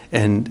together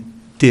and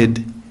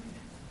did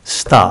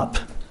stop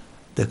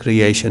the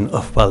creation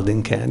of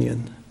Weldon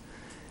Canyon.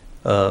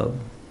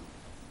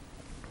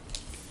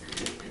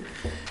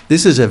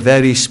 This is a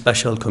very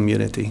special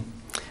community.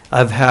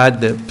 I've had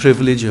the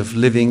privilege of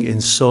living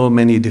in so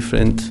many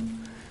different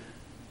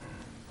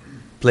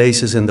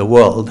places in the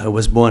world. I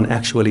was born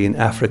actually in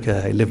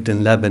Africa. I lived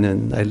in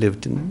Lebanon. I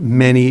lived in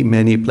many,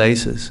 many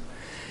places.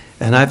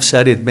 And I've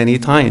said it many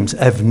times,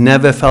 I've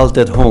never felt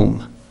at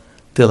home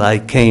till I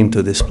came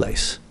to this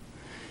place.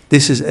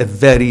 This is a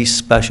very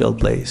special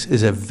place.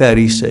 It's a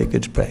very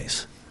sacred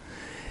place.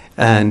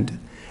 And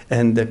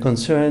the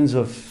concerns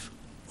of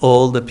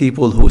all the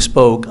people who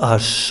spoke are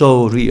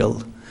so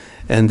real.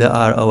 And they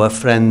are our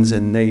friends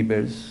and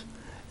neighbors.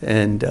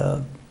 And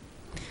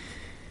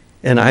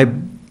I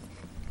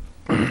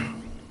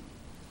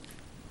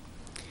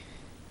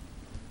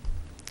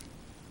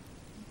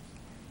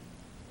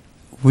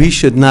we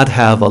should not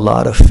have a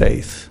lot of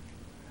faith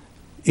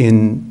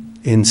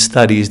in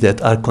studies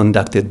that are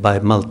conducted by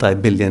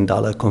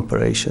multi-billion-dollar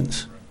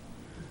corporations.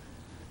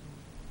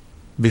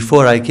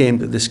 Before I came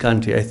to this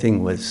country, I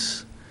think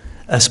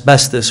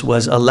asbestos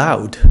was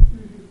allowed.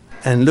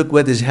 And look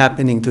what is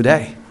happening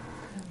today.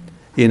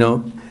 You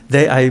know,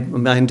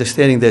 my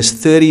understanding there's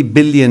 $30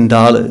 billion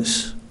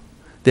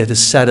that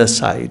is set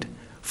aside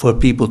for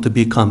people to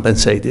be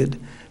compensated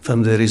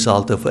from the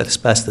result of what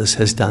asbestos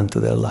has done to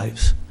their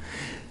lives.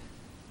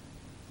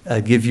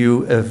 I'll give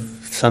you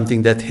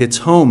something that hits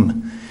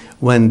home.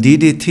 When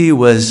DDT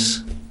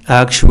was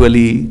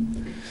actually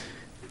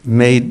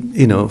made,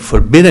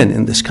 forbidden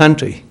in this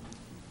country,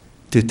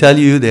 to tell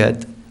you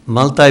that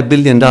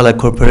multi-billion-dollar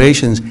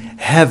corporations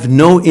have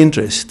no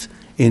interest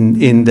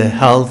in the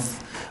health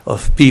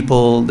of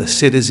people, the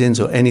citizens,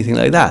 or anything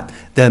like that.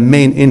 Their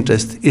main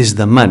interest is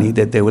the money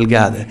that they will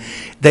gather.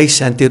 They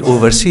sent it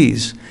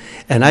overseas.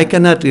 And I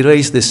cannot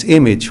erase this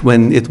image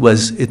when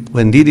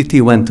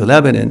DDT went to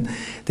Lebanon,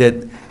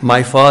 that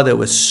my father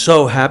was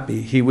so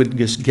happy. He would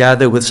just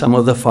gather with some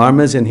of the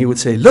farmers and he would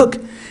say, look,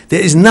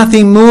 there is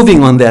nothing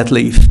moving on that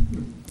leaf.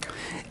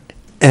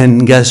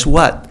 And guess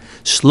what?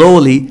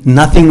 Slowly,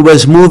 nothing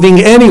was moving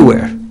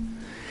anywhere.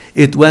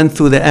 It went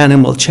through the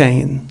animal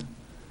chain.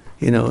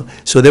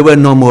 So there were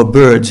no more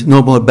birds,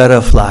 no more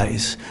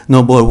butterflies,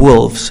 no more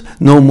wolves,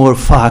 no more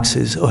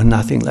foxes, or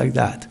nothing like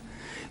that.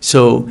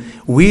 So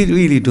we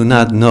really do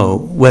not know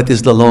what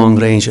is the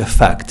long-range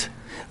effect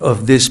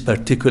of this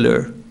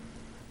particular,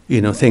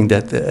 thing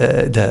that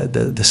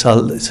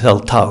the cell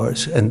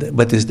towers, and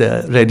what is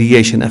the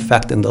radiation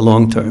effect in the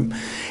long term.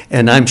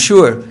 And I'm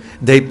sure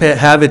they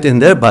have it in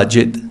their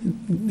budget,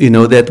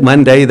 that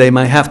one day they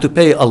might have to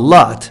pay a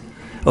lot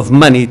of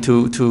money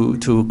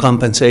to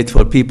compensate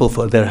for people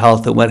for their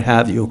health and what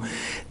have you.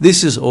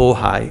 This is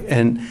Ojai,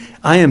 and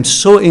I am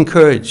so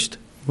encouraged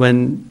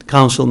when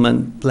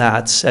Councilman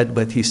Platt said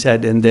what he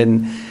said, and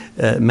then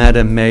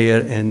Madam Mayor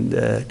and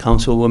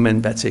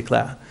Councilwoman Betsy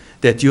Clough,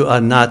 that you are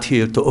not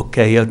here to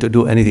okay or to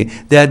do anything.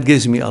 That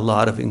gives me a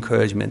lot of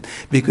encouragement,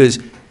 because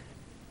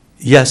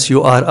yes,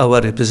 you are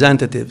our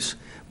representatives,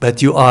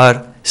 but you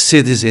are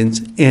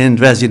citizens and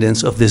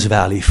residents of this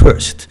valley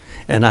first.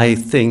 And I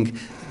think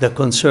the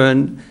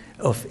concern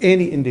of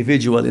any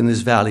individual in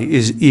this valley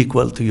is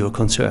equal to your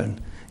concern.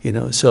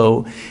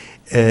 So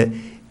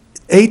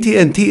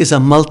AT&T is a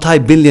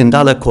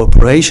multi-billion-dollar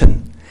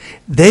corporation.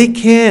 They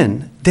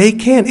can,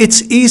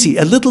 it's easy,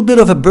 a little bit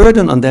of a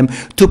burden on them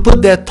to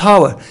put that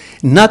tower,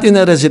 not in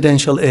a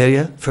residential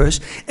area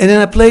first, and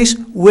in a place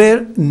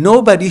where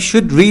nobody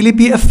should really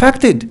be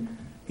affected,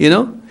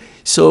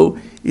 So,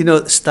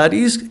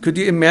 studies, could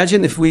you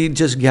imagine if we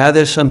just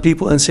gather some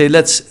people and say,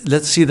 let's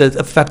see the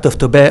effect of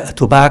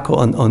tobacco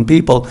on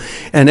people,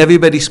 and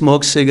everybody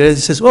smokes cigarettes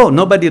and says, oh,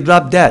 nobody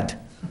dropped dead.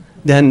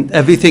 Then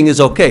everything is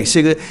okay.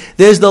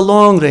 There's the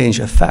long-range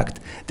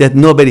effect that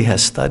nobody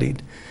has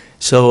studied.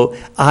 So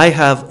I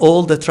have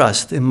all the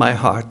trust in my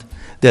heart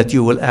that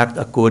you will act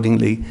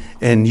accordingly,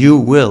 and you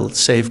will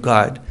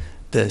safeguard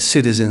the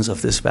citizens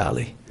of this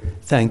valley.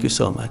 Thank you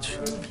so much.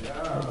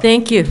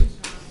 Thank you.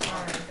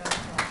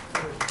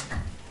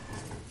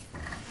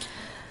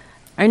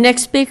 Our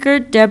next speaker,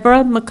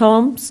 Deborah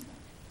McCombs.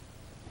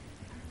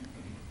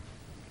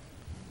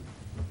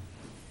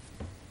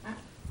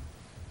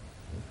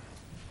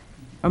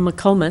 Or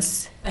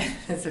McComas.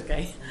 That's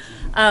okay.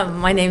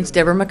 My name's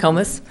Deborah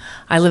McComas.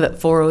 I live at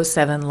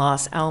 407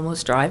 Los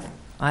Alamos Drive.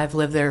 I've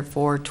lived there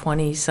for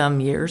 20-some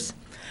years.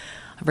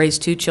 I've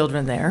raised 2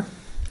 children there.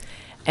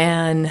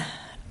 And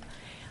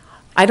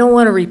I don't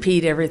want to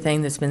repeat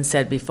everything that's been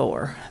said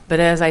before, but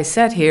as I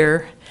sat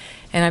here,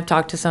 and I've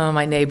talked to some of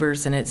my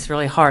neighbors, and it's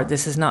really hard.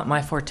 This is not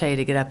my forte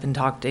to get up and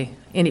talk to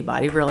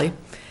anybody, really.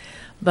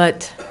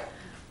 But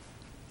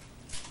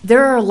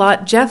there are a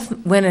lot, Jeff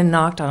went and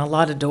knocked on a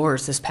lot of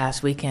doors this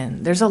past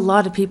weekend. There's a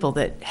lot of people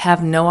that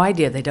have no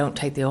idea. They don't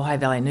take the Ojai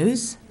Valley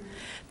News.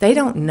 They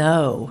don't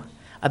know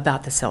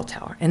about the cell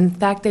tower. In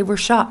fact, they were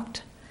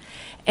shocked.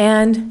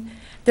 And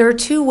there are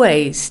 2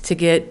 ways to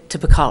get to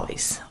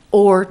Pecales,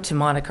 or to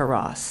Monica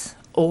Ross,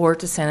 or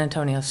to San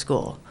Antonio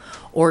School,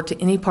 or to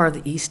any part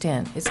of the East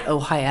End. It's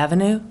Ojai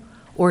Avenue,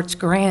 or it's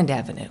Grand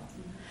Avenue.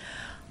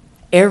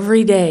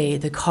 Every day,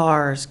 the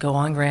cars go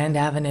on Grand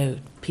Avenue,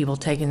 people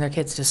taking their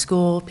kids to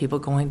school, people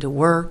going to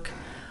work,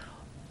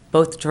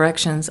 both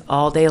directions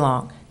all day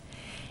long.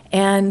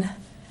 And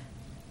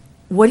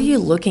what are you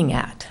looking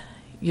at?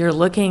 You're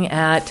looking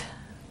at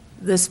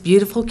this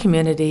beautiful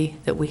community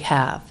that we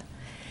have.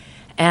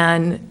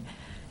 And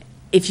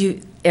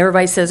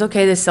everybody says,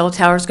 okay, the cell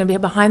tower is going to be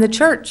behind the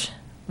church.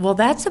 Well,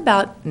 that's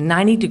about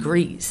 90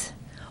 degrees.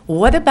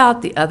 What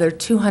about the other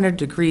 200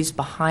 degrees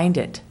behind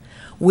it?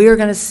 We're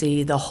going to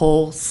see the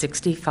whole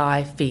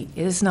 65 feet.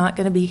 It is not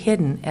going to be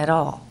hidden at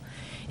all.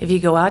 If you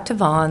go out to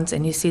Vaughn's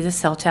and you see the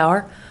cell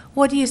tower,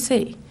 what do you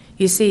see?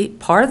 You see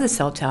part of the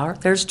cell tower.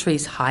 There's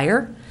trees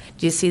higher.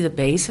 Do you see the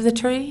base of the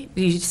tree?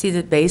 Do you see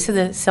the base of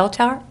the cell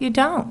tower? You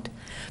don't.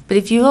 But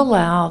if you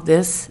allow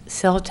this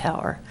cell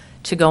tower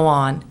to go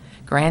on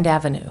Grand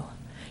Avenue,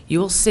 you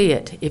will see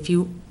it. If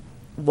you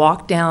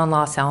walk down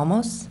Los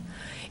Alamos,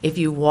 if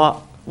you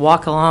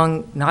walk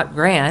along, not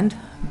Grand,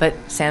 but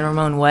San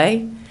Ramon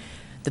Way,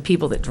 the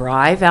people that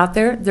drive out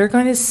there, they're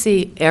going to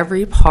see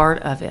every part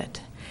of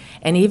it.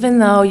 And even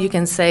though you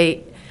can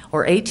say,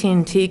 or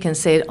AT&T can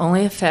say it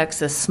only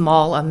affects a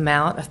small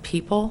amount of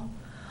people,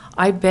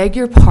 I beg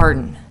your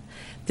pardon.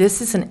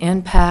 This is an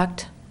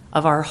impact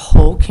of our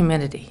whole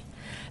community.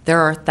 There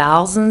are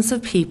thousands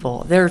of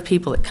people. There are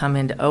people that come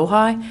into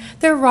Ojai.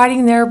 They're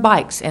riding their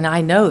bikes, and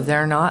I know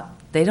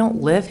they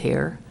don't live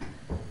here.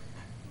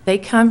 They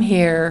come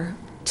here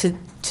to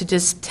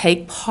just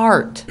take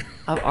part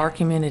of our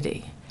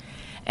community.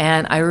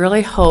 And I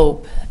really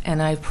hope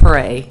and I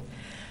pray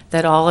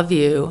that all of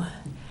you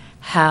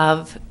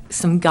have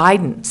some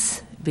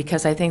guidance,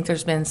 because I think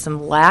there's been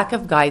some lack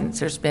of guidance.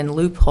 There's been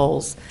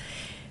loopholes.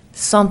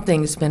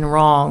 Something's been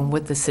wrong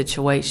with the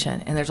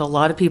situation, and there's a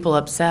lot of people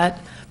upset,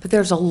 but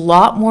there's a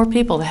lot more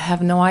people that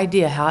have no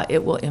idea how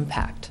it will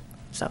impact.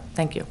 So,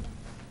 thank you.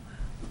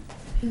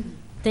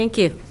 Thank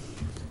you.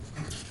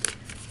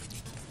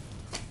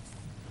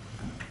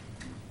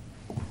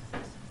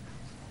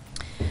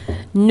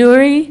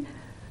 Nuri?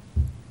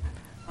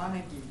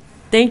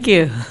 Thank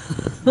you.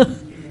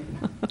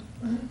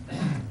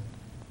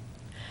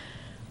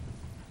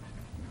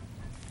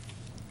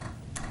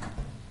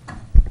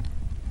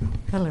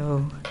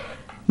 Hello,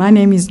 my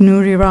name is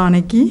Nuri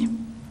Ranegi.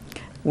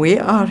 We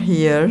are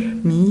here,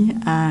 me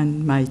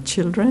and my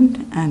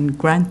children and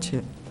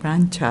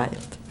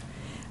grandchild.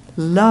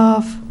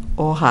 Love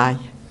Ojai,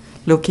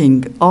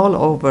 looking all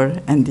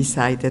over and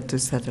decided to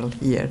settle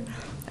here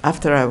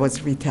after I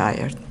was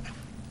retired.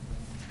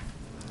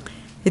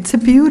 It's a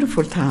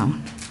beautiful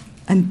town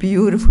and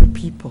beautiful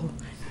people.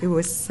 It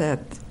was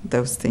said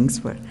those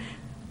things were.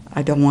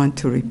 I don't want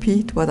to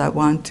repeat. What I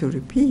want to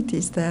repeat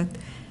is that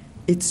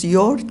it's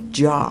your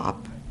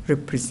job,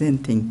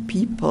 representing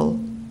people,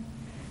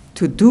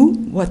 to do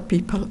what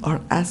people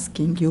are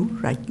asking you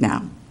right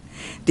now.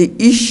 The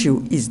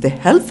issue is the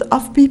health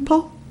of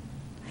people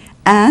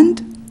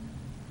and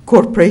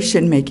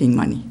corporation making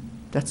money.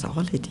 That's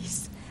all it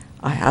is.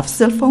 I have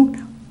cell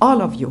phone,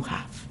 all of you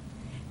have.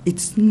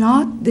 It's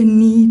not the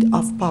need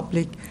of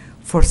public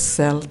for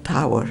cell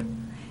tower.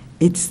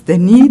 It's the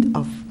need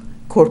of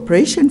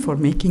corporation for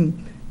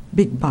making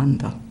big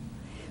bundle.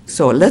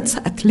 So let's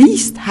at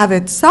least have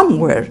it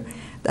somewhere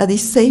that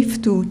is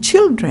safe to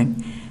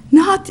children,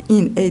 not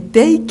in a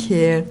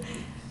daycare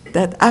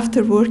that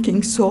after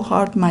working so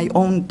hard, my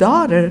own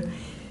daughter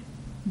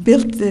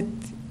built it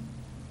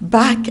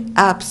back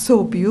up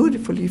so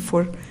beautifully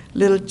for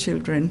little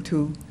children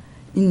to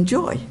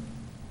enjoy.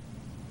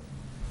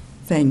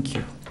 Thank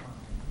you.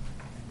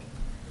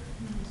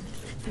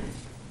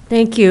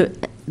 Thank you.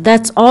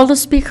 That's all the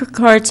speaker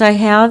cards I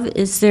have.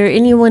 Is there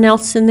anyone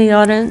else in the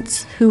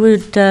audience who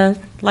would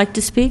like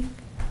to speak?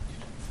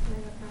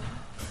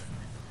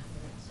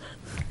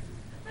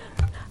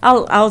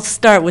 I'll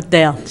start with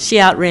Dale. She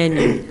outran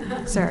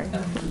you. Sorry,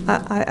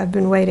 I've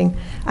been waiting.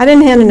 I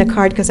didn't hand in a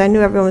card because I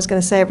knew everyone was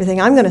going to say everything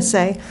I'm going to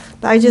say,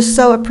 but I just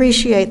so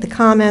appreciate the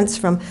comments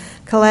from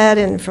Colette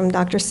and from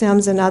Dr.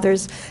 Sims and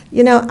others.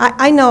 You know,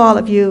 I know all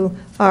of you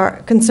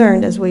are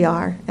concerned as we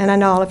are, and I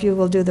know all of you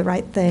will do the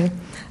right thing.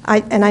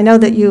 And I know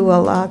that you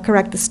will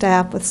correct the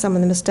staff with some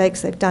of the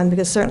mistakes they've done,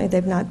 because certainly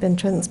they've not been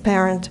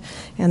transparent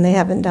and they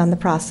haven't done the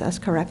process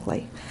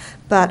correctly.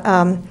 But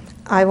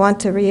I want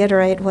to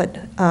reiterate what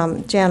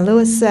Jan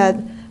Lewis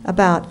said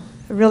about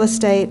real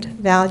estate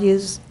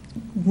values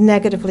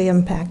negatively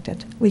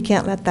impacted. We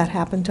can't let that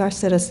happen to our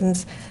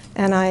citizens,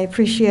 and I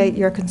appreciate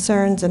your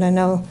concerns, and I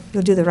know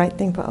you'll do the right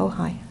thing for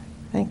Ojai.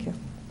 Thank you.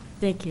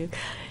 Thank you.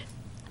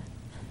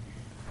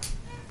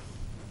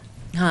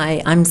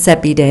 Hi, I'm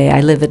Seppi Day.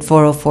 I live at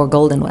 404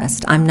 Golden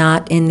West. I'm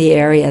not in the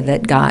area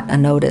that got a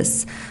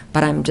notice,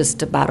 but I'm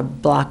just about a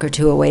block or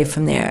two away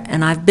from there.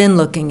 And I've been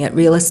looking at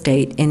real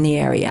estate in the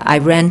area. I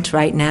rent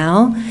right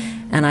now,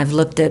 and I've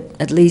looked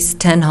at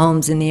least 10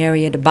 homes in the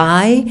area to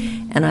buy,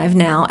 and I've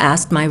now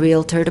asked my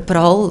realtor to put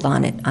a hold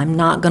on it. I'm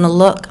not going to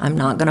look. I'm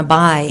not going to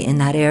buy in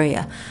that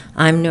area.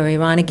 I'm Nuri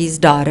Ranegi's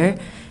daughter,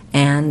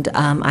 and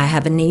I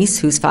have a niece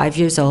who's 5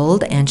 years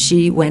old, and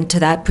she went to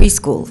that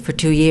preschool for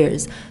 2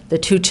 years. The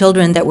two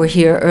children that were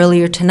here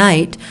earlier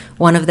tonight,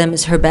 one of them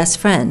is her best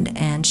friend,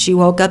 and she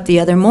woke up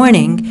the other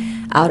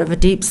morning out of a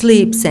deep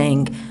sleep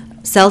saying,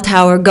 "Cell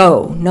tower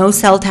go, no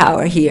cell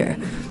tower here.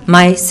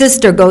 My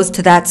sister goes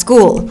to that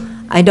school.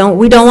 We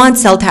don't want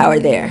cell tower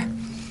there."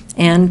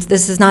 And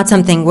this is not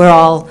something we're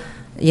all,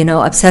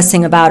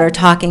 obsessing about or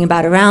talking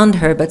about around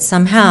her, but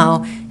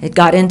somehow it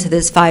got into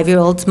this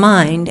 5-year-old's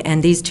mind,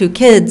 and these 2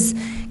 kids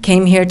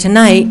came here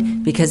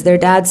tonight because their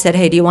dad said,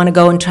 hey, do you want to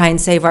go and try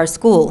and save our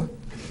school?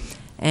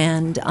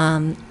 And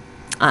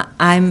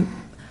I'm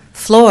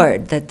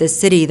floored that this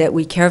city that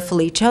we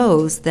carefully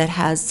chose, that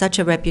has such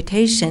a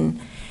reputation,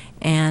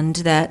 and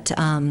that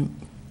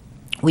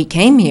we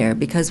came here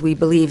because we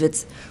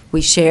believe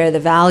we share the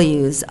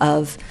values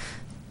of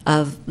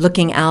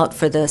looking out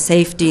for the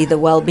safety, the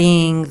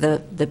well-being,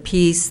 the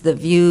peace, the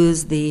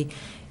views,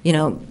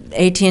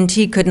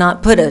 AT&T could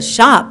not put a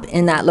shop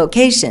in that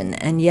location,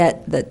 and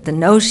yet the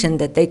notion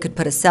that they could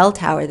put a cell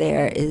tower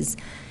there is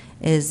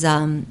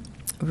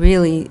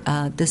really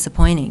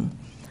disappointing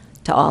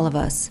to all of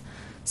us.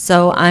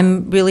 So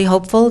I'm really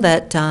hopeful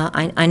that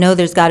I know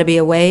there's got to be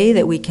a way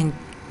that we can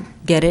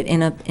get it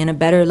in a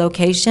better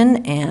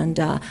location,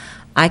 and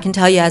I can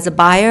tell you as a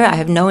buyer, I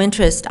have no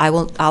interest.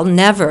 I'll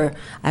never,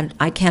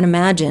 I can't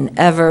imagine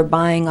ever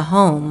buying a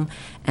home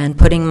and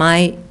putting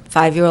my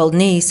 5-year-old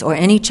niece or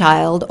any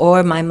child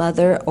or my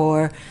mother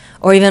or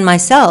even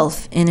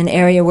myself in an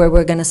area where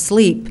we're going to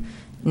sleep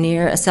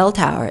near a cell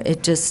tower.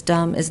 It just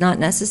is not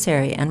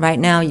necessary. And right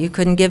now, you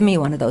couldn't give me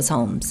one of those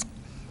homes.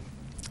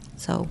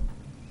 So,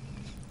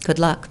 good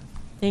luck.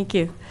 Thank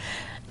you.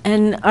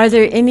 And are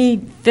there any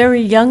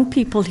very young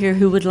people here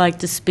who would like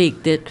to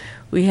speak that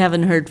we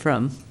haven't heard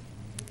from?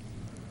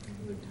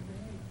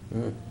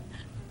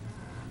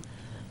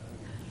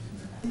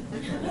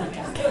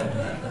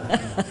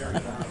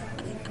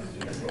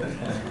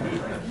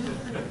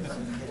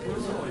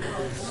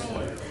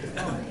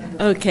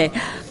 Okay.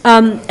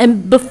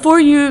 And before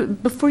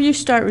you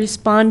start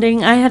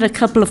responding, I had a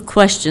couple of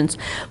questions.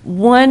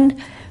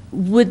 One,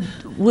 would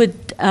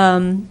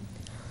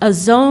a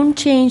zone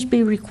change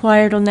be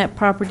required on that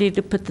property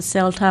to put the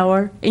cell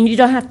tower? And you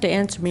don't have to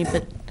answer me,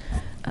 but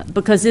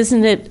because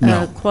isn't it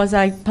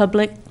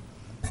quasi-public?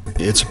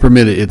 It's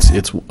permitted.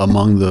 It's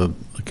among the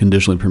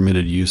conditionally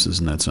permitted uses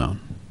in that zone.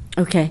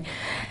 Okay.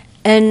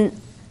 And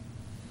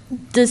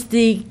does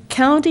the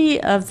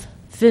county of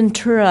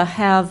Ventura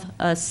have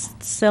a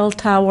cell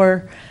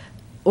tower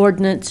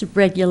ordinance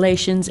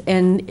regulations,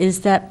 and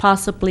is that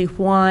possibly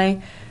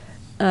why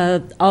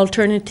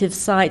alternative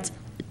sites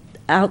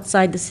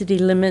outside the city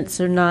limits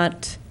are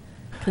not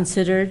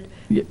considered?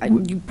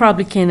 You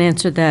probably can't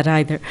answer that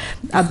either.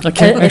 I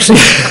can't actually.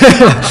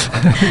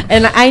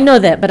 And I know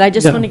that, but I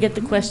just Yeah. want to get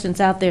the questions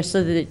out there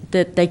so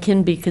that they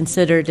can be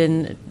considered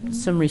in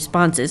some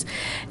responses.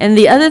 And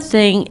the other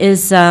thing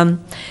is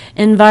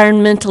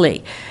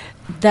environmentally,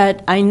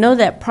 that I know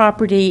that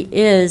property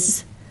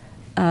is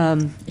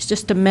it's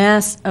just a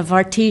mass of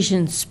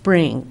artesian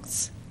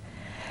springs.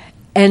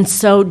 And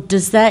so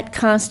does that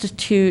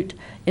constitute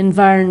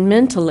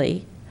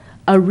environmentally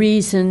a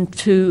reason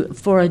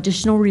for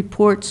additional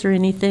reports or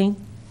anything?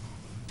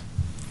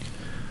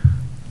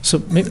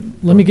 So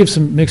let me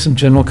make some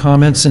general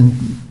comments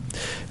and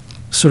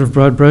sort of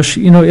broad brush.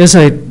 As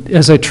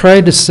I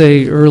tried to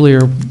say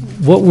earlier,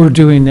 what we're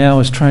doing now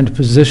is trying to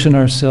position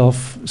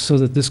ourselves so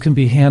that this can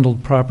be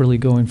handled properly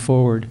going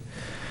forward.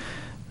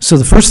 So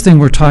the first thing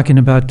we're talking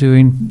about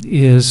doing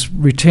is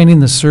retaining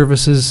the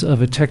services of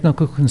a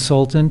technical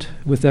consultant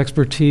with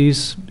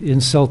expertise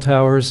in cell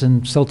towers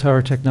and cell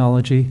tower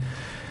technology,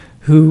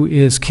 who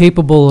is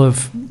capable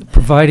of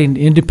providing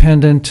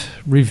independent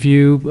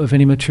review of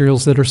any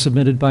materials that are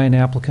submitted by an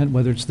applicant,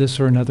 whether it's this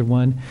or another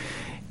one,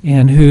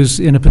 and who's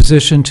in a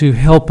position to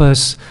help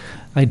us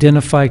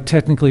identify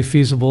technically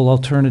feasible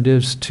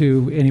alternatives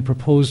to any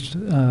proposed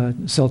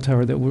cell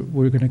tower that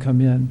we're going to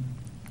come in.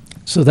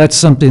 So that's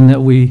something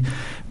that we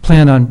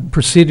plan on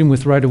proceeding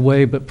with right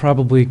away, but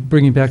probably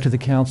bringing back to the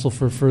council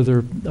for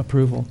further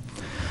approval.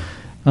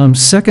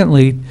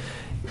 Secondly,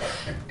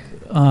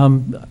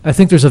 I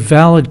think there's a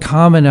valid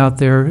comment out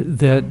there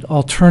that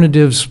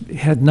alternatives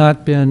had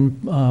not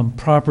been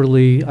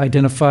properly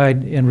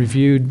identified and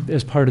reviewed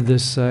as part of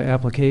this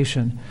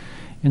application.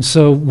 And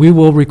so we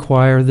will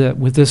require that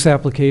with this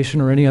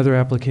application or any other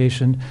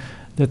application,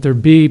 that there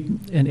be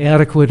an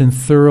adequate and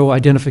thorough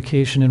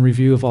identification and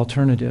review of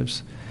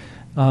alternatives.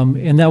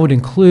 And that would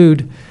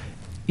include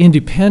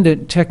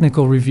independent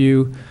technical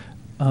review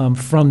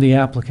from the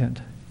applicant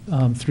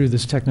through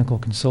this technical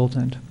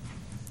consultant.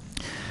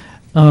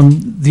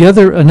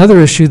 Another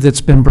issue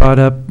that's been brought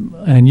up,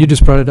 and you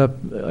just brought it up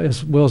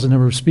as well as a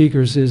number of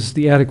speakers, is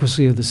the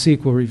adequacy of the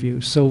CEQA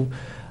review. So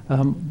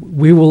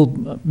we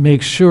will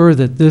make sure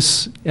that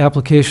this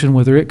application,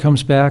 whether it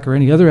comes back or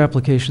any other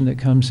application that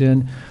comes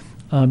in,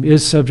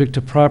 is subject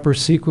to proper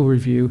CEQA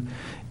review,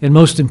 and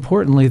most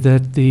importantly,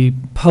 that the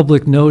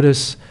public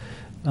notice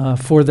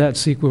for that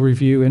CEQA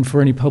review and for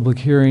any public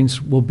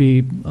hearings will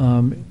be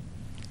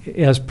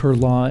as per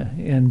law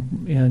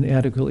and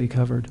adequately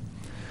covered.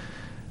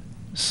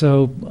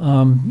 So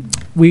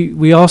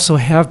we also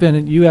have been,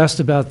 and you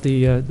asked about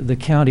the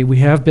county, we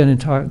have been in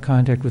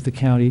contact with the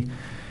county,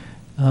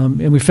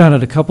 and we found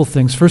out a couple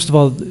things. First of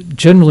all,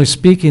 generally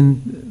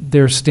speaking,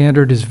 their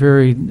standard is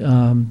very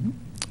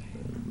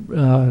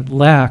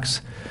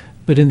lax,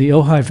 but in the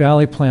Ojai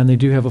Valley plan, they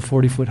do have a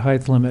 40-foot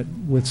height limit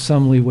with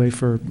some leeway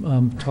for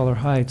taller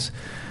heights.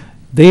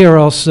 They are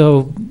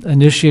also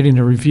initiating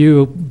a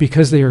review,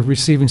 because they are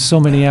receiving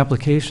so many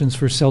applications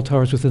for cell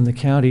towers within the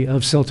county,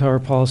 of cell tower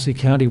policy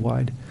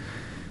countywide.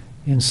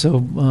 And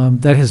so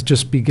that has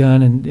just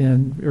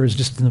begun or is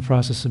just in the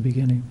process of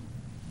beginning.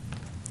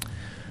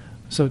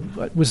 So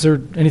was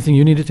there anything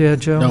you needed to add,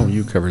 Joe? No,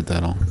 you covered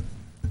that all.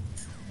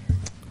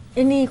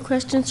 Any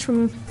questions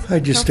from? I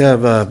just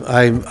have,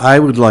 I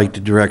would like to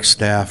direct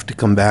staff to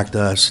come back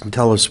to us and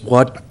tell us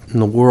what in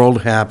the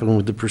world happened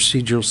with the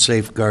procedural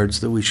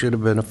safeguards that we should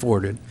have been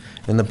afforded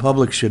and the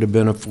public should have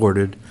been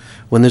afforded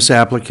when this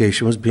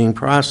application was being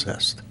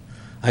processed.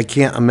 I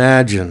can't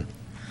imagine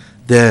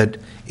that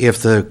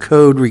if the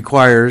code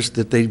requires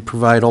that they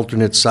provide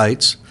alternate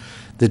sites,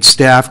 that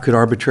staff could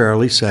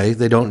arbitrarily say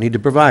they don't need to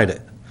provide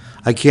it.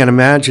 I can't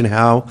imagine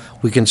how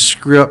we can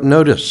screw up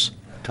notice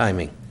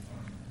timing.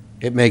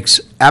 It makes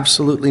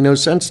absolutely no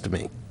sense to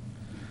me.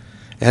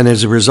 And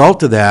as a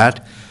result of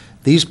that,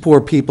 these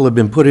poor people have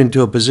been put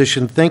into a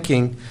position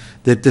thinking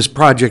that this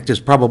project is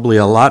probably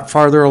a lot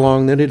farther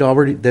along than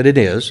it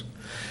is.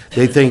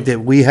 They think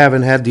that we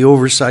haven't had the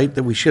oversight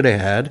that we should have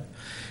had.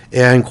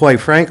 And quite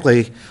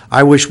frankly,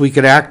 I wish we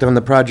could act on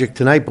the project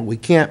tonight, but we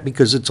can't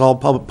because it's all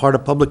part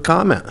of public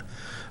comment.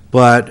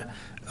 But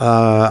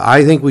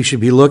I think we should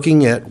be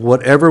looking at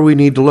whatever we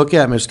need to look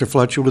at, Mr.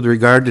 Fletcher, with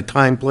regard to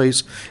time,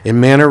 place, and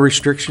manner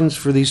restrictions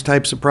for these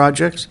types of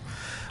projects.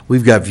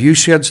 We've got view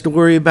sheds to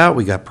worry about.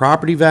 We got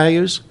property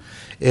values.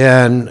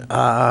 And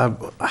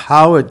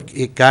how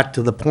it got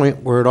to the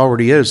point where it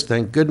already is,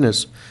 thank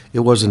goodness it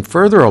wasn't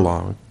further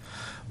along,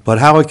 but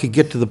how it could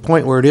get to the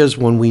point where it is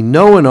when we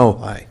know in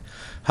Ojai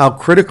how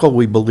critical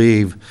we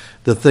believe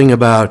the thing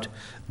about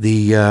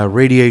the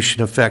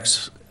radiation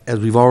effects, as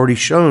we've already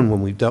shown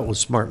when we've dealt with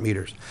smart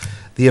meters,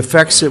 the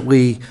effects that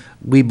we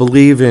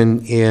believe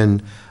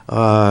in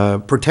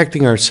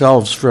protecting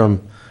ourselves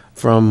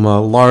from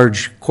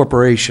large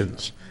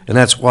corporations, and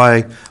that's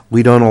why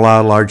we don't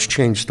allow large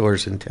chain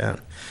stores in town.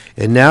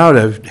 And now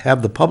to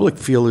have the public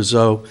feel as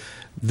though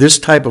this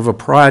type of a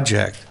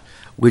project,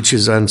 which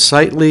is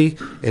unsightly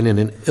and in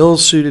an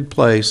ill-suited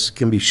place,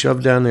 can be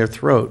shoved down their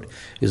throat,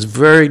 is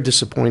very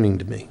disappointing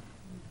to me.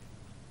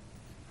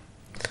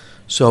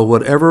 So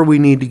whatever we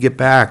need to get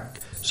back,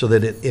 so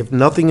that if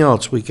nothing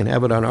else, we can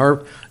have it on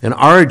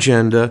our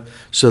agenda,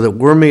 so that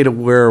we're made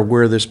aware of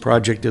where this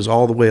project is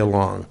all the way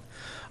along.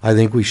 I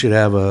think we should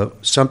have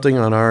something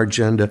on our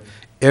agenda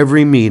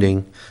every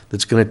meeting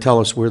that's going to tell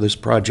us where this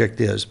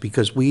project is,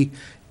 because we,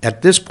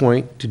 at this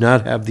point, do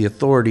not have the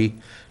authority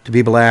to be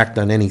able to act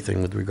on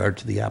anything with regard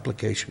to the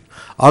application,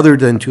 other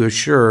than to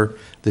assure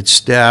that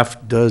staff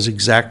does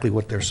exactly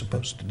what they're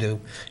supposed to do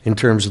in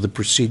terms of the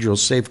procedural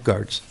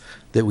safeguards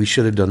that we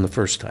should have done the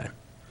first time.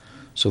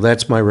 So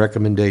that's my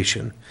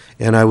recommendation.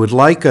 And I would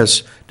like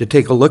us to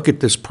take a look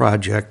at this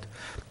project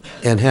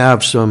and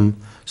have some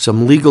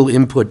legal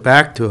input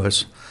back to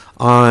us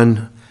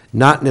on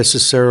not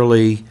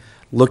necessarily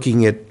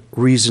looking at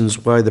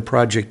reasons why the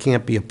project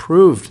can't be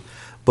approved,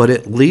 but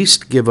at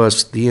least give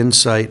us the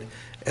insight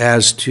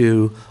as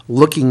to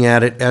looking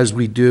at it as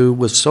we do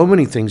with so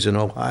many things in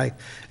Ojai,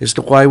 as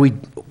to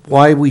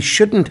why we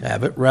shouldn't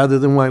have it rather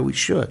than why we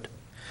should.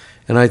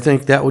 And I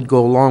think that would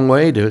go a long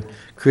way to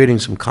creating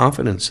some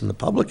confidence in the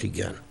public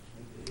again.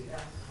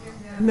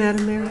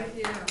 Madam Mayor?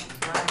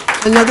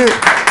 Another...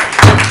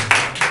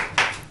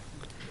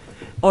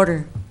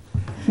 Order.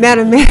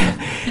 Madam Mayor.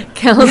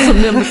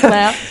 Councilmember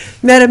Clapp.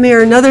 Madam Mayor,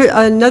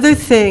 another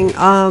thing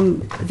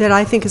that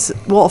I think is,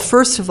 well,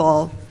 first of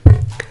all,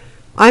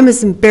 I'm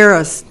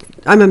embarrassed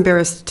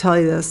to tell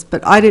you this,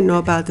 but I didn't know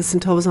about this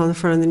until it was on the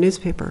front of the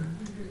newspaper.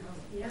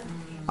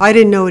 I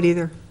didn't know it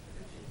either.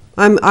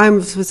 I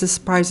was as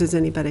surprised as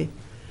anybody.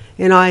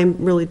 And I'm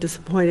really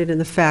disappointed in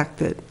the fact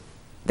that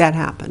that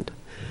happened.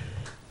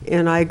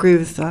 And I agree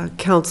with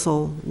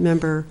Council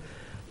Member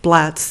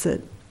Blatz that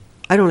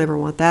I don't ever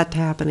want that to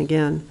happen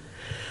again.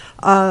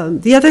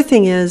 The other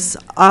thing is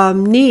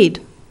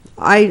need.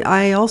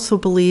 I also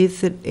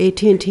believe that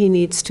AT&T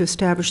needs to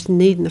establish the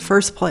need in the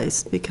first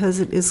place, because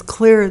it is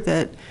clear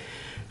that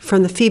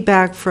from the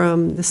feedback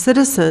from the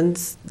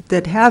citizens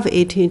that have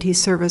AT&T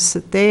service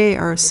that they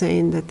are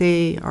saying that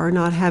they are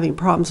not having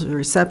problems with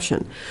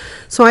reception.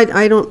 So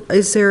I don't,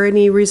 is there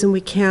any reason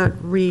we can't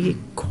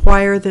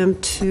require them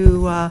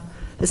to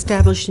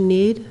establish a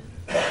need?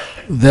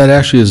 That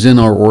actually is in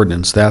our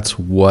ordinance. That's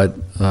what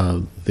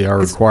they are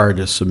required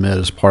to submit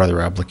as part of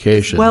their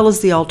application. As well as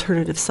the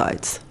alternative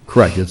sites.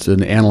 Correct. It's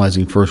in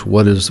analyzing first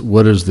what is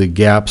the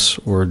gaps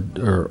or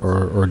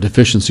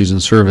deficiencies in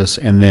service,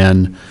 and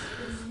then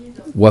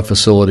what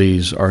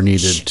facilities are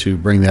needed to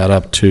bring that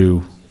up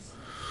to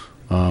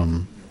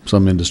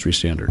some industry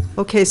standard.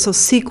 Okay, so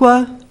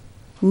CEQA,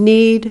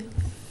 need,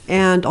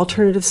 and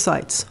alternative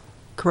sites,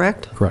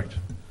 correct? Correct.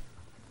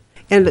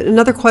 And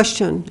another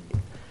question.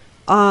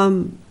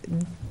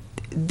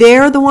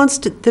 They're the ones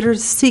that are to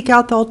seek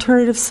out the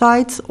alternative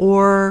sites,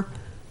 or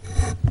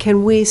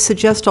can we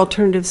suggest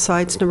alternative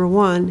sites, number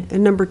one?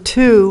 And number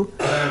two,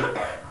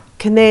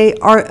 can they,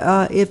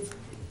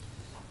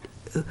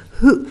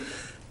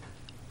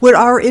 would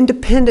our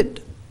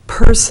independent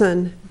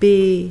person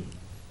be,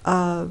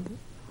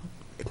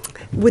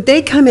 would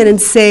they come in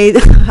and say,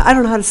 I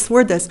don't know how to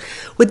word this,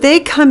 would they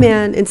come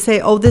in and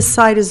say, oh, this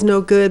site is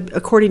no good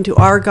according to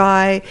our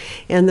guy,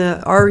 and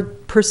our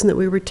person that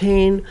we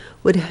retain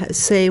would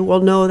say, well,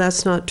 no,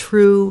 that's not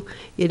true,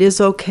 it is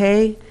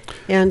okay?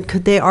 And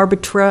could they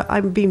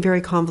I'm being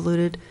very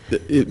convoluted.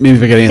 Maybe if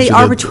I could answer They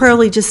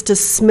arbitrarily just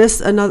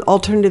dismiss another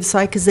alternative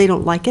site because they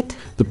don't like it?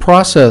 The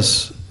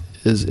process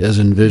is, as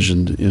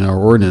envisioned in our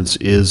ordinance,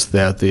 is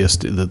that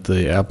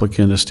the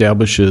applicant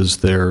establishes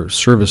their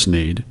service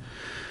need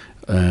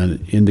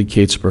and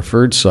indicates a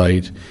preferred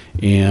site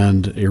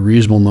and a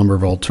reasonable number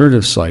of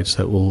alternative sites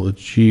that will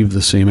achieve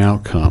the same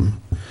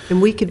outcome.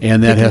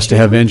 And that has to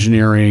have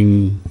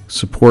engineering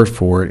support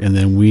for it, and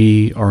then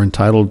we are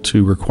entitled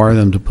to require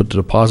them to put the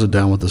deposit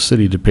down with the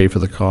city to pay for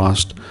the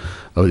cost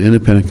of an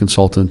independent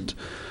consultant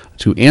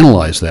to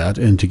analyze that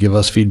and to give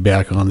us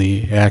feedback on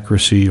the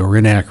accuracy or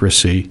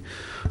inaccuracy.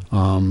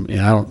 And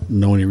I don't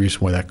know any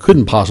reason why that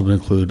couldn't possibly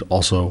include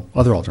also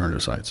other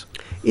alternative sites.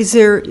 Is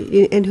there,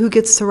 and who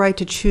gets the right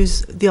to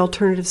choose the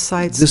alternative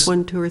sites,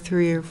 1, 2, or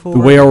 3, or 4? The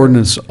way our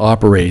ordinance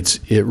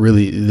operates, it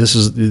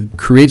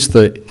creates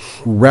the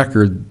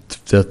record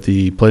that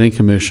the Planning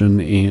Commission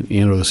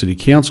and or the City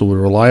Council would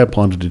rely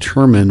upon to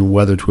determine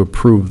whether to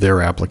approve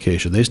their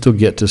application. They still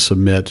get to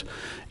submit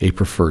a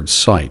preferred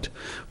site,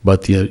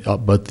 but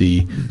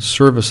the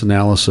service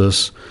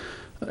analysis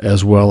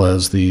as well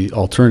as the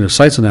alternative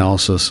sites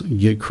analysis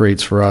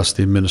creates for us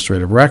the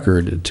administrative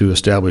record to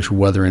establish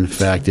whether in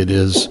fact it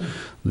is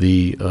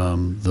the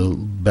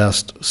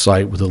best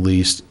site with the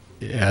least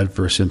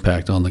adverse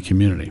impact on the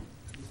community.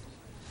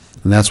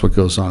 And that's what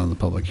goes on in the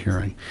public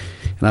hearing.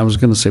 And I was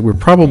going to say, we're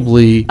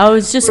probably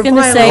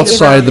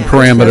outside the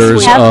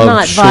parameters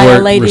of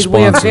short responses.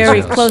 We are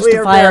very close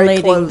to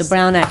violating the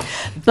Brown Act.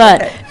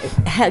 But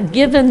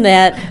given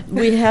that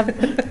we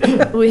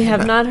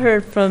have not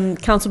heard from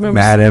council members.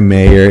 Madam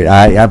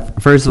Mayor,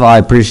 first of all, I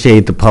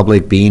appreciate the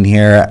public being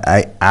here.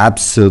 I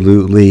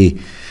absolutely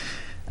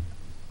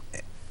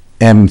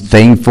am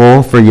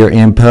thankful for your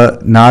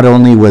input. Not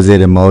only was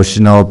it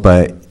emotional,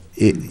 but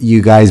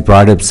you guys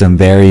brought up some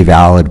very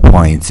valid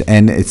points.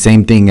 And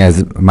same thing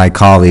as my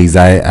colleagues.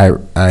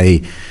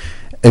 I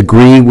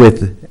agree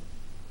with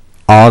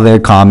all their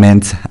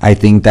comments. I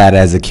think that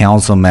as a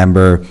council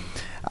member,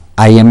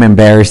 I am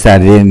embarrassed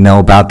that I didn't know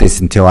about this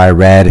until I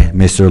read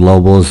Mr.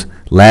 Lobel's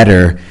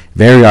letter.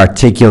 Very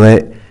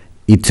articulate.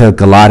 He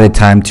took a lot of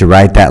time to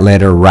write that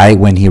letter right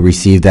when he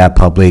received that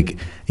public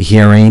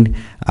hearing,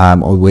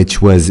 which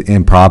was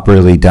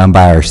improperly done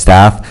by our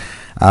staff.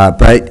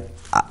 But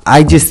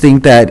I just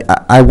think that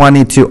I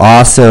wanted to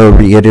also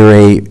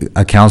reiterate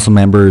a council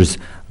member's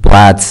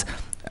Blatt's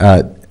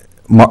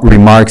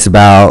remarks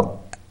about,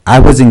 I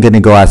wasn't going to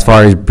go as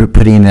far as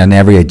putting on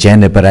every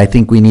agenda, but I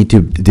think we need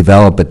to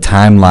develop a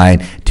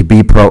timeline to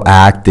be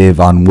proactive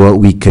on what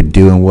we could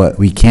do and what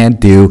we can't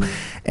do,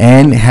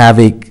 and have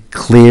it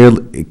clear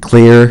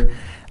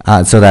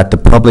so that the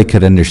public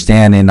could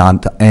understand,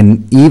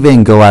 and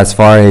even go as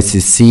far as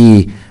to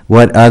see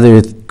what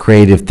other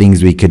creative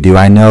things we could do.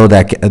 I know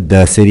that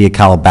the city of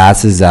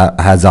Calabasas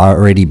has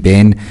already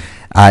been.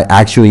 I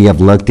actually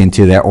have looked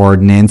into their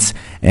ordinance,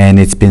 and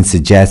it's been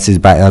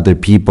suggested by other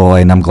people,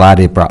 and I'm glad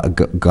it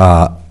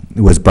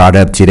was brought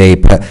up today.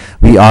 But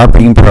we are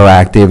being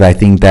proactive. I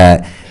think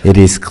that it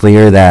is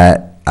clear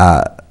that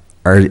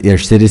our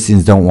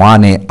citizens don't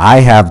want it.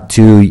 I have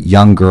 2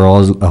 young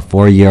girls, a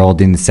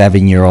 4-year-old and a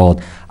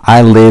 7-year-old.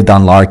 I lived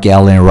on Lark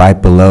Ellen right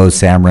below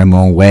San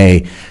Ramon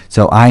Way.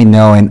 So I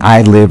know, and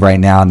I live right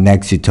now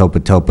next to Topa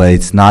Topa.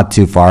 It's not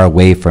too far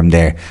away from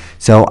there.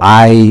 So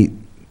I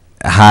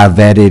have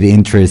vetted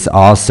interests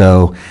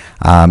also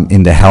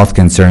in the health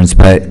concerns,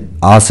 but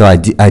also I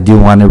do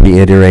want to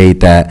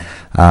reiterate that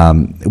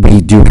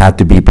we do have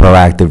to be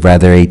proactive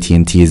whether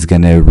AT&T is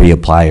going to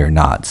reapply or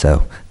not.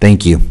 So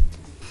thank you.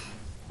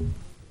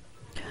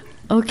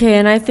 Okay,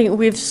 and I think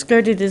we've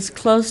skirted as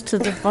close to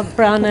the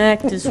Brown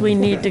Act as we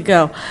need to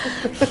go.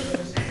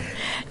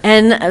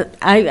 And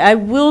I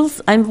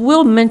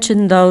will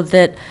mention, though,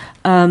 that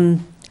I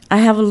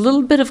have a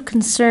little bit of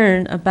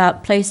concern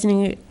about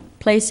placing it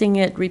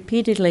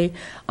repeatedly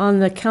on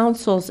the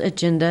council's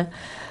agenda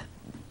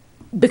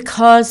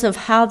because of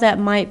how that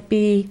might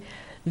be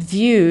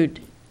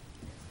viewed,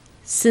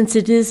 since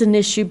it is an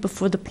issue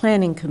before the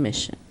Planning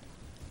Commission.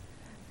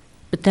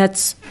 But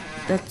that's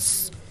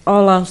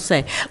all I'll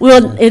say.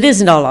 Well, it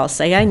isn't all I'll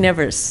say. I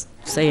never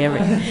say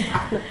everything.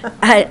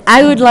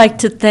 I would like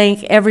to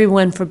thank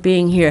everyone for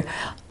being here.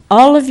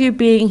 All of you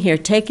being here,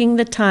 taking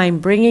the time,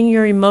 bringing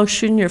your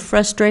emotion, your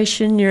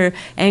frustration, your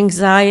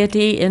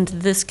anxiety into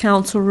this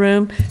council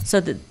room so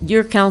that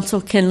your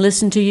council can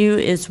listen to you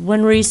is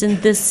one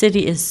reason this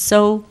city is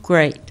so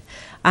great.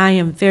 I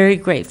am very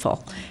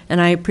grateful,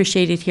 and I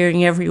appreciated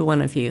hearing every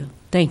one of you.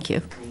 Thank you.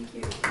 Thank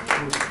you.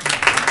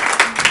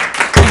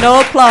 No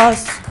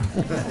applause.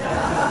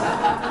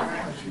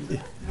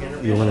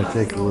 You want to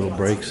take a little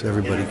break so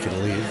everybody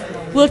can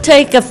leave? We'll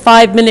take a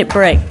 5-minute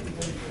break.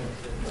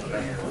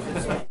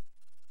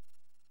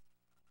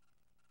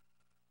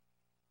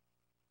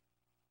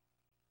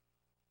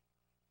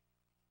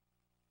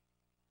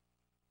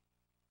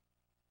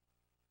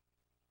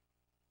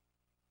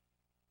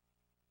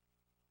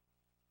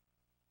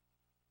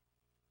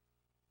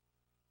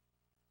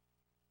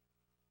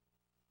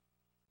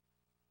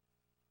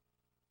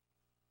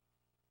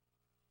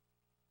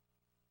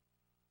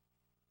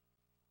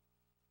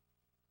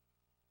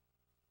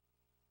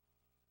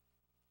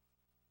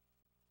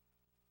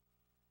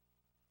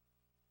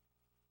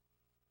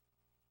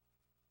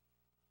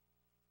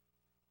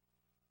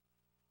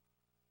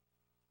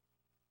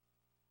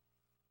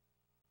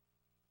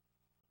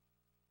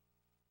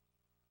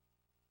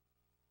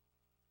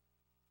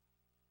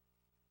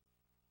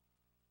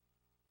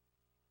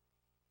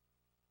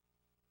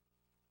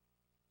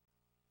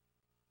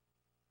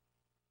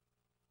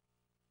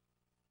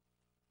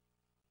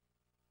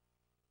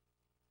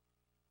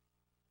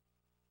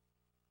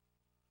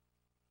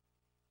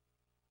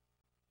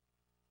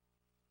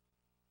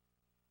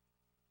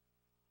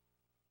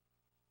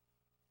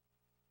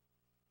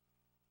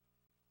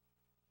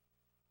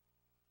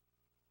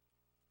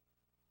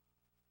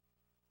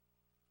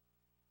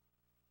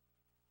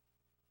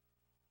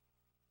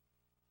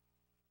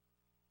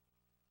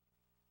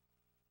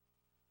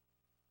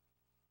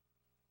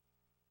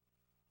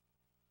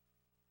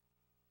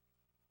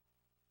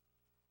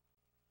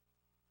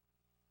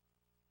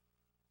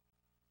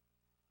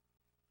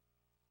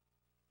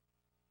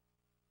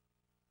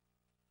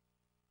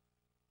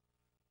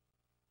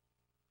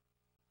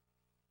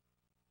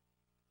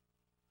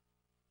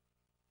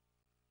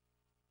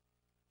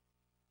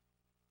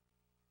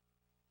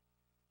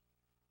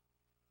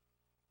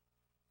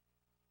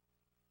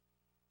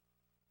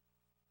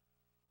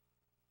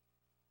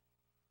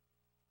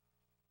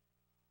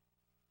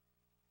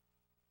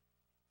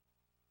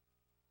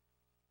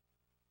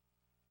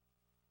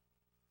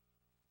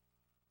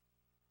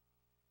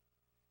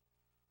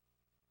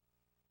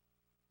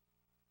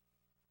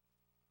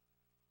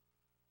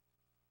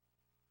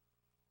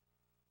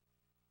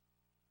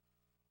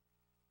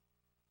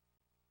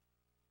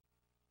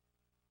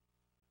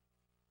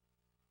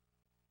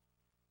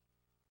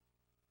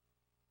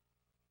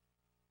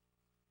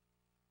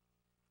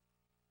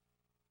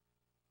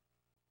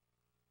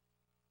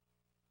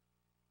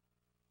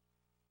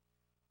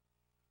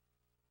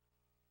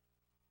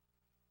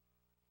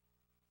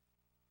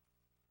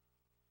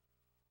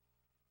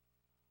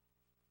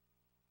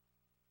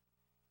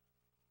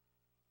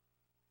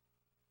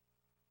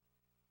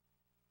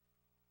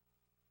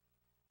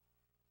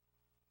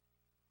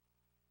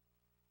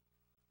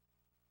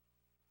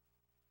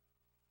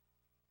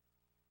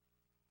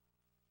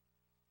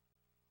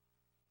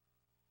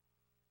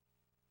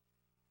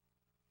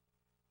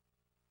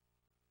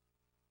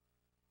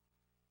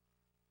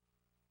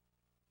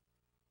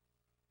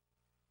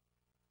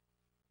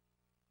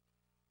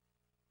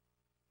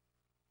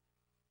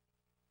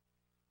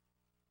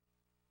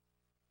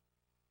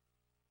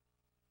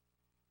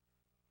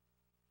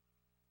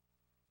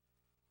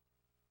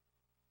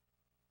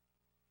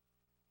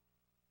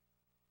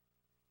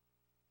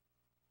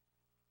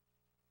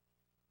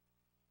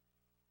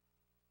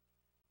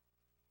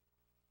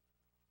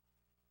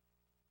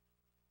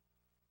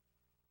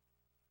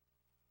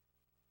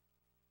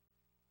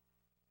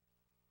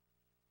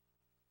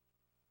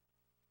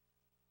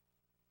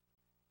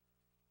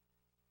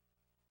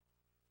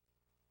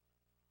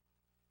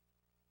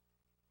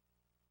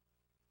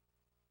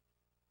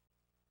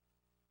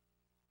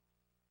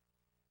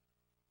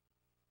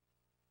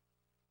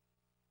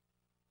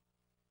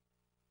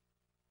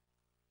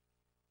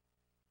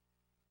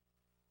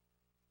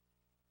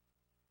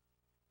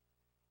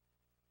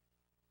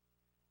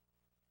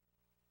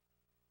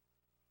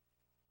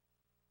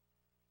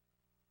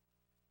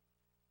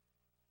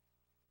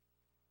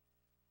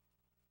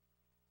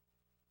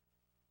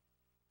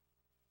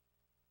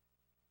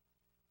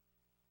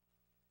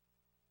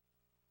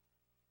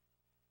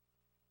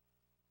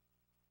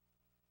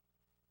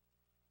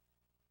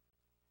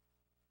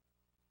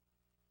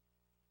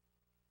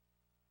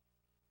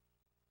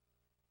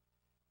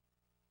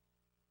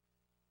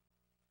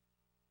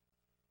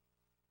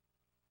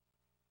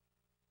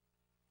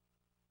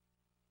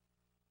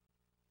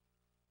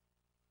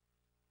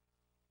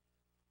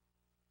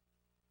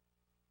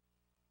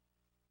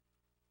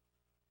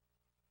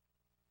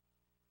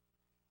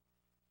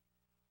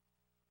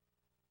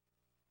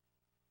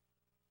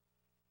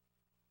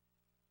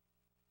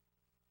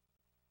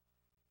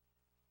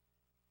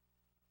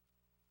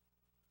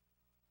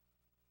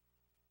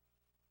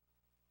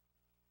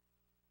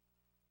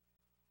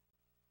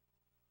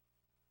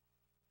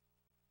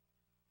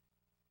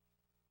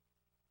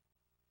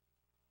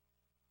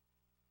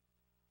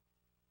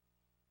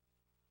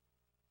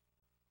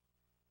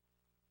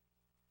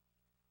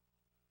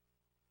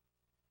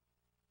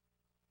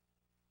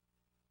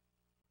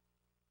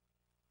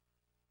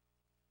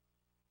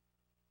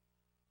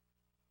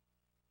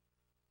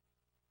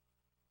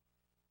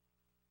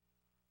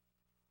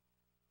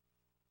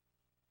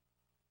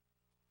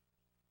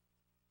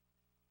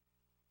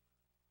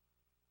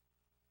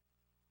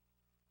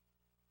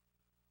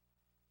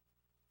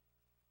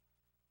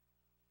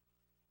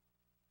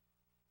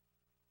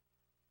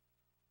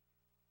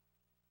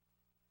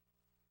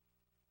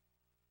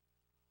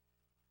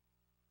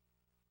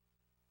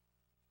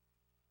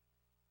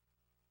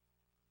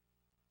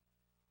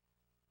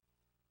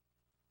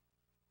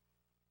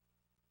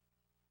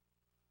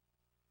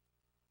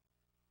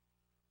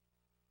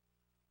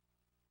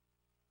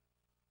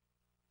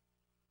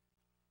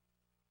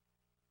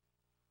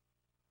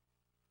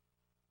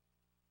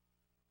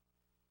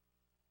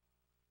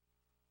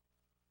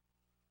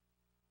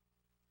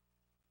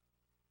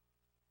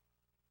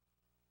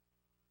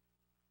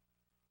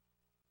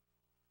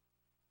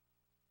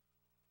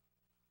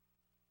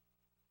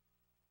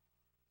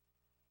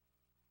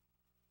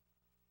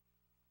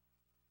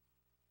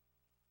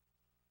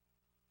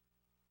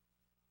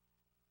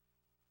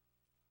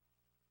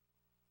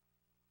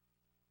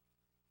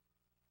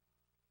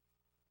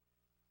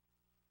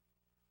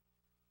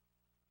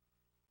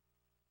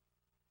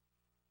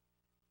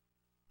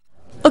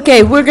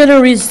 Okay, we're going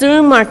to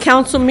resume our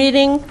council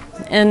meeting,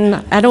 and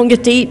I don't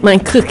get to eat my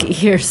cookie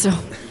here, so.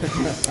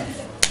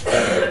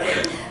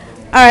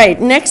 All right,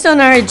 next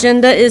on our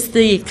agenda is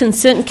the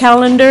consent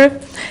calendar,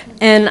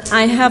 and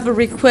I have a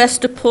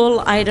request to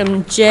pull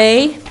item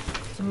J.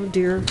 Oh,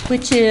 dear.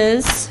 Which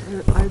is?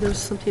 There's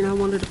something I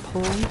wanted to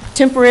pull.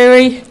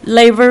 Temporary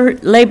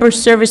labor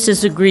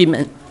services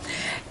agreement.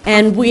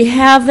 And we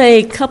have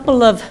a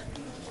couple of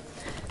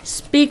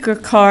speaker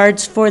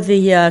cards for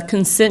the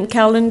consent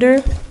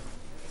calendar.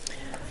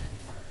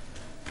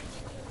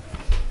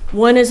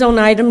 One is on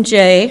item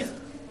J,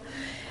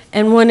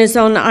 and one is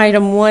on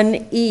item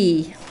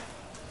 1E,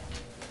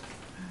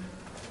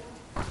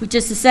 which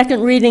is the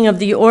second reading of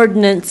the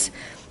ordinance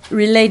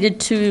related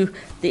to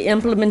the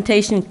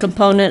implementation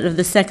component of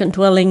the second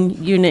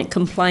dwelling unit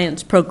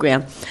compliance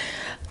program.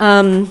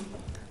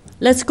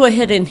 Let's go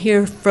ahead and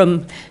hear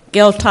from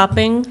Gail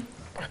Topping.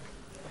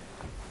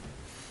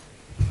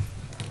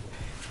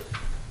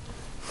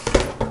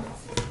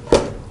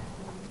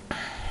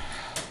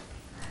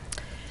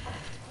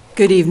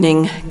 Good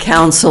evening,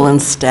 council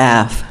and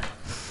staff.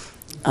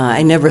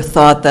 I never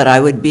thought that I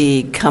would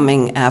be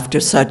coming after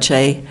such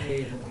a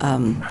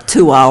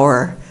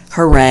 2-hour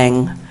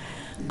harangue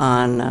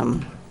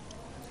on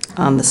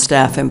the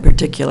staff in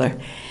particular,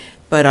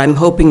 but I'm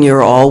hoping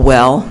you're all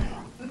well.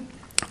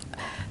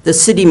 The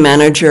city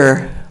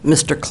manager,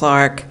 Mr.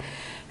 Clark,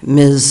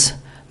 Ms.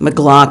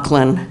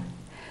 McLaughlin,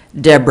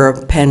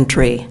 Deborah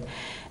Pentry,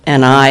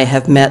 and I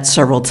have met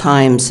several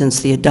times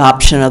since the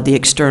adoption of the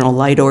external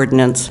light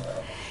ordinance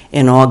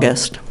in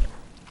August.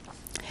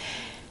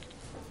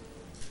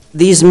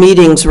 These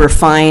meetings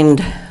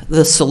refined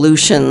the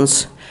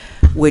solutions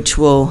which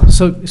will...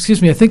 So,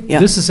 excuse me, I think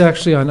this is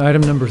actually on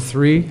item number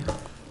 3.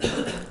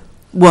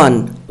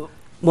 1E.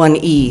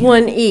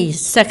 1E,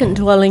 second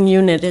dwelling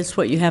unit is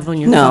what you have on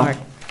your card.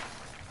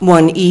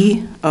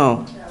 1E?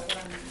 Oh.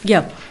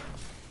 Yeah.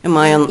 Am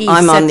I on, E,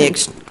 I'm on the...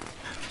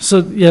 So,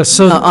 yeah,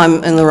 so...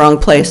 I'm in the wrong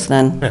place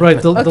then.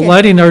 Right, the Okay.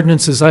 lighting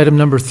ordinance is item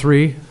number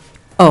 3.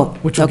 Oh,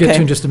 which we'll get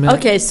to in just a minute.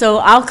 Okay, so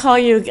I'll call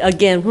you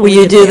again. when Will we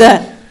you get do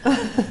there.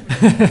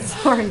 that?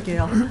 Sorry,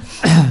 Gail.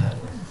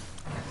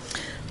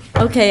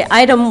 Okay,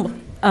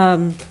 item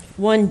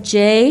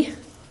 1J.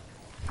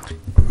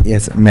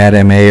 Yes,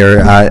 Madam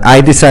Mayor,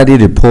 I decided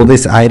to pull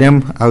this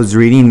item. I was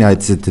reading,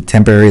 it's the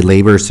temporary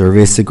labor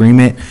service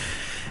agreement,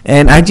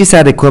 and I just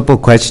had a couple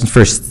questions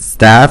for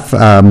staff,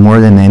 more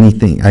than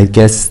anything. I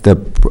guess the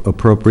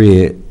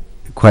appropriate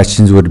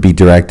questions would be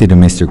directed to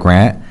Mr.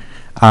 Grant.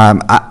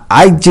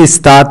 I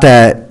just thought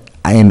that,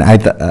 and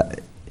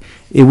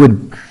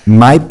it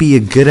might be a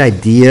good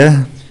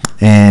idea,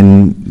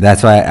 and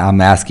that's why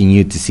I'm asking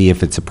you to see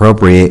if it's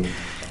appropriate,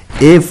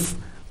 if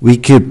we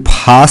could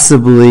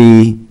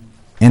possibly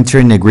enter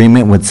an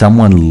agreement with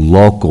someone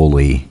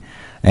locally.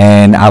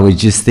 And I was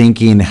just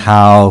thinking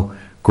how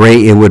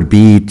great it would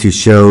be to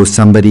show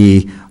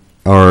somebody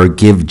or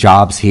give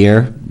jobs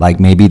here,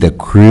 like maybe the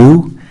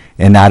crew,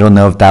 and I don't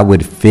know if that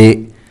would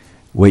fit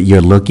what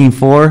you're looking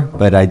for,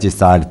 but I just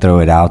thought I'd throw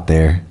it out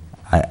there.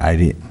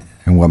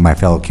 And what my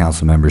fellow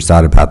council members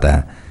thought about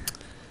that.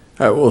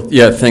 Well,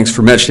 yeah, thanks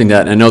for mentioning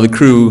that. I know the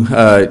crew,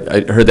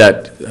 I heard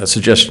that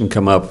suggestion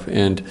come up,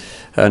 and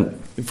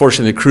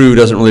unfortunately the crew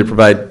doesn't really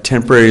provide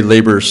temporary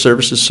labor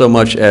services so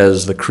much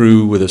as the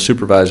crew with a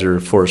supervisor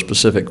for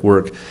specific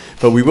work.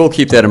 But we will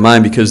keep that in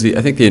mind because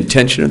I think the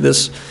intention of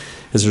this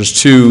is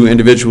there's 2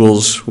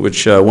 individuals,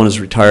 which one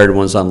is retired,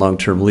 one is on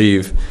long-term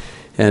leave.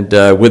 And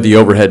with the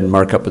overhead and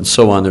markup and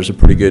so on, there's a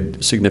pretty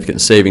good significant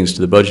savings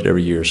to the budget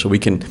every year. So we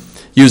can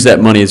use that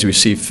money as we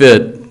see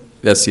fit.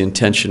 That's the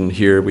intention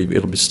here.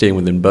 It'll be staying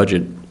within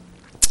budget.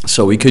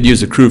 So we could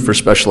use the crew for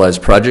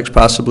specialized projects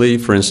possibly,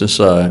 for instance,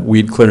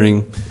 weed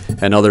clearing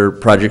and other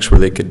projects where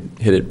they could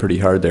hit it pretty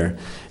hard there.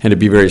 And it'd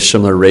be a very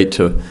similar rate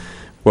to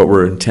what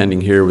we're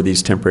intending here with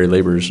these temporary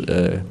laborers,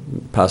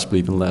 possibly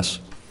even less.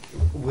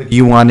 Would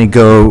you want to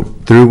go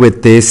through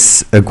with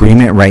this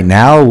agreement right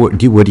now?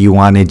 Would you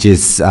want to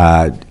just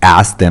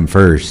ask them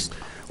first?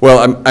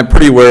 Well, I'm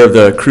pretty aware of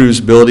the crew's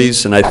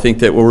abilities, and I think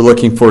that what we're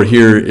looking for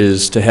here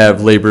is to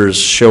have laborers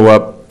show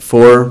up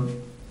for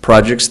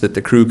projects that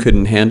the crew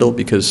couldn't handle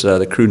because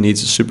the crew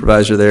needs a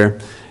supervisor there.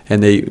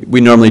 And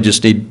we normally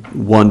just need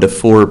 1 to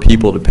 4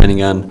 people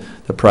depending on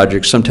the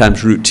project.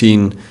 Sometimes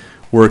routine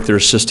work, they're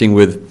assisting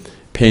with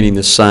painting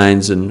the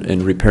signs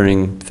and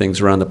repairing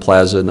things around the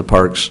plaza and the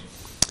parks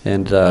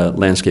and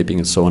landscaping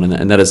and so on.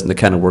 And that isn't the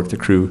kind of work the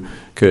crew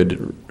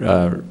could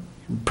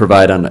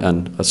provide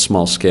on a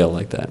small scale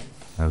like that.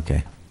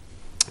 Okay.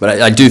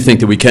 But I do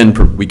think that we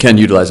can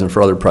utilize them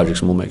for other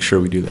projects, and we'll make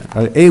sure we do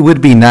that. It would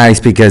be nice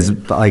because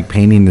like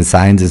painting the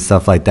signs and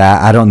stuff like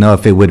that, I don't know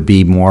if it would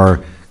be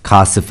more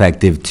cost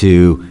effective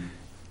to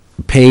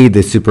pay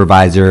the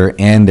supervisor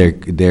and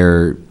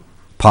their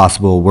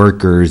possible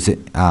workers,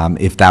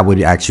 if that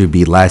would actually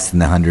be less than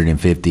the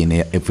 150, and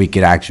if we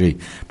could actually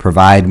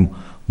provide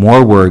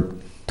more work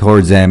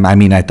towards them.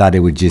 I thought it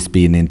would just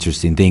be an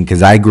interesting thing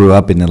because I grew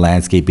up in the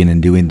landscaping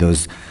and doing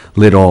those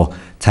little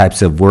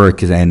types of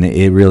work, and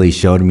it really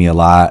showed me a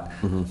lot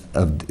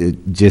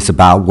of just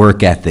about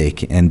work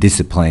ethic and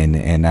discipline.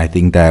 And I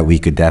think that we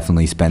could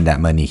definitely spend that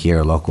money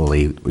here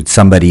locally with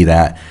somebody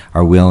that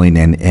are willing,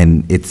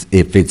 and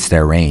it fits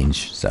their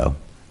range. So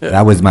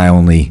that was my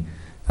only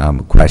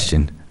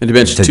question. And to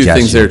mention two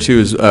things there too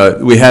is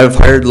we have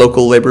hired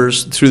local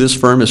laborers through this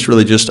firm. It's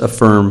really just a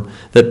firm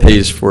that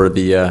pays for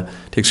the,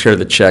 takes care of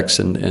the checks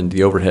and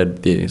the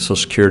overhead, the Social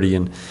Security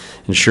and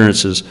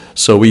insurances.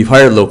 So we've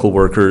hired local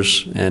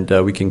workers, and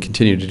we can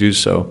continue to do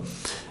so.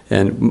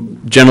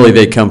 And generally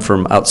they come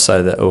from outside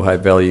of the Ojai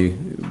Valley,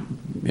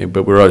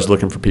 but we're always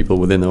looking for people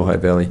within the Ojai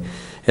Valley.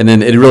 And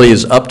then it really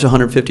is up to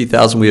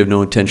 $150,000. We have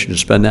no intention to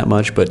spend that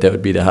much, but that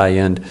would be the high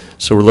end.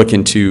 So we're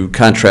looking to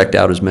contract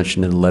out, as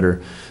mentioned in the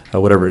letter,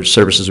 whatever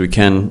services we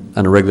can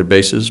on a regular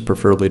basis,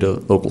 preferably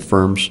to local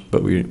firms,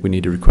 but we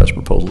need to request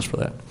proposals for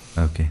that.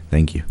 Okay,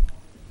 thank you.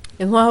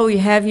 And while we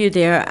have you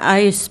there,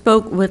 I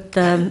spoke with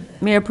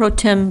Mayor Pro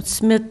Tem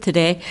Smith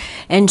today,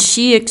 and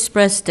she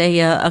expressed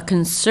a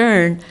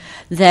concern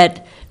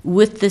that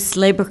with this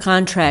labor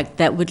contract,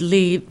 that would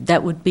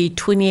be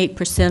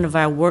 28% of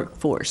our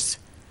workforce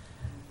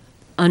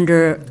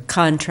under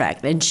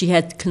contract, and she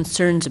had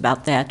concerns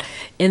about that,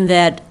 in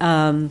that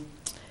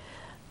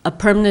a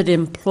permanent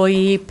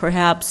employee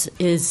perhaps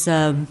is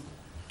a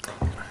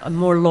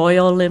more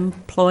loyal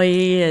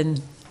employee, and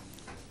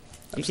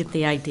you get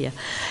the idea.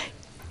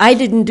 I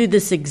didn't do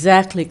this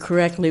exactly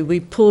correctly. We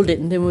pulled it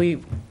and then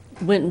we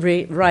went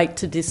right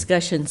to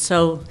discussion.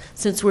 So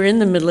since we're in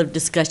the middle of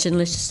discussion,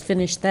 let's just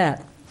finish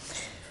that.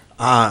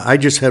 I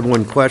just had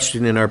one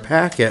question. In our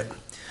packet,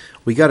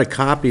 we got a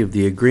copy of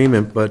the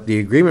agreement, but the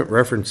agreement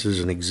references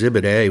an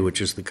Exhibit A,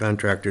 which is the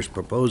contractor's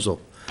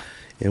proposal,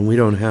 and we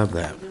don't have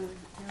that.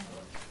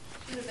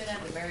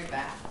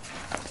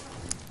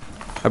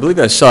 I believe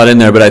I saw it in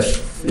there, but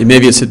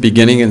maybe it's at the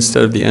beginning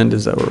instead of the end.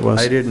 Is that where it was?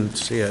 I didn't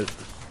see it.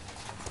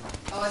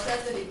 Oh, it's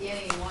at the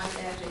beginning,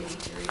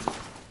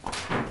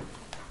 1-83.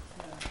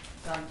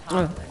 It's on top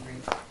of the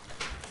agreement.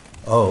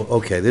 Oh,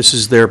 okay, this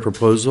is their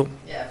proposal?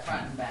 Yeah,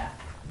 front and back.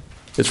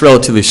 It's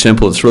relatively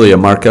simple. It's really a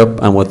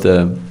markup on what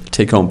the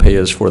take-home pay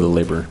is for the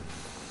laborer.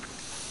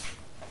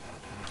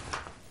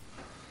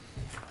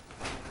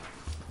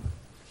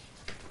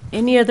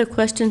 Any other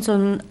questions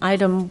on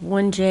item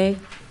 1J?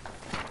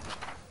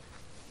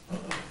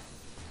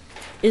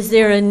 Is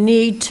there a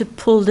need to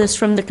pull this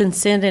from the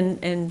consent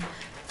and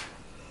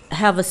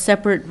have a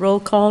separate roll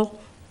call?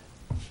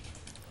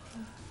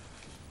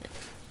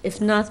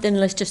 If not, then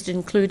let's just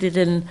include it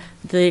in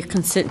the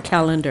consent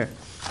calendar.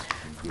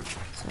 So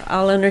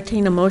I'll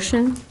entertain a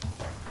motion.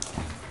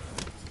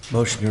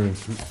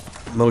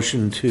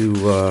 Motion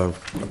to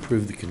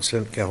approve the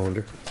consent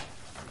calendar.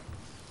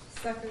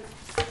 Second.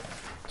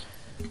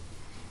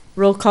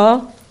 Roll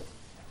call.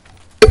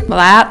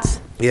 Malatz?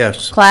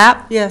 Yes.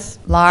 Clapp? Yes.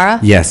 Lara?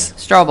 Yes.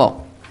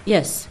 Strobel?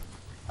 Yes.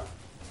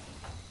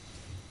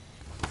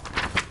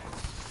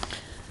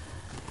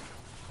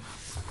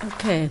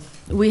 Okay,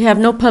 we have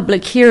no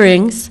public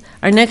hearings.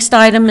 Our next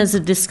item is a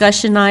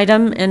discussion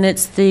item, and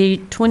it's the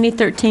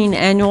 2013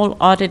 annual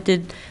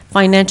audited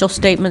financial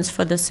statements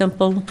for the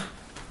simple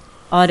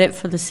audit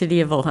for the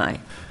city of Ojai.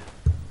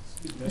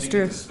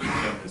 Mr.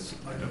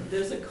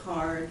 There's a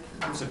card.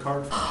 There's a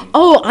card.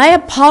 Oh, I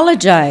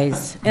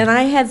apologize. And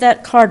I had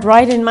that card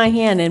right in my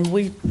hand, and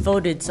we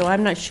voted, so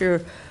I'm not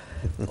sure.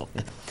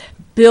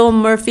 Bill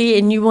Murphy,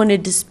 and you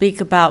wanted to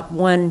speak about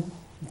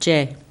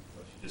 1J.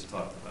 Just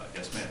talked about,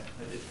 yes, ma'am.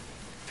 I did.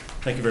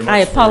 Thank you very much. I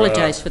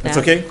apologize for that. It's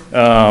okay.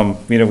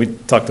 We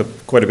talked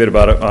quite a bit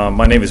about it.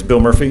 My name is Bill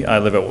Murphy. I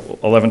live at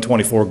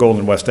 1124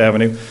 Golden West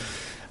Avenue.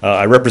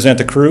 I represent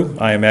the crew.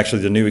 I am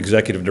actually the new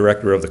executive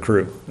director of the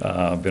crew.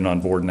 I've been on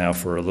board now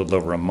for a little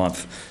over a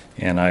month,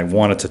 and I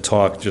wanted to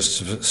talk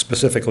just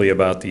specifically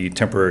about the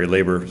temporary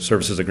labor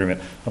services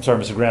agreement. I'm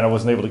sorry, Mr. Grant, I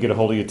wasn't able to get a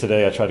hold of you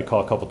today. I tried to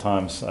call a couple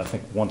times, I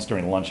think once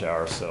during lunch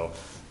hour, so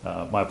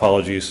my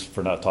apologies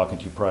for not talking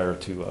to you prior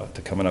to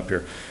coming up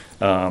here.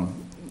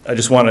 I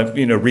just want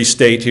to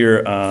restate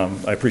here,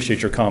 I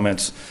appreciate your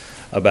comments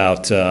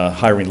about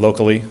hiring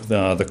locally.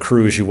 The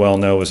crew, as you well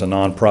know, is a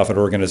nonprofit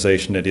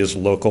organization. It is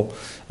local.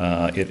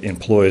 It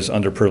employs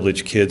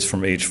underprivileged kids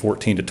from age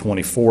 14 to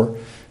 24.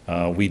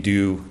 We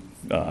do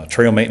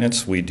trail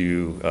maintenance, we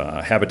do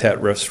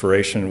habitat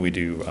restoration, we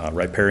do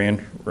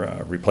riparian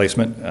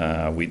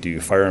replacement, we do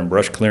fire and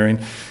brush clearing,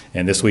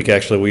 and this week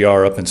actually we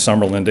are up in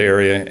Summerlin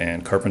area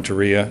and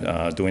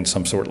Carpinteria doing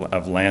some sort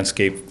of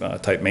landscape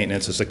type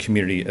maintenance. It's a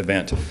community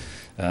event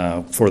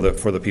for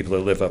the people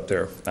that live up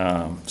there.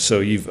 So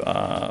you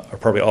are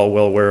probably all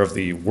well aware of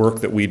the work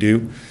that we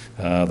do,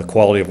 the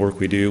quality of work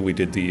we do. We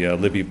did the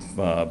Libby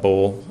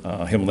Bowl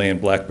Himalayan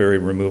blackberry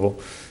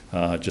removal.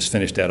 Just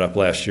finished that up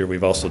last year.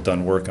 We've also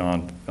done work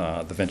on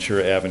the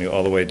Ventura Avenue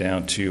all the way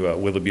down to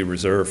Willoughby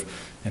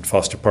Reserve and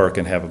Foster Park,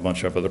 and have a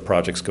bunch of other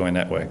projects going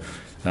that way.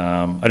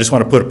 I just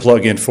want to put a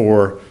plug in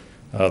for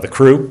the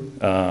crew.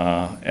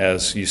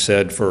 As you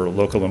said, for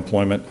local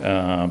employment,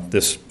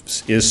 this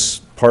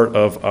is part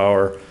of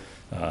our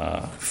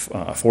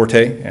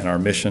forte and our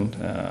mission,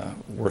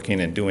 working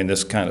and doing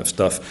this kind of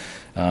stuff.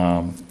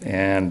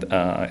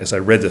 As I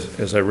read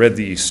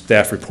the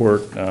staff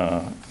report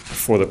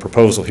for the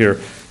proposal here,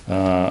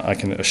 I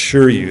can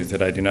assure you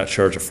that I do not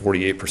charge a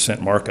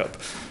 48% markup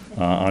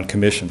on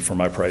commission for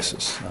my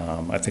prices.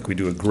 I think we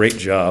do a great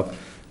job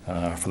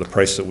for the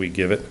price that we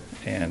give it,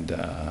 and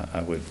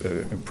I would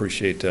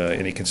appreciate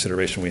any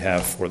consideration we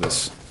have for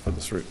this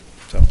route.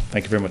 So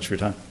thank you very much for your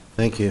time.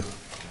 Thank you.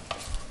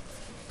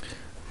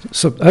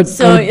 So I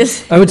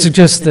would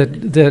suggest that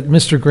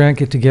Mr. Grant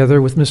get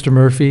together with Mr.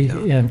 Murphy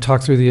and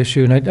talk through the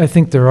issue. And I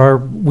think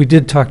we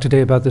did talk today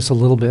about this a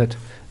little bit,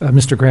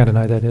 Mr. Grant and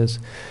I, that is.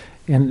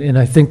 And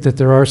I think that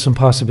there are some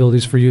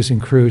possibilities for using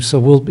crews. So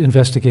we'll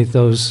investigate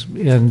those,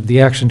 and the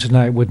action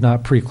tonight would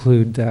not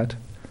preclude that.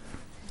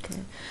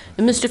 Okay.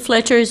 And Mr.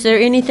 Fletcher, is there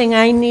anything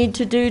I need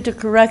to do to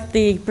correct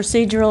the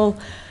procedural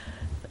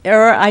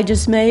error I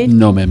just made?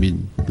 No,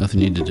 ma'am,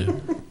 nothing you need to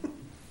do.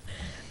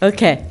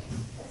 Okay.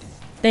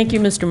 Thank you,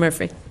 Mr.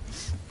 Murphy.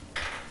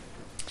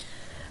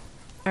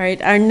 All right,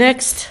 our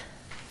next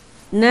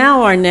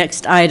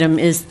item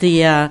is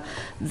the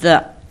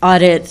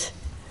audit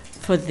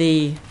for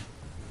the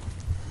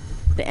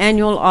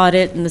annual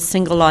audit and the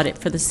single audit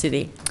for the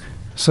city.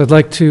 So I'd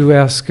like to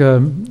ask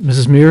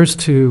Mrs. Mears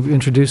to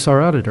introduce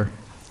our auditor.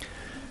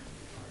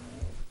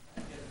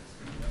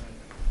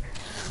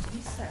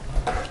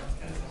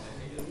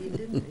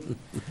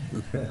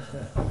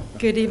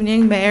 Good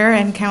evening, Mayor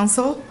and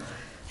Council.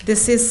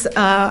 This is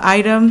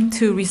item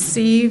to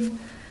receive,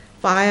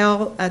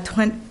 file a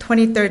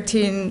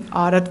 2013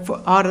 audit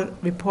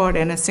report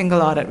and a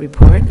single audit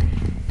report.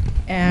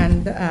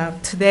 And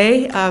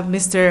today,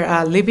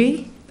 Mr.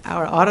 Libby,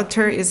 our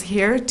auditor, is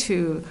here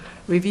to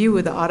review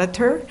with the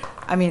auditor,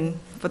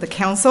 for the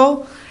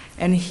council.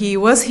 And he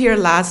was here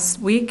last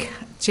week,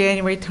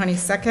 January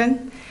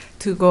 22nd,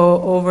 to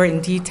go over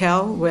in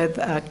detail with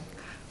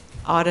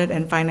Audit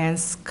and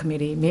Finance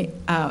Committee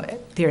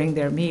during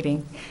their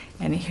meeting.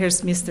 And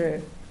here's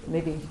Mr.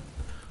 Libby.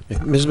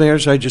 Ms.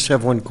 Mayers, I just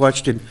have one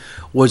question.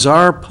 Was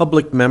our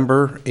public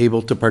member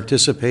able to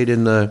participate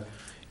in the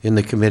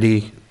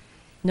committee?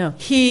 No.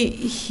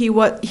 He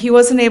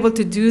wasn't able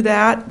to do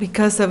that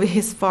because of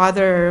his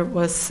father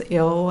was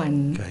ill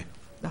and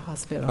the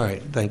hospital. All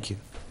right, thank you.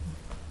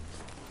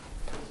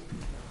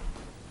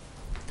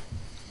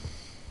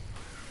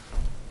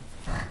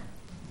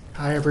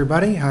 Hi,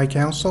 everybody. Hi,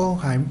 Council.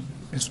 Hi,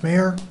 Ms.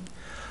 Mayor.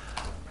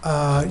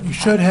 You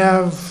should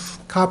have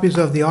copies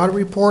of the audit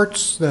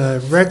reports,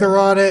 the regular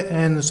audit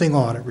and the single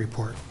audit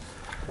report.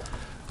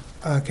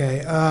 Okay,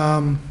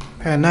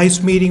 had a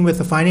nice meeting with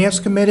the Finance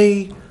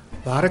Committee.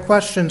 A lot of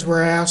questions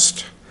were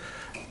asked.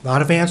 A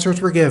lot of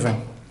answers were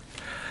given.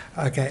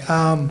 Okay,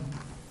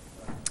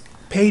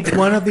 page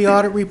 1 of the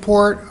audit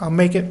report, I'll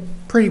make it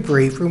pretty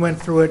brief. We went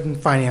through it in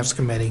Finance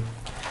Committee.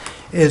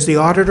 Is the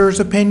auditor's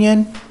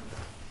opinion.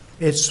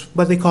 It's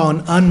what they call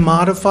an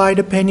unmodified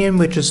opinion,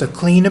 which is a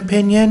clean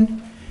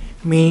opinion,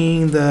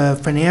 meaning the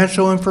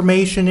financial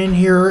information in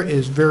here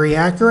is very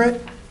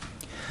accurate.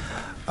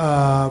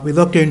 We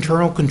looked at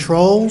internal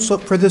controls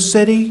for the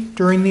city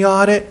during the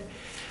audit.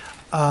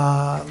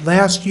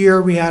 Last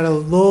year, we had a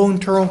low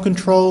internal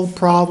control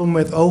problem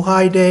with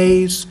Ojai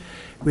days.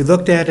 We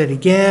looked at it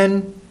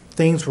again.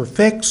 Things were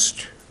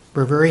fixed.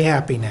 We're very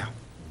happy now.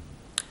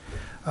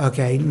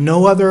 Okay,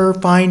 no other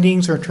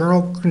findings or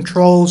internal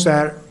controls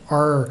that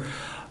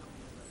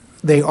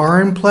they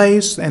are in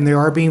place and they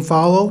are being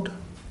followed.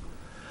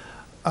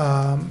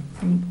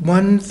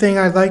 One thing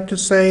I'd like to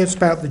say is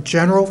about the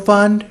general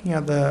fund,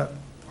 the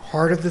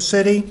heart of the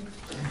city.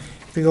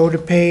 If you go to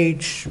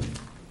page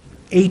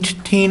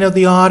 18 of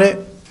the audit,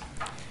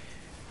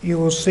 you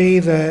will see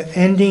the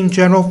ending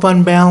general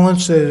fund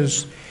balance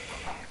is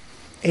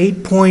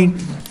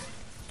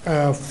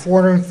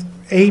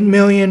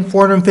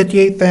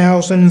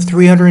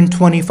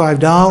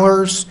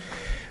 $8,458,325,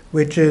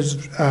 which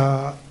is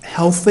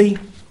healthy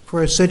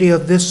for a city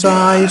of this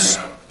size.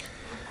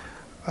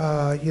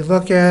 You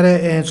look at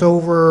it and it's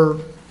over,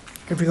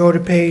 if you go to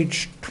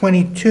page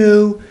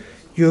 22,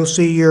 you'll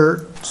see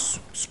your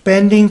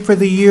spending for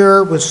the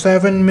year was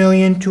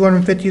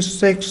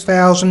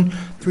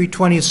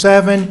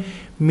 $7,256,327,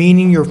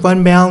 meaning your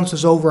fund balance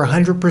is over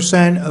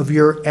 100% of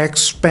your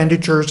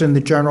expenditures in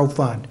the general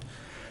fund,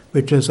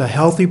 which is a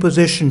healthy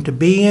position to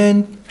be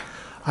in.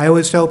 I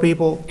always tell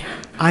people,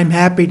 I'm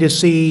happy to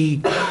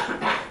see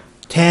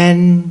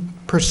 10%,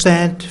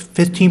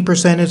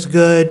 15% is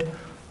good,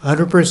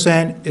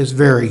 100% is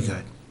very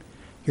good.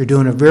 You're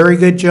doing a very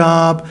good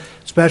job,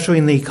 especially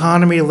in the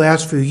economy the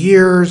last few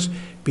years,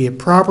 be it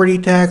property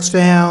tax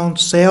down,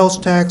 sales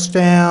tax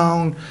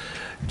down,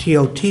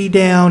 TOT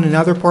down, in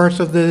other parts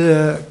of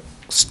the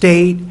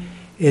state.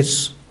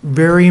 It's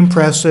very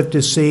impressive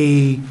to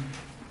see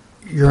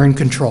you're in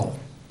control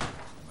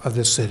of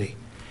the city.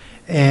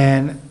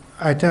 And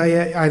I tell you,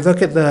 I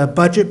look at the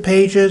budget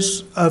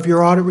pages of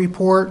your audit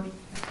report,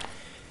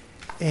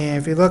 and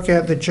if you look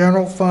at the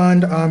general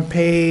fund on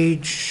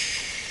page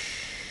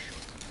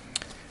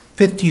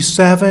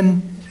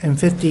 57 and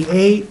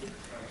 58,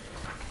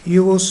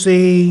 you will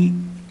see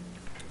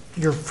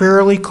you're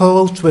fairly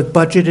close with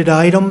budgeted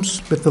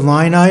items, with the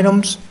line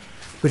items,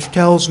 which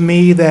tells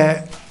me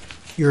that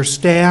your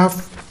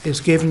staff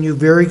is giving you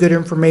very good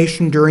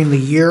information during the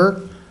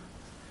year.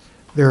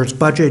 There's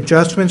budget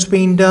adjustments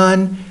being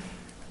done.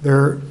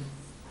 They're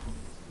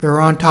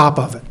on top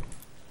of it.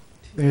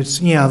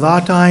 It's, you know, a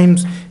lot of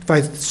times if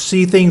I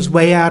see things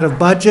way out of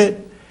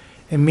budget,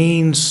 it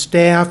means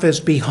staff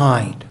is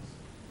behind.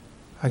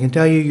 I can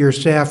tell you your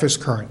staff is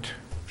current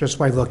just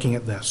by looking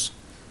at this.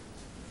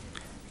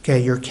 Okay,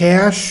 your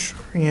cash,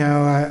 you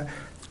know, I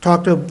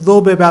talked a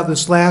little bit about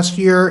this last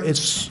year.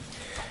 It's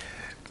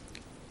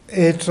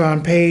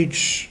on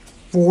page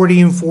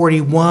 40 and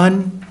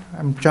 41.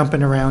 I'm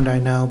jumping around, I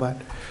know, but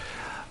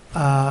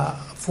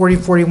 40,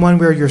 41,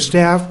 where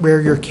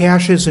your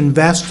cash is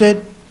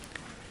invested.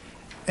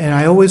 And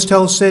I always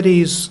tell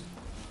cities,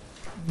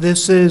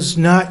 this is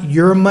not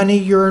your money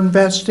you're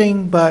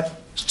investing, but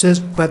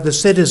the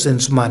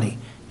citizens' money.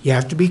 You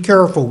have to be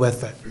careful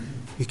with it.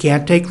 You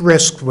can't take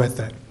risks with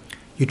it.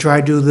 You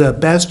try to do the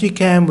best you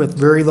can with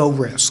very low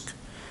risk.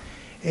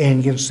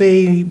 And you can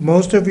see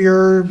most of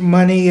your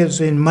money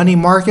is in money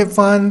market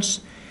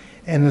funds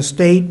and the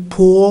state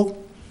pool.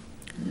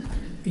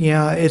 You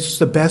know, it's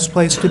the best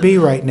place to be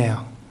right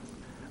now.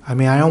 I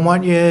mean, I don't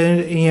want you,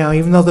 you know,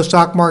 even though the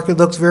stock market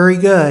looks very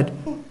good,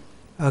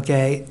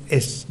 okay,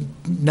 it's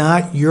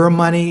not your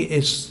money,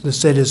 it's the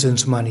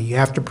citizens' money. You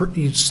have to,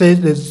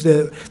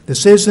 the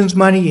citizens'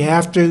 money, you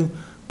have to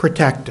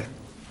protect it.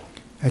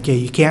 Okay,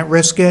 you can't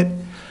risk it.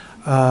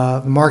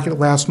 The market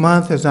last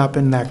month has not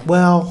been that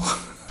well.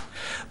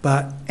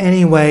 But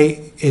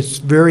anyway, it's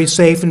very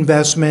safe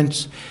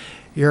investments.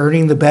 You're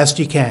earning the best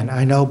you can.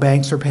 I know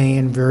banks are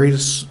paying very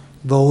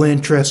low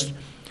interest,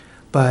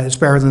 but it's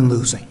better than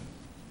losing.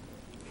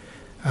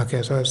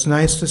 Okay, so it's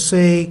nice to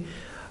see.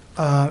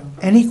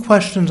 Any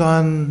questions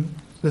on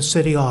the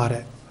city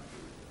audit?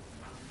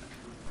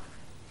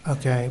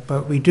 Okay,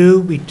 but we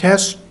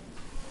test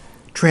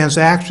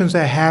transactions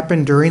that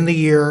happen during the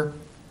year.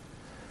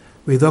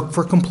 We look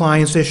for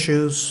compliance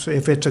issues.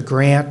 If it's a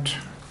grant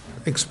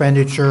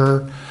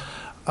expenditure,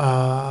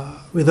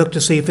 we look to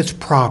see if it's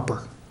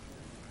proper.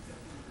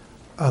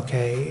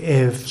 Okay,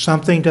 if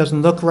something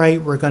doesn't look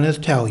right, we're going to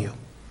tell you.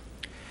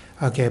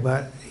 Okay,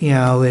 but you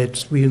know,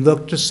 we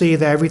look to see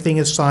that everything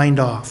is signed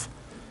off.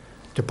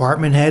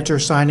 Department heads are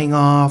signing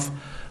off,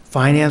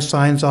 finance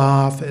signs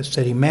off,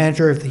 city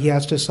manager, if he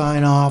has to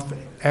sign off,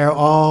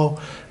 all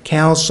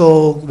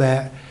council,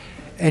 that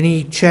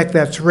any check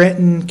that's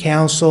written,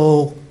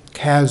 council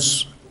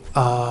has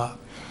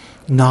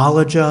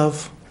knowledge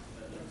of.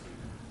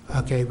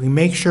 Okay, we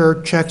make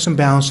sure checks and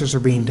balances are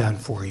being done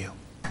for you.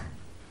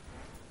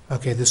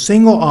 Okay, the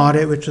single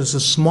audit, which is a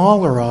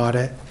smaller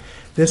audit,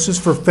 this is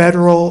for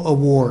federal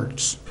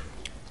awards.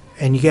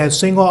 And you get a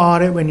single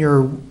audit when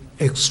your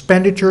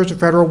expenditures of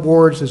federal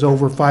awards is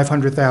over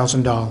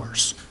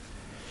 $500,000.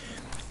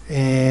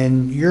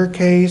 In your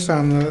case,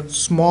 on the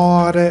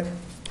small audit,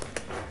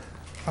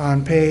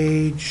 on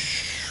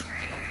page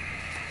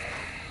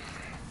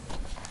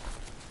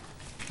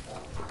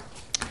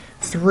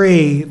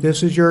 3,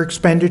 this is your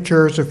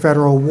expenditures of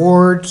federal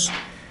awards.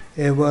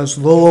 It was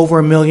a little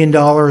over $1 million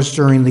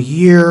during the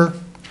year.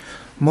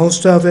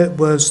 Most of it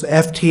was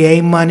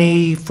FTA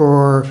money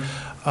for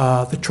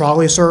the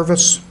trolley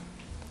service.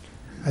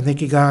 I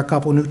think you got a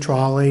couple new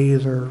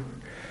trolleys,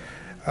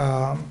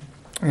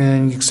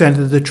 and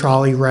extended the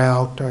trolley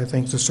route, I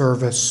think, the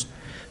service.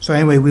 So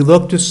anyway, we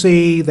look to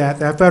see that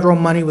that federal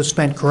money was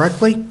spent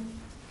correctly,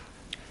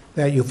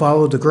 that you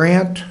followed the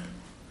grant,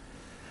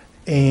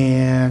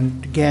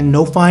 and again,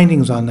 no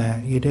findings on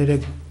that. You did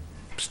it,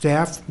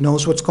 staff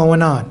knows what's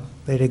going on.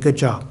 They did a good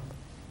job.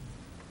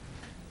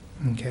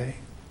 Okay.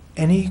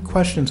 Any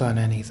questions on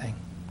anything?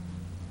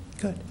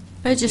 Good.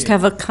 I just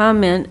have a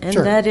comment, and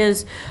Sure. that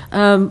is,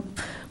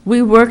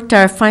 we worked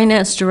our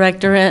finance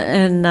director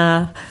and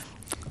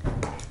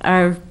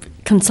our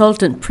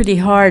consultant pretty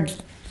hard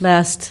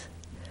I've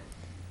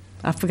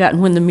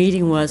forgotten when the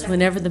meeting was,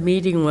 whenever the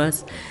meeting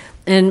was.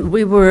 And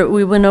we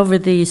went over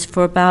these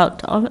for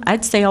about,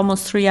 I'd say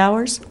almost 3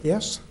 hours.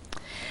 Yes.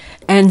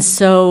 And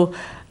so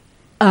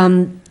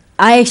two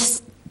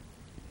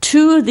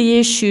of the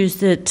issues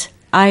that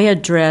I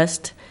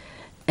addressed,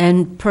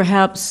 and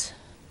perhaps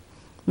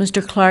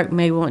Mr. Clark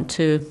may want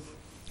to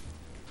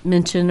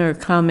mention or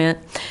comment,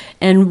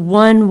 and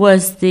one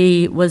was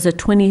a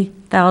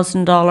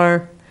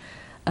 $20,000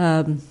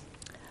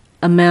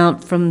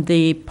 amount from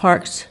the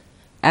Parks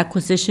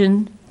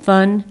Acquisition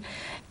Fund,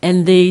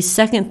 and the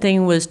second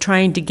thing was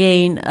trying to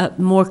gain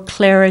more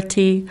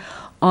clarity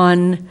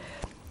on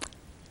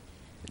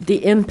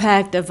the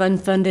impact of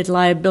unfunded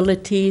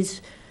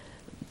liabilities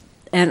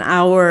and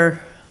our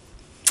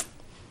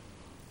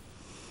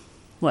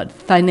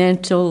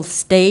financial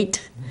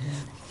state.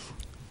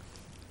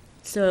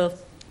 So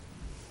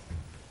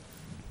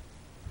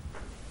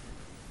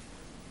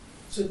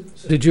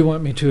Did you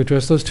want me to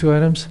address those two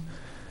items?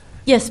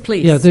 yes,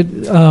 please. Yeah,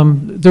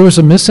 there was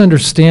a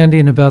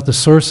misunderstanding about the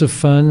source of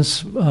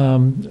funds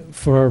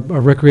for our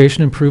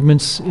recreation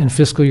improvements in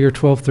fiscal year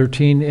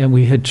 12-13, and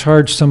we had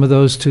charged some of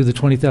those to the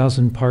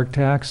 20,000 park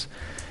tax.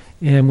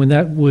 And when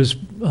that was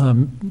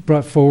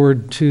brought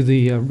forward to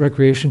the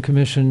Recreation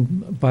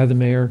Commission by the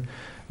mayor,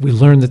 we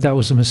learned that that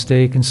was a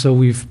mistake, and so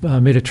we've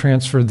made a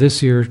transfer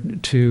this year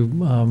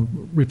to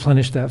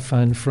replenish that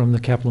fund from the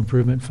capital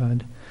improvement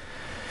fund.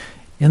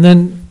 And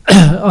then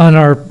on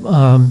our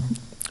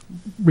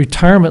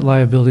retirement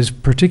liabilities,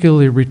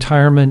 particularly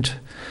retirement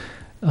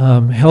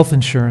health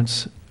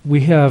insurance,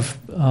 we have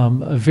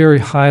a very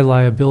high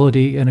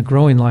liability and a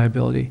growing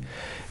liability,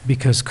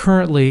 because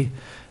currently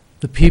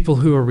the people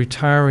who are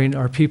retiring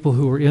are people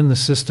who were in the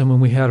system when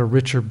we had a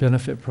richer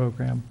benefit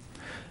program.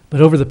 But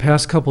over the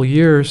past couple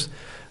years,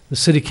 the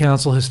City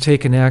Council has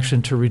taken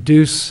action to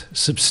reduce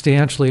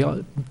substantially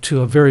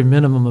to a very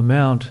minimum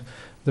amount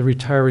the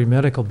retiree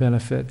medical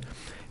benefit.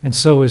 And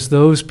so as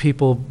those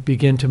people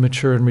begin to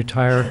mature and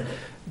retire,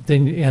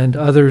 then, and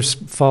others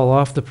fall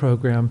off the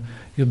program,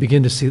 you'll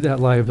begin to see that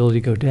liability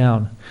go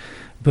down.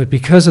 But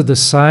because of the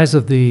size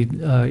of the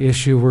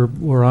issue,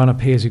 we're on a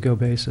pay-as-you-go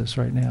basis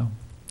right now.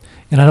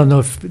 And I don't know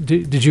if,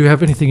 did you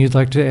have anything you'd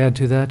like to add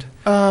to that?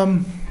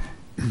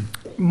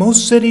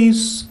 Most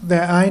cities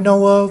that I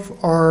know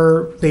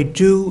of they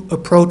do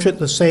approach it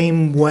the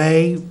same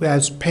way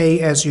as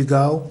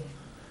pay-as-you-go.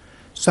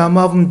 Some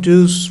of them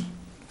do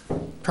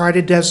try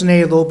to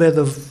designate a little bit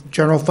of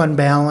general fund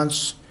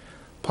balance,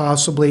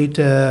 possibly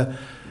to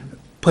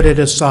put it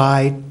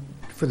aside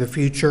for the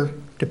future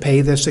to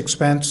pay this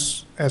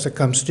expense as it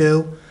comes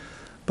due.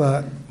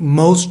 But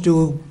most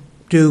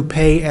do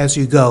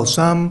pay-as-you-go.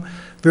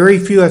 Very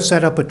few have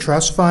set up a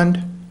trust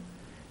fund.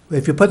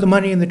 If you put the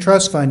money in the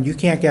trust fund, you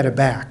can't get it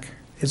back.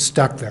 It's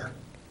stuck there.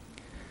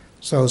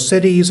 So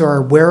cities are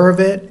aware of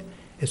it.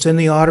 It's in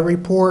the audit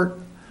report.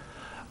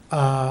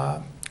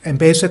 And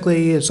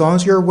basically, as long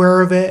as you're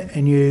aware of it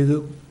and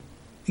you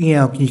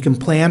can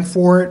plan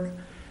for it,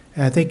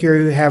 and I think you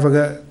have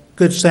a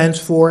good sense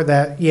for it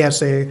that, yes,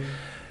 the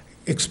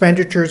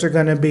expenditures are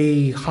going to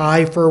be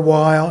high for a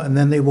while and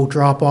then they will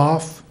drop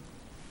off,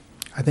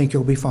 I think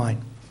you'll be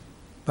fine.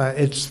 But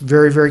it's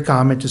very, very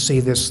common to see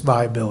this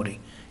liability.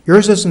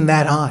 Yours isn't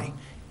that high.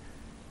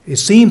 It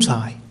seems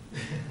high.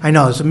 I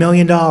know, it's $1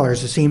 million. It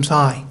seems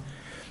high.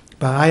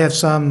 But I have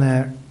some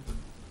that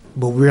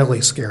will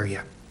really scare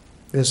you.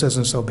 This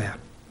isn't so bad.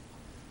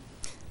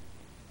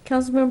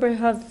 Councilmember,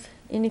 have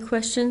any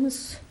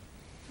questions?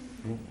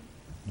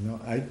 No,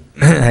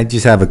 I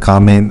just have a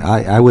comment.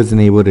 I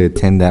wasn't able to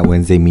attend that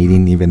Wednesday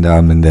meeting, even though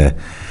I'm in the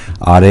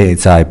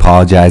audit, so I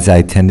apologize. I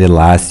attended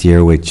last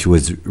year, which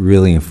was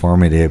really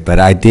informative, but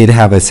I did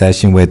have a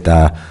session with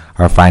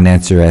our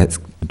finance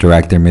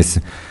director,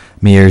 Ms.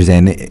 Mears,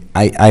 and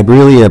I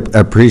really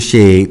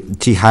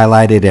appreciate, she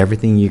highlighted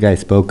everything you guys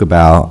spoke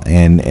about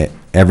and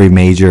every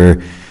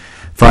major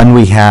fund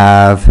we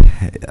have,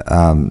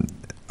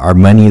 our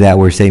money that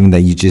we're saving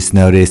that you just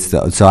noticed.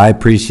 So I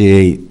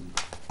appreciate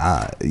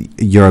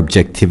your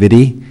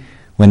objectivity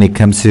when it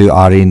comes to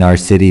auditing our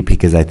city,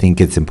 because I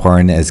think it's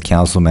important as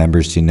council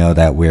members to know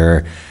that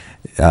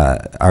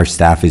our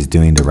staff is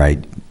doing the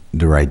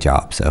right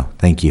job. So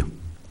thank you.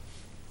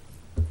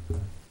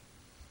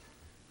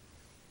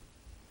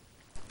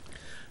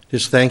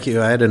 Just thank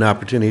you. I had an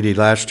opportunity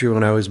last year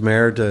when I was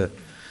mayor to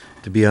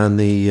be on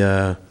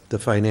the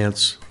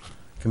finance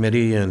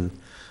committee, and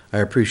I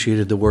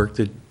appreciated the work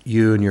that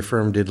you and your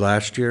firm did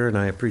last year, and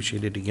I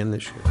appreciate it again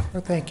this year.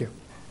 Well, thank you.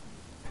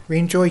 We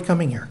enjoy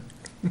coming here.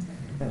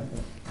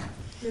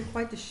 You're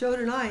quite the show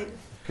tonight.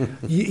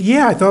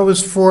 Yeah, I thought it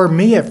was for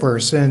me at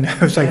first, and I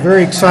was like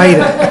very excited.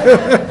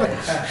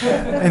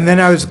 And then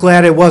I was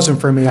glad it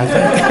wasn't for me, I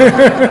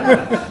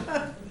think.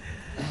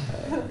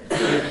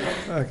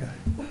 Okay.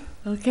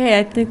 Okay,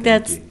 I think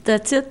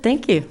that's it.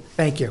 Thank you.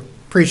 Thank you.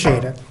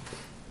 Appreciate it.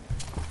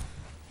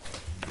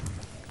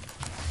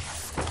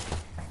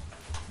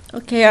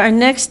 Okay, our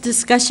next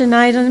discussion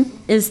item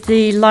is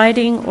the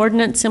lighting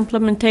ordinance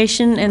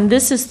implementation, and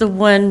this is the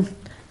one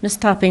Ms.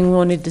 Topping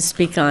wanted to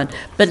speak on.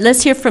 But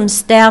let's hear from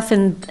staff,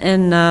 and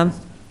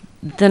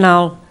then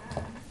I'll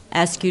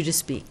ask you to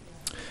speak.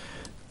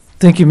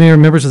 Thank you, Mayor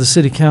and members of the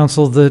City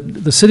Council.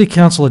 The City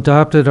Council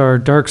adopted our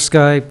dark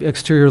sky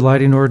exterior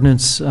lighting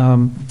ordinance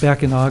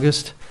back in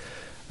August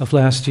of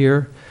last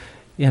year.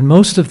 And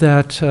most of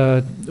that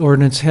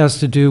ordinance has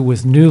to do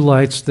with new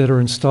lights that are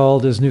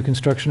installed as new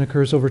construction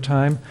occurs over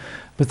time.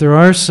 But there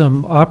are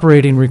some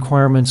operating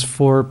requirements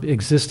for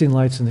existing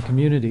lights in the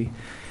community.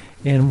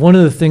 And one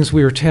of the things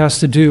we were tasked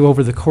to do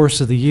over the course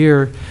of the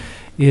year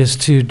is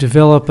to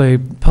develop a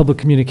public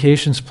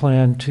communications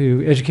plan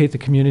to educate the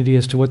community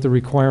as to what the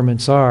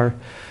requirements are,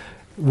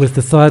 with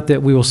the thought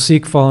that we will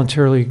seek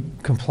voluntarily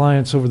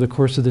compliance over the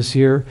course of this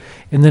year.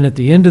 And then at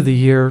the end of the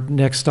year,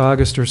 next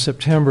August or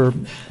September,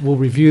 we'll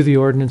review the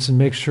ordinance and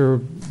make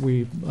sure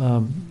we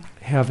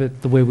have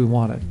it the way we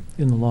want it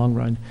in the long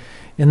run.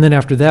 And then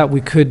after that,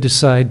 we could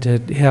decide to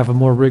have a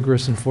more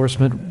rigorous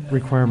enforcement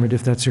requirement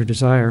if that's your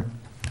desire.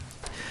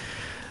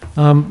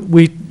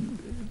 We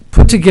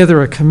put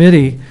together a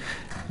committee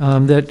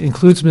that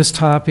includes Ms.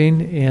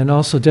 Topping and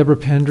also Deborah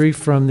Pendry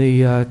from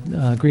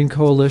the Green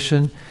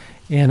Coalition,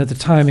 and at the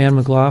time Ann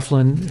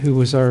McLaughlin, who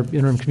was our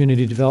interim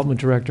community development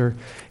director.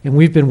 And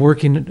we've been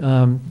working,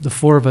 the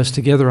four of us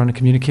together, on a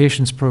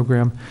communications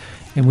program.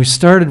 And we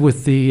started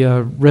with the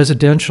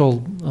residential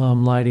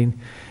lighting.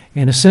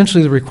 And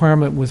essentially the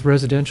requirement with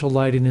residential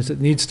lighting is it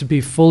needs to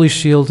be fully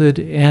shielded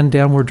and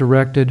downward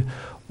directed,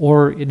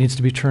 or it needs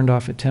to be turned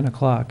off at 10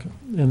 o'clock.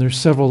 And there's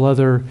several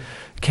other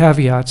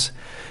caveats.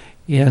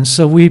 And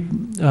so we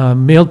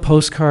mailed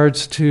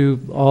postcards to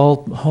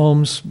all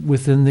homes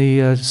within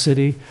the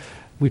city.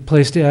 We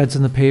placed ads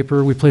in the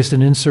paper. We placed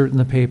an insert in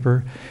the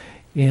paper,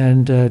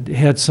 and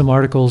had some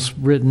articles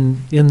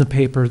written in the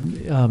paper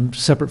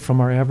separate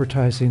from our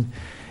advertising.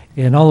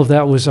 And all of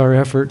that was our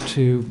effort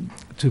to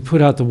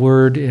put out the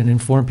word and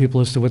inform people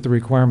as to what the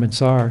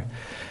requirements are.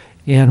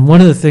 And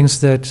one of the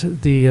things that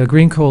the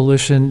Green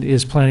Coalition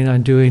is planning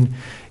on doing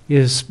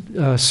is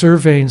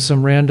surveying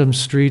some random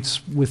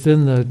streets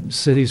within the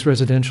city's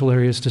residential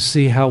areas to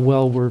see how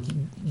well we're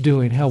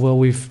doing, how well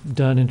we've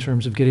done in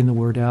terms of getting the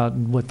word out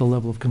and what the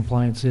level of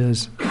compliance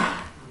is.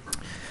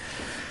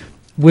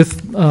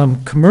 With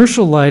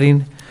commercial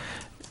lighting,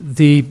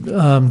 the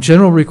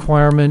general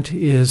requirement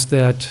is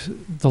that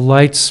the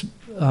lights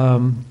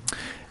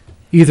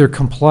either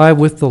comply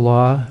with the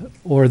law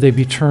or they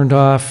be turned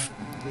off.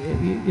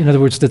 In other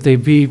words, that they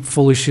be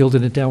fully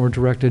shielded and downward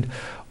directed,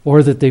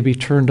 or that they be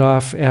turned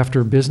off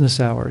after business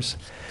hours.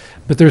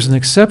 But there's an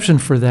exception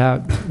for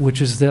that,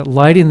 which is that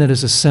lighting that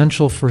is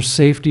essential for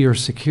safety or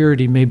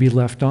security may be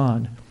left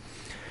on.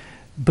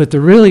 But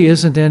there really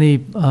isn't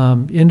any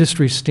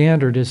industry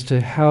standard as to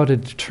how to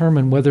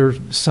determine whether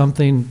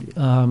something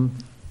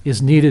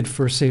is needed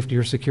for safety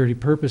or security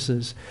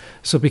purposes.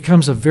 So it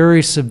becomes a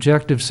very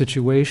subjective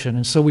situation.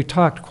 And so we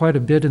talked quite a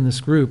bit in this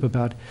group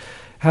about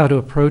how to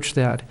approach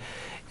that.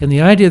 And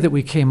the idea that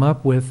we came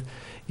up with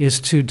is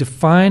to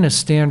define a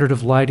standard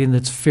of lighting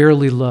that's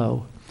fairly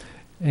low.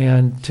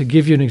 And to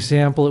give you an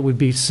example, it would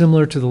be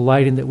similar to the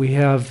lighting that we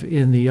have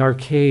in the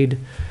arcade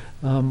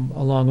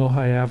along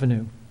Ojai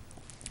Avenue.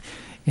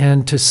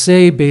 And to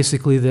say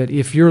basically that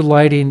if your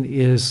lighting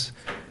is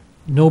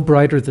no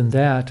brighter than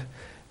that,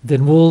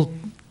 then we'll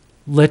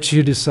let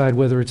you decide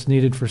whether it's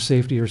needed for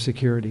safety or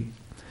security.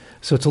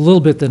 So it's a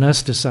little bit than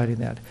us deciding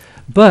that.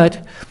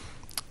 But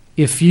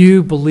if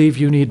you believe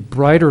you need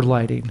brighter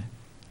lighting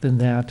than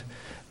that,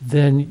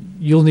 then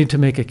you'll need to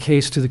make a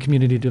case to the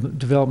community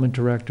development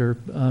director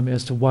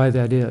as to why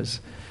that is.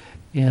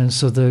 And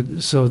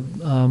so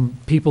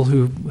people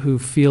who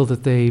feel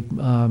that they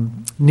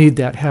need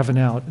that have an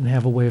out and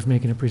have a way of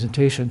making a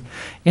presentation.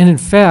 And in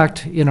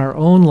fact, in our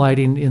own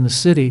lighting in the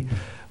city,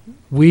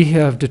 we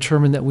have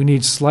determined that we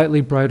need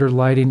slightly brighter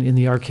lighting in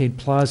the arcade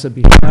plaza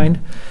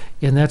behind,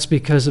 and that's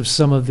because of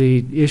some of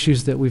the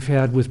issues that we've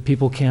had with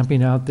people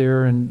camping out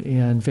there and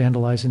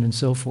vandalizing and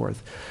so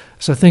forth.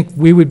 So I think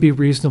we would be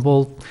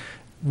reasonable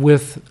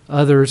with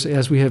others,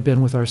 as we have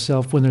been with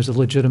ourselves, when there's a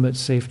legitimate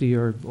safety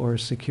or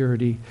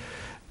security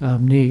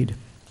need.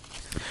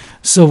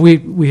 So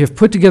we have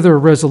put together a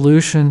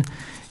resolution,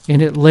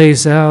 and it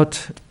lays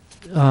out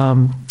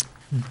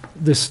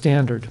this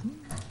standard.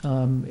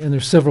 And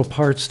there's several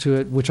parts to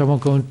it, which I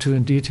won't go into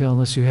in detail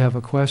unless you have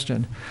a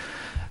question.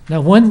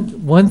 Now,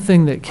 one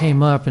thing that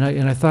came up, and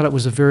I thought it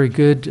was a very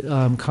good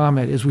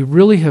comment, is we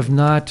really have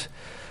not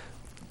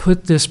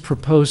put this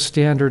proposed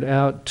standard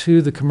out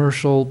to the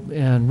commercial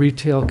and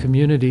retail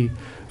community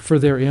for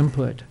their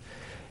input.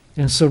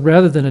 And so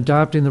rather than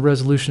adopting the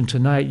resolution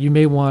tonight, you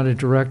may want to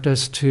direct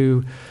us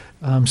to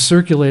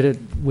circulate it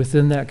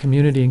within that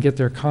community and get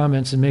their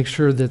comments and make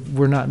sure that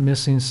we're not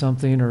missing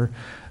something or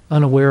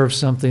unaware of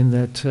something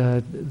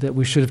that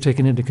we should have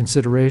taken into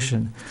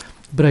consideration.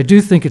 But I do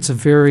think it's a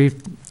very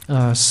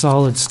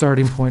solid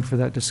starting point for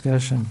that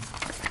discussion.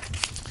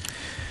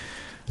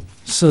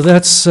 So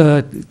that's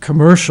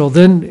commercial.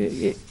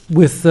 Then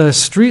with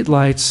street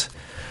lights,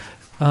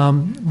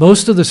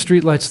 most of the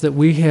street lights that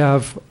we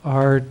have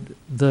are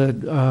the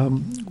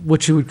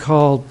what you would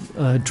call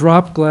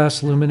drop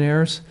glass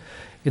luminaires.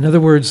 In other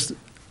words,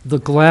 the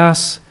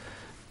glass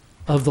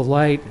of the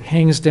light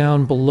hangs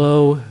down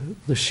below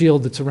the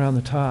shield that's around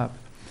the top.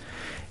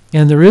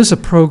 And there is a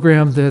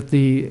program that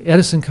the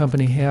Edison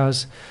Company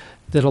has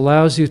that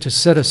allows you to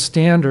set a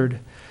standard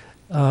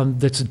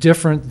that's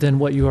different than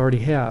what you already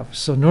have.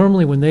 So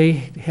normally when they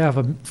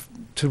have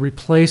to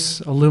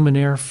replace a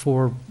luminaire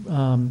for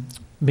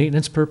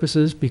maintenance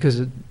purposes because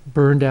it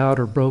burned out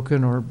or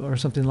broken or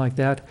something like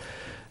that,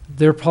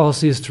 their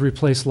policy is to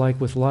replace like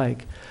with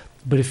like.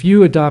 But if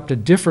you adopt a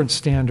different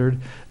standard,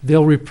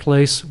 they'll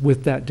replace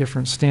with that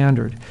different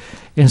standard.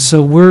 And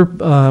so we're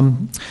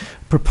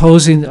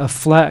proposing a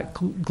flat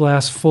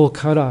glass full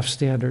cutoff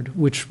standard,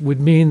 which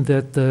would mean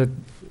that the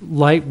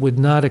light would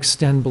not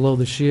extend below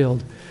the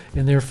shield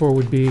and therefore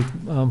would be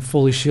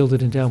fully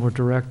shielded and downward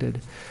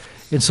directed.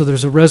 And so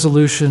there's a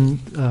resolution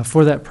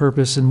for that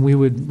purpose, and we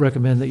would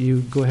recommend that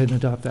you go ahead and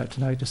adopt that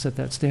tonight to set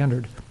that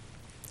standard.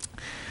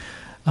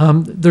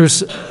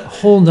 There's a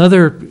whole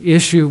nother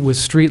issue with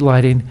street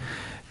lighting,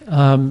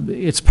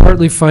 It's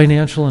partly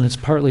financial and it's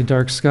partly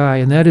dark sky,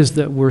 and that is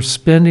that we're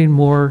spending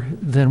more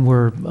than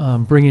we're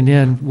bringing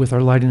in with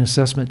our lighting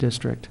assessment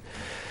district.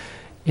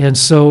 And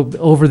so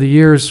over the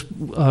years,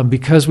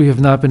 because we have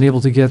not been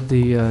able to get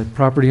the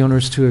property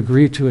owners to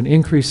agree to an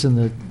increase in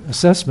the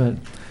assessment,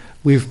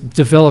 we've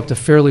developed a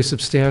fairly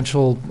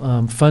substantial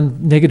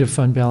negative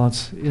fund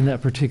balance in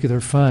that particular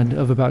fund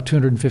of about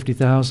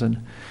 $250,000.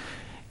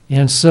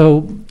 And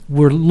so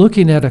we're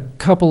looking at a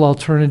couple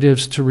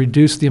alternatives to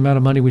reduce the amount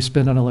of money we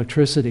spend on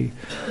electricity.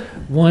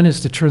 One is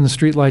to turn the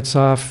streetlights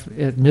off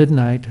at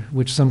midnight,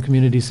 which some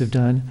communities have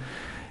done.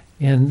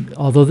 And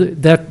although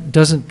that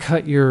doesn't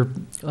cut your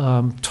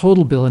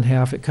total bill in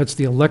half, it cuts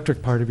the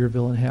electric part of your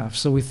bill in half.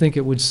 So we think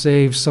it would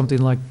save something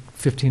like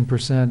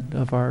 15%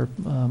 of our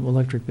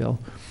electric bill.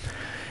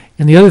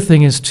 And the other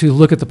thing is to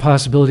look at the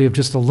possibility of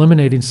just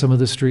eliminating some of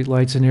the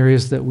streetlights in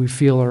areas that we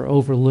feel are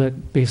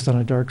overlit based on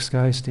a dark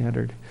sky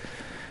standard.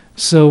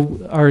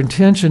 So our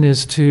intention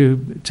is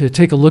to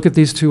take a look at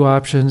these two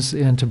options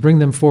and to bring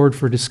them forward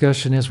for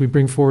discussion as we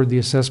bring forward the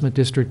assessment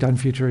district on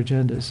future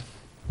agendas.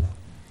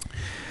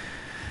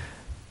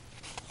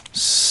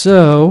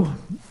 So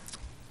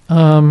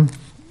I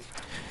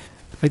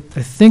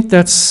think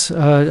that's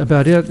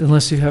about it,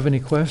 unless you have any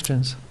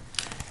questions.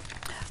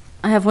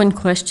 I have one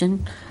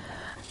question.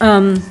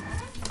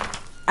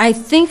 I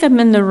think I'm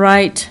in the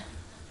right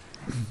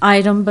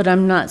item, but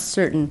I'm not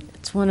certain.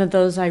 It's one of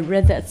those, I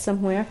read that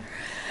somewhere.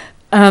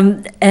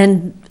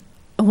 And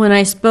when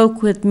I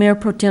spoke with Mayor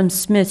Pro Tem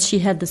Smith, she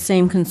had the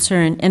same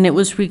concern, and it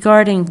was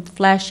regarding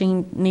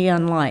flashing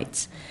neon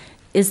lights.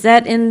 Is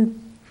that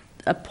in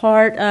a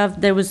part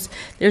of, there's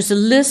a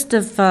list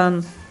of,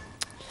 I'm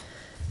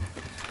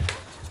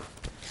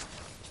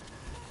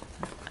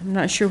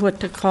not sure what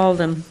to call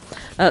them,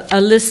 a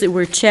list that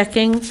we're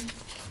checking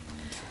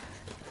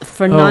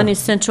for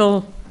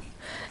non-essential.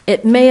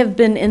 It may have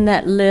been in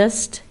that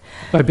list.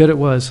 I bet it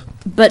was.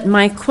 But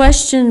my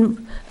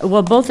question,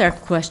 well, both our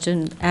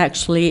question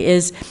actually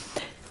is,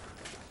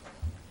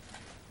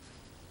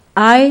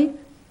 I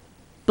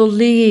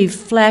believe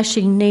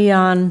flashing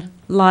neon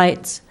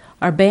lights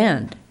are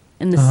banned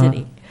in the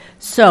city.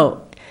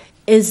 So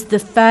is the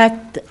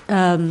fact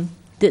that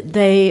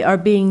they are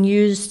being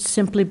used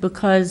simply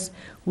because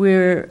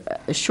we're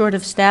short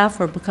of staff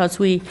or because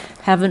we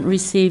haven't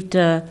received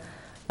a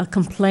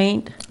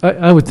complaint?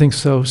 I would think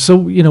so.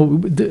 So, you know,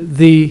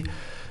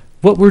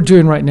 what we're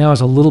doing right now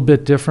is a little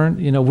bit different.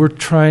 You know, we're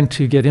trying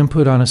to get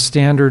input on a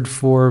standard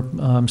for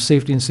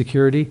safety and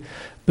security.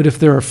 But if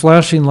there are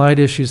flashing light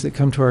issues that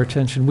come to our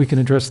attention, we can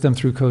address them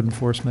through code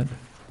enforcement.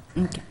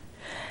 Okay.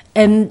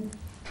 And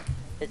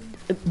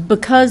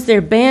because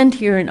they're banned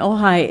here in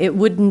Ojai, it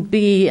wouldn't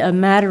be a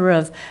matter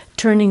of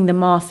turning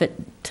them off at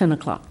 10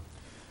 o'clock.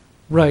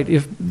 Right.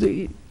 If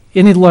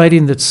any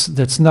lighting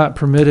that's not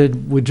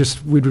permitted,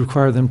 we'd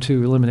require them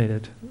to eliminate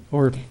it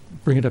or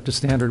bring it up to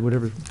standard,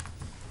 whatever.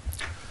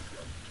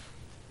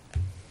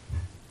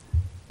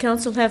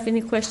 Council have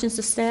any questions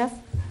of staff?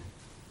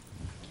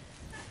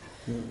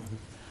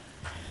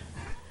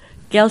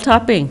 Gail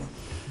Topping.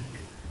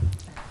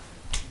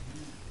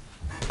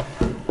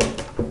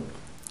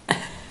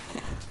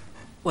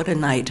 What a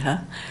night, huh?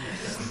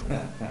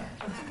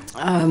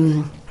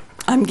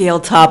 I'm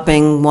Gail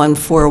Topping,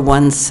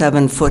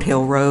 1417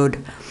 Foothill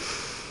Road.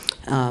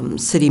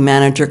 City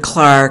Manager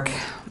Clark,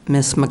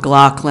 Miss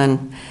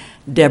McLaughlin,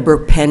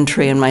 Deborah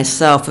Pentry, and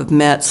myself have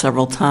met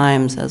several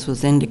times, as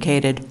was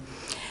indicated.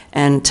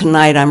 And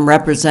tonight I'm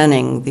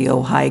representing the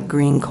Ojai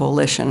Green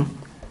Coalition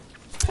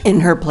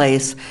in her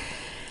place.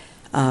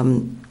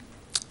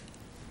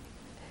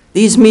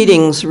 These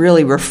meetings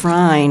really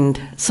refined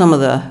some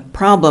of the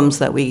problems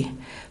that we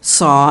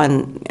saw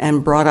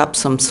and brought up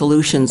some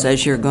solutions,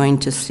 as you're going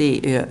to see,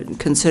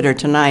 consider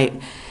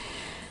tonight.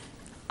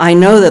 I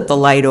know that the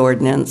light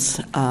ordinance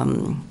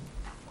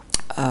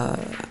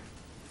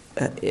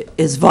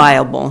is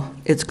viable.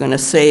 It's going to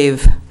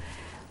save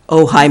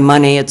Ojai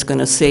money, it's going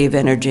to save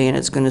energy, and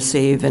it's going to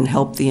save and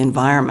help the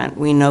environment.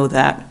 We know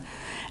that.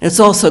 It's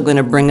also going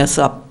to bring us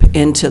up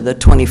into the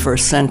 21st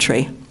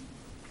century.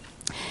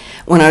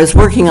 When I was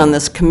working on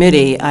this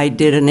committee, I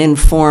did an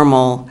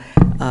informal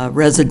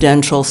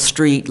residential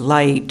street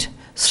light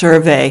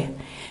survey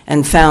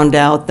and found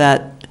out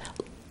that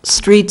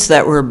streets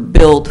that were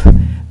built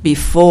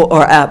before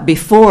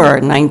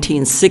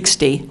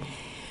 1960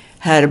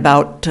 had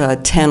about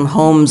 10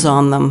 homes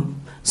on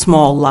them,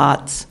 small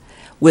lots,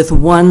 with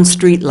one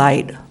street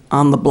light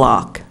on the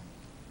block.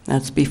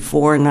 That's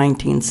before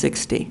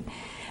 1960.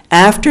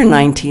 After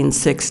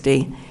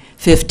 1960,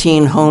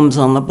 15 homes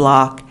on the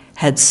block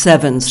had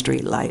 7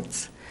 street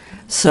lights.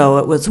 So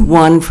it was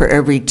 1 for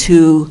every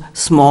 2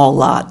 small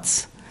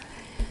lots.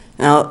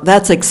 Now,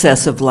 that's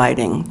excessive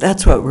lighting.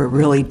 That's what we're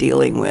really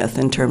dealing with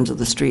in terms of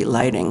the street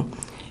lighting.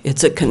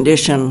 It's a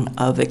condition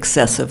of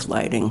excessive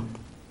lighting.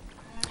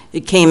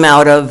 It came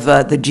out of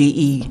the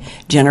GE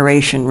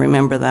generation,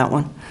 remember that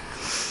one?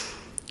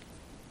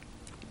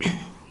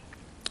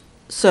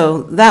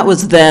 So that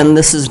was then,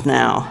 this is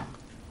now.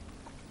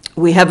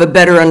 We have a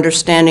better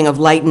understanding of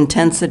light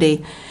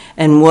intensity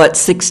and what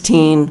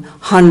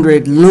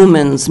 1,600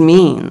 lumens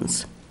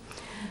means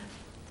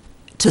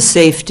to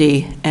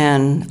safety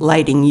and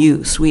lighting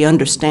use. We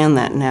understand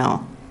that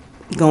now,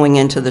 going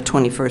into the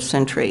 21st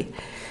century.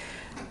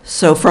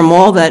 So from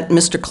all that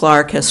Mr.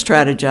 Clark has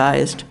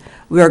strategized,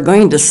 we are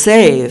going to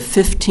save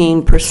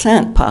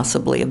 15%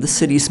 possibly of the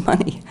city's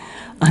money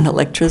on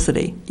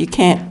electricity. You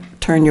can't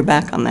turn your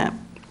back on that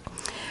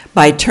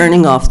by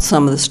turning off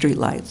some of the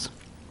streetlights.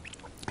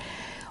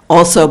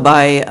 Also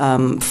by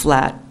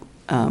flat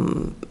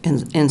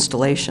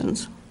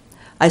installations.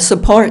 I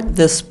support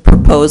this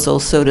proposal,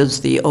 so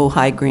does the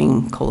Ojai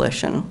Green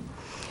Coalition,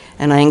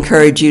 and I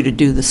encourage you to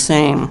do the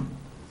same.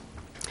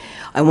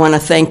 I want to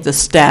thank the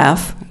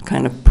staff,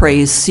 kind of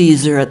praise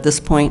Caesar at this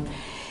point,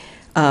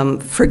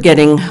 for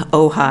getting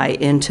Ojai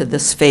into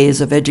this phase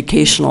of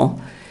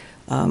educational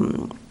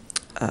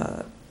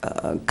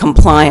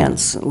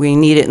compliance. We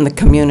need it in the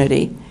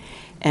community.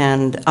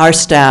 And our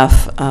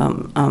staff,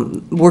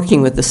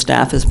 working with the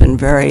staff, has been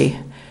very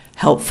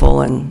helpful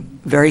and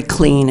very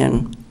clean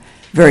and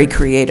very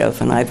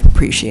creative, and I've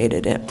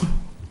appreciated it.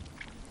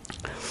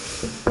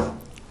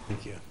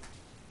 Thank you.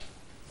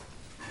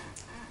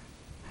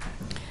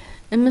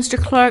 And Mr.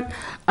 Clark,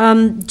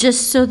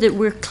 just so that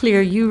we're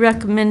clear, you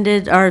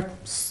recommended or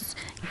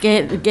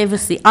gave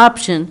us the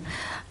option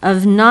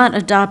of not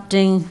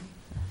adopting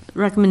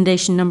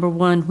recommendation number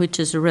 1, which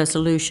is a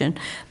resolution,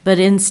 but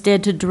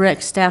instead to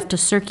direct staff to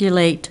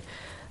circulate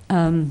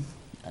a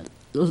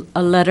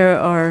letter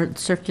or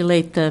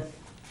circulate the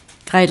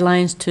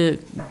guidelines to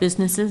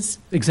businesses?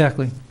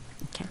 Exactly.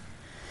 Okay.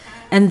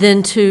 And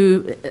then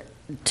to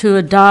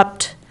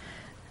adopt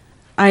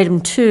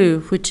item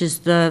 2, which is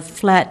the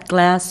flat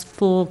glass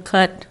full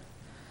cut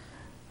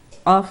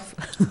off?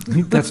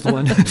 That's the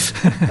one.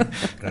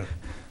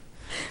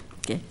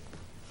 Okay.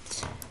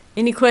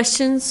 Any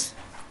questions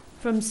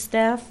from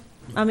staff?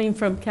 I mean,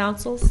 from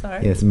council,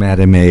 sorry. Yes,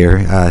 Madam Mayor,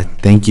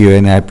 thank you,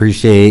 and I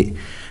appreciate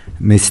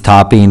Ms.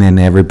 Topping and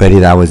everybody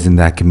that was in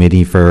that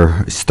committee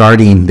for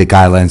starting the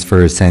guidelines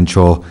for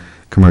essential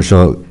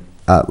commercial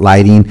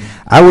lighting.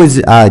 I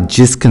was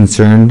just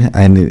concerned,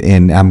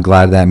 and I'm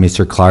glad that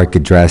Mr. Clark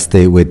addressed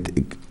it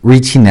with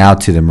reaching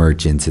out to the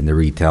merchants in the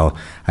retail.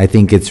 I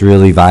think it's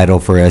really vital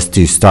for us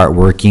to start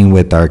working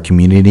with our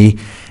community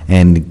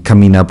and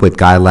coming up with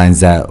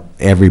guidelines that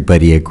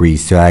everybody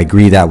agrees. So I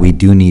agree that we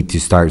do need to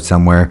start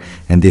somewhere,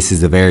 and this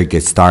is a very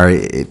good start.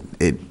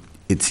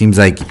 It seems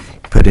like you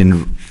put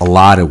in a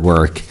lot of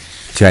work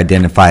to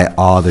identify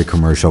all the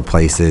commercial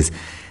places.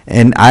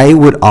 And I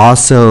would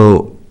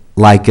also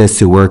like us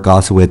to work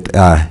also with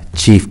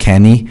Chief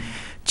Kenny,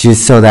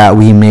 just so that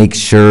we make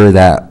sure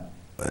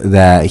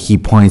that he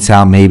points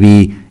out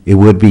maybe it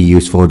would be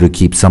useful to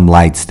keep some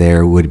lights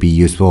there. It would be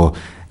useful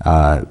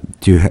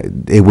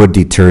it would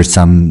deter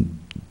some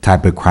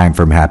type of crime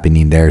from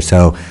happening there.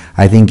 So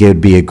I think it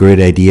would be a good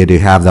idea to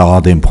have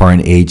all the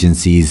important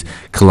agencies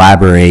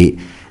collaborate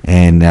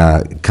and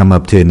come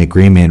up to an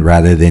agreement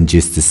rather than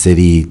just the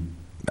city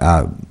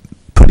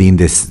putting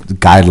this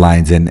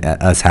guidelines and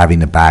us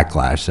having a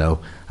backlash. So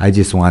I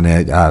just want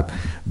to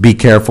be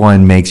careful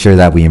and make sure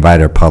that we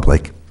invite our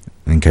public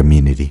and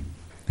community.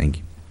 Thank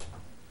you.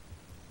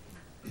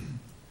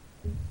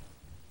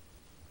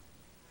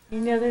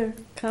 Any other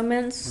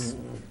comments,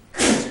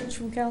 questions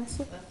from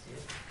council?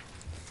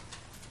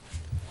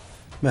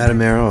 Madam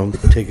Mayor, I'll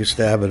take a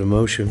stab at a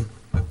motion.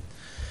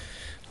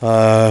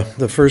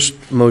 The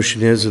first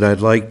motion is that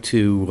I'd like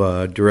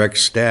to direct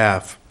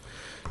staff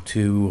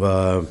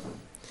to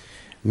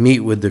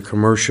meet with the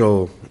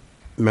commercial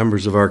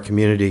members of our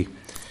community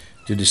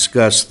to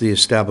discuss the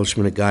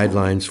establishment of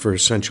guidelines for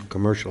essential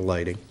commercial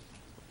lighting.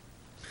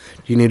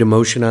 Do you need a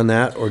motion on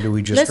that, or do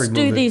we just remove it?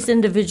 Let's do these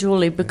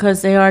individually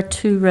because they are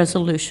 2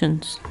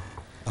 resolutions.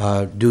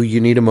 Do you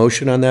need a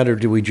motion on that, or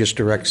do we just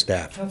direct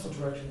staff? Council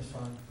direction is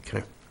fine.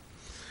 Okay.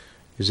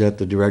 Is that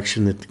the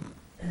direction that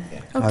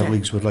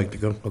colleagues would like to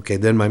go? Okay,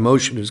 then my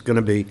motion is going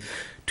to be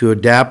to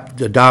adopt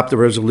the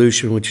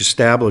resolution which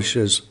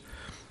establishes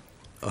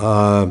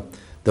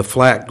the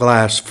flat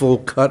glass full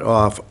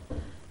cut-off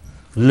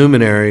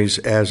luminaries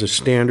as a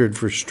standard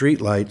for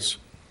streetlights,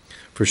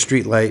 for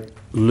streetlight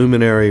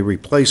luminary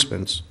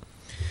replacements,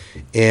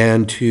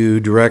 and to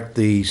direct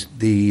the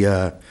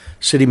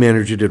city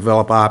manager to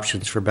develop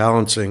options for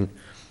balancing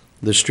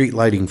the street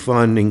lighting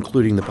fund,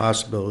 including the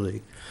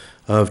possibility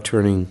of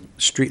turning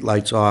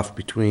streetlights off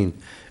between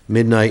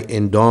midnight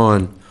and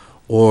dawn,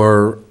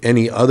 or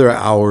any other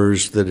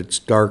hours that it's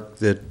dark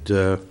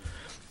that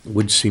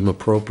would seem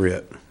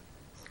appropriate.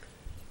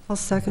 I'll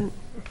second.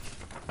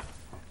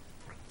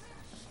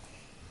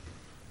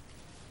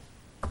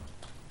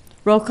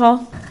 Roll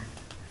call.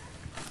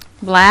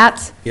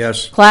 Blatz?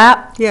 Yes.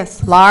 Clapp?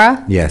 Yes.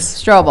 Lara?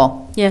 Yes.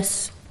 Strobel?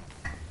 Yes.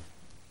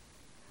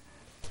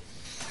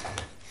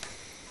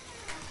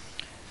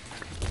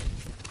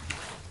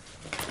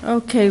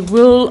 Okay,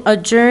 we'll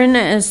adjourn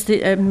as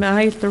am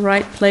I at the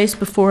right place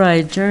before I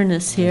adjourn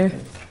us here?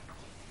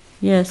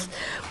 Yes.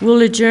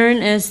 We'll adjourn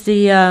as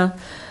the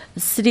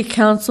city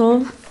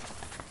council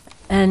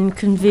and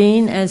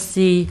convene as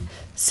the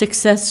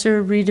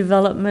Successor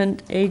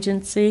Redevelopment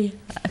Agency.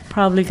 I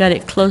probably got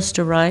it close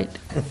to right.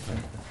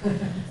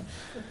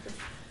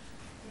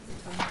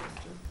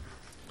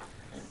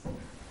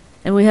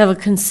 And we have a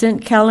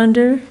consent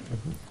calendar.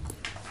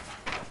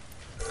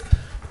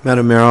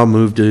 Madam Mayor, I'll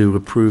move to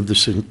approve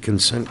the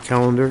consent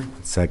calendar.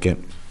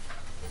 Second.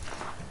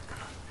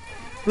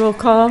 Roll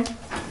call.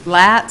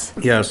 Latz?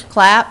 Yes.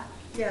 Clapp?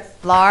 Yes.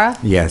 Laura?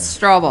 Yes.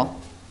 Strobel?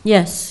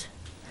 Yes.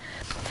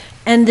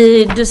 And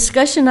the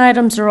discussion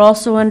items are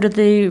also under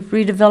the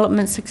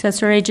redevelopment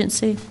successor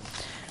agency.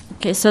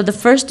 Okay, so the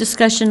first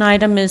discussion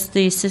item is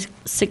the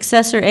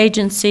successor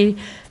agency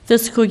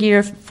fiscal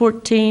year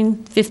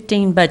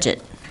 14-15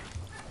 budget.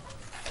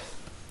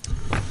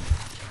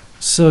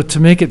 So to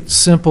make it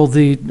simple,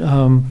 the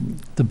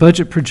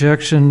budget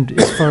projection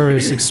as far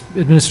as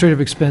administrative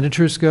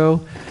expenditures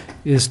go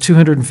is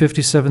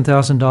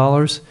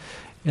 $257,000,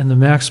 and the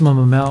maximum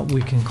amount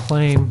we can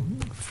claim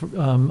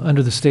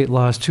under the state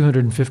law is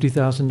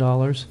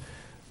 $250,000,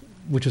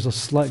 which is a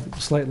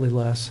slightly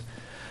less.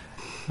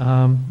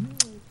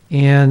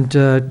 And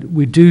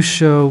we do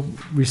show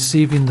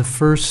receiving the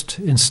first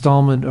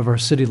installment of our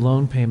city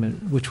loan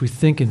payment, which we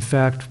think, in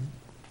fact,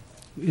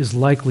 is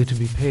likely to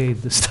be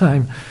paid this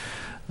time,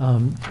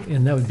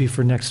 and that would be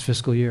for next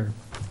fiscal year.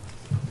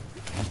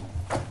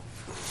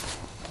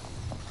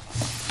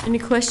 Any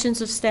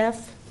questions of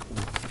staff?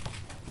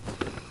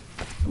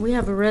 We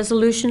have a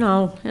resolution.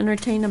 I'll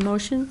entertain a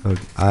motion.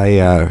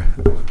 I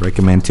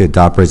recommend to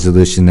adopt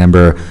resolution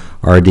number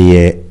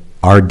RDSA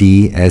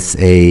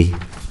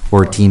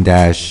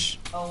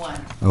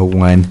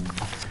 14-01,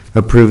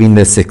 approving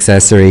the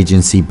successor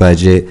agency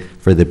budget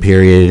for the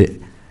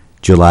period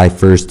July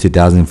 1st,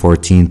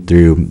 2014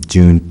 through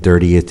June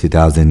 30th,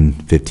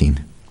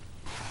 2015.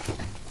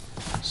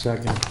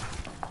 Second.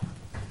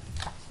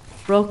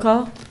 Roll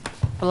call.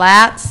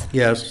 Latz?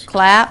 Yes.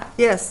 Clapp?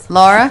 Yes.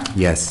 Laura?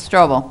 Yes.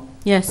 Strobel?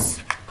 Yes.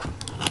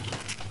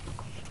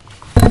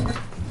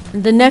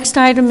 The next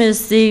item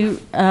is the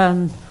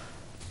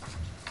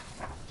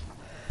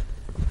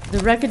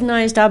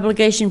recognized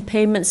obligation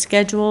payment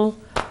schedule,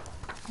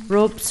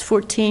 ROPES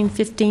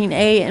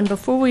 1415A. And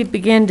before we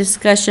begin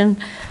discussion,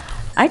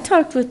 I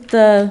talked with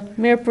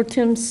Mayor Pro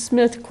Tem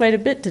Smith quite a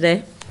bit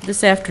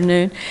this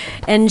afternoon,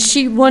 and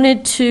she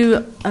wanted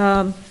to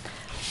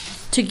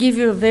give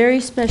you a very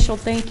special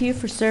thank you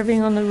for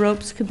serving on the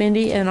ROPES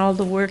committee and all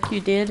the work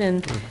you did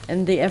and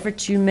the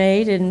efforts you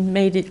made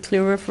it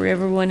clearer for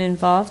everyone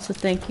involved. So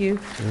thank you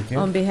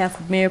on behalf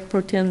of Mayor Pro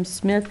Tem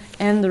Smith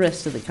and the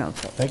rest of the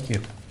council. Thank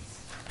you.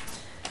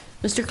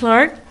 Mr.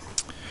 Clark?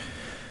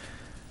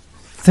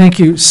 Thank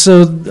you.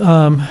 So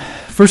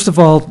first of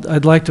all,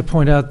 I'd like to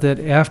point out that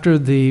after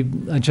the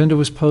agenda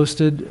was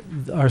posted,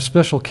 our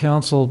special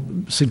counsel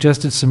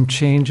suggested some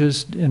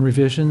changes and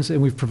revisions,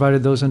 and we've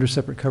provided those under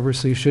separate covers,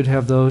 so you should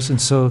have those,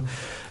 and so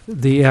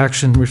the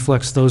action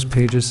reflects those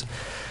pages.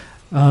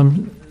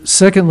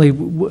 Secondly,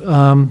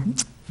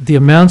 the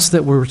amounts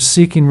that we're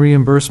seeking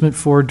reimbursement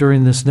for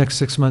during this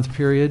next 6-month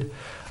period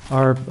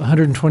are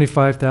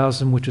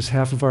 $125,000, which is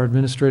half of our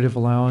administrative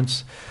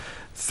allowance,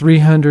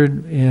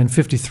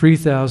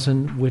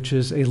 $353,000, which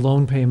is a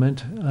loan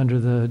payment under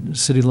the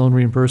city loan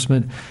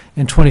reimbursement,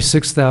 and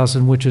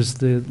 $26,000, which is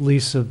the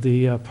lease of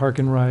the park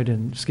and ride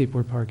and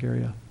skateboard park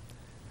area.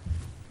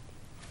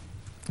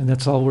 And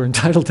that's all we're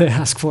entitled to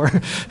ask for.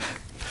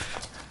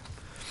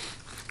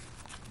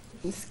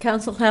 Does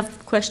council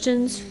have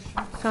questions,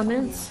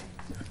 comments?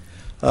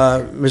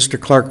 Mr.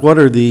 Clark, what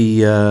are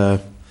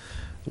the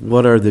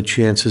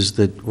chances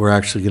that we're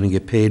actually going to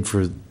get paid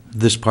for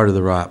this part of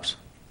the ROPS?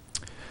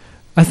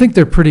 I think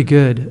they're pretty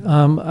good.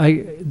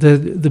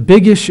 The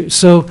big issue,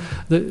 so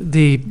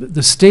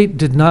the state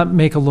did not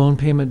make a loan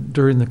payment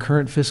during the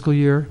current fiscal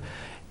year,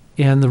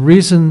 and the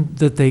reason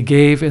that they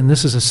gave, and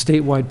this is a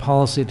statewide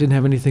policy, it didn't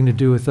have anything to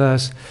do with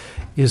us,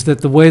 is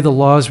that the way the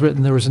law is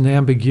written, there was an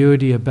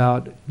ambiguity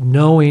about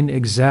knowing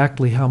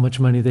exactly how much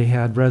money they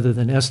had rather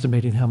than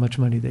estimating how much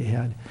money they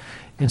had.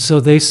 And so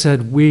they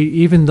said,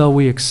 even though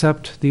we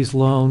accept these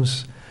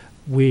loans,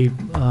 we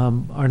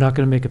are not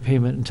going to make a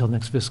payment until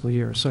next fiscal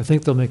year. So I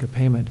think they'll make a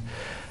payment.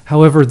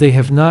 However, they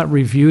have not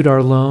reviewed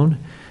our loan,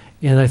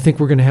 and I think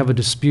we're going to have a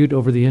dispute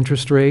over the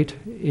interest rate.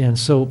 And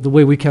so the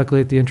way we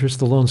calculate the interest,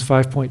 the loan's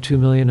 $5.2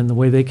 million, and the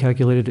way they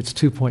calculate it, it's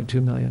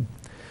 $2.2 million.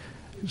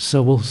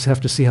 So we'll have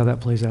to see how that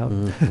plays out.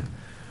 Mm-hmm.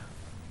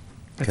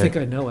 I think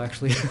I know,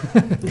 actually.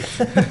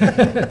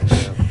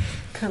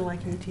 Kind of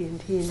like AT&T and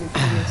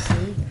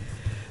UPSC.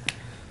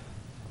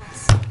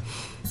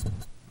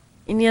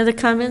 Any other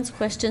comments,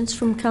 questions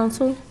from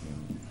council?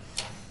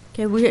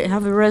 Okay, we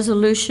have a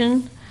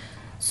resolution,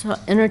 so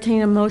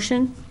entertain a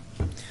motion.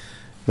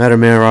 Madam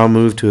Mayor, I'll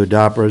move to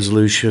adopt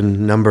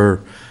resolution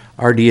number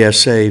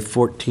RDSA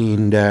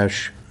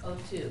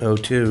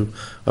 14-02,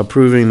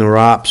 approving the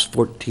ROPS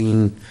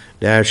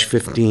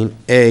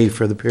 14-15A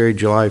for the period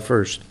July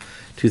 1st,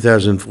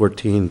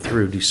 2014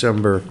 through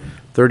December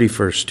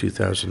 31st,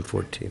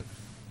 2014.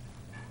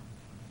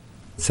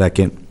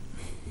 Second.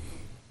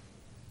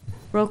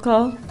 Roll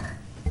call.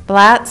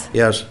 Latz?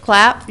 Yes.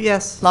 Clapp?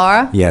 Yes.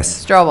 Laura?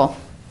 Yes. Strobel?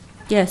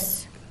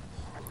 Yes.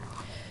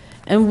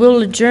 And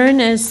we'll adjourn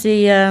as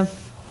the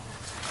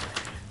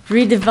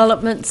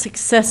redevelopment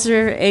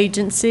successor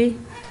agency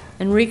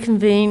and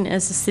reconvene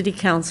as the city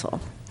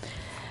council.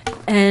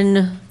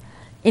 And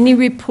any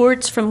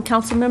reports from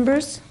council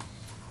members?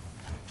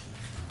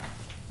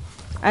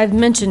 I've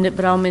mentioned it,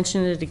 but I'll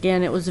mention it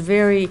again. It was a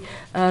very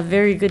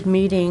good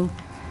meeting.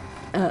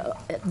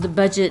 The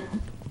budget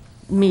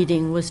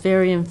meeting was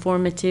very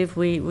informative.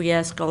 We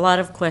asked a lot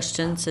of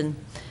questions, and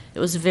it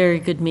was a very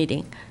good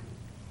meeting.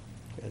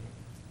 Good.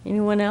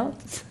 Anyone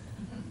else?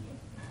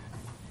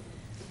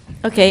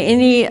 Okay,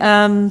 any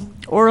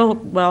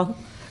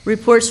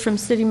reports from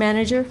city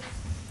manager?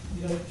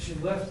 You know, she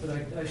left, but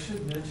I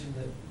should mention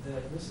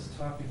that Mrs.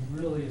 Topping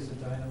really is a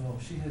dynamo.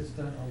 She has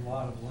done a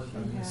lot of work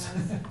on this.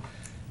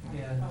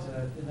 And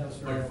that was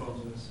very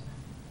helpful to us.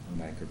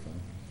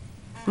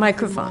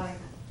 Microphone.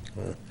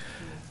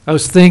 I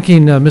was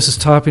thanking Mrs.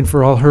 Topping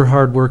for all her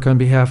hard work on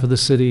behalf of the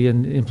city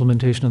and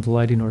implementation of the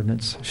lighting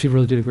ordinance. She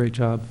really did a great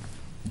job.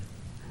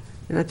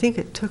 And I think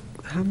it took,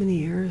 how many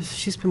years?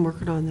 She's been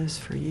working on this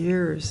for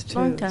years, too.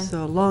 Long time.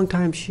 So a long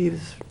time. She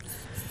was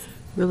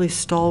really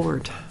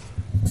stalwart.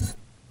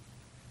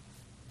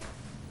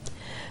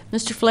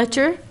 Mr.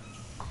 Fletcher?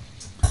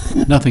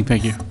 Nothing,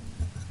 thank you.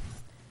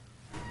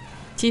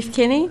 Chief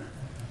Kinney?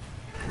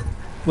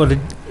 Well,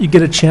 did you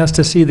get a chance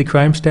to see the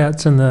crime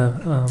stats in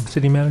the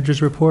city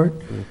manager's report?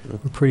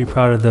 We're pretty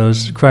proud of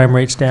those. Crime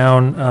rates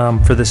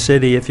down for the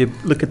city. If you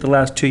look at the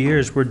last 2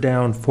 years, we're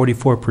down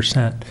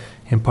 44%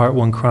 in Part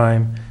 1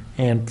 crime.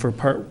 And for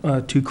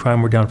Part 2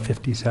 crime, we're down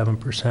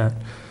 57%.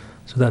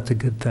 So that's a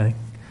good thing.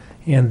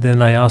 And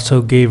then I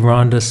also gave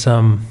Rhonda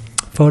some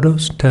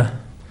photos to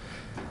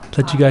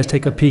let you guys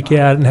take a peek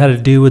at and how to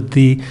do with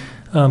the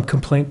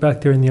complaint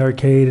back there in the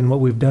arcade and what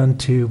we've done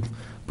to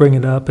bring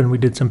it up, and we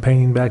did some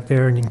painting back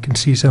there, and you can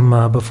see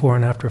some before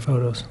and after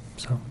photos.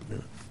 So,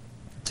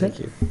 thank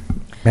you,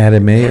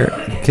 Madam Mayor.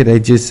 Could I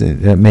just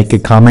make a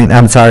comment?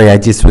 I'm sorry, I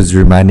just was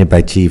reminded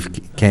by Chief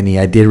Kenny.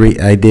 I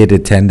did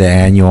attend the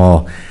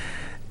annual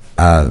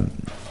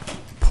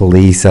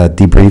police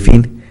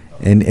debriefing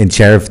and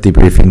sheriff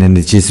debriefing, and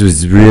it just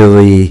was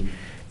really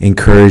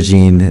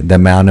encouraging the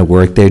amount of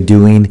work they're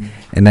doing.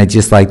 And I'd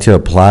just like to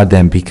applaud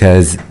them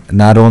because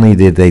not only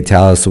did they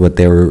tell us what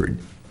they were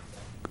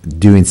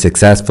doing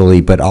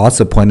successfully, but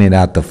also pointed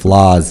out the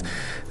flaws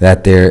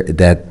that's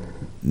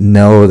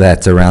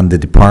around the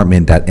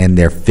department and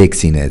they're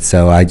fixing it.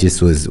 So I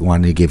just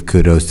wanted to give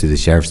kudos to the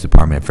Sheriff's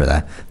Department for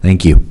that.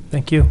 Thank you.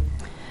 Thank you.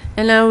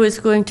 And I was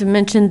going to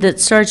mention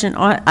that Sergeant,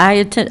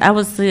 I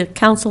was the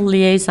council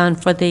liaison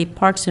for the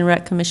Parks and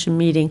Rec Commission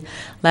meeting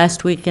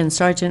last week, and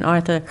Sergeant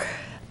Arthur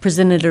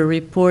presented a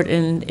report,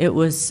 and it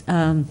was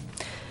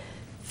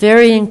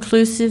very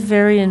inclusive,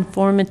 very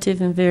informative,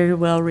 and very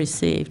well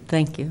received.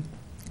 Thank you.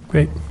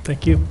 Great,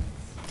 thank you.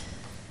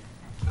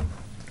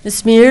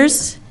 Ms.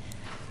 Mears?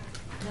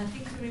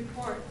 Nothing to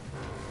report.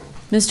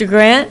 Mr.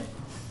 Grant?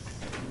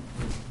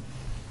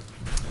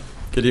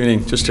 Good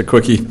evening, just a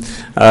quickie.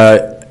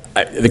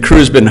 The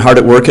crew's been hard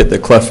at work at the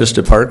Clef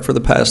Vista Park for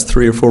the past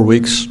 3 or 4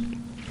 weeks.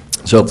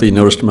 So hopefully you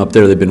noticed them up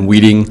there. They've been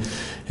weeding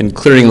and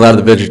clearing a lot of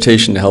the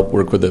vegetation to help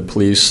work with the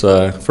police.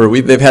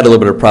 They've had a little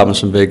bit of problems,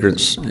 some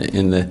vagrants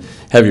in the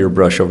heavier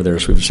brush over there,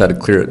 so we've just had to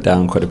clear it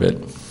down quite a bit.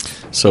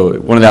 So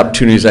one of the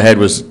opportunities I had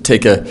was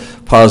take a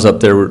pause up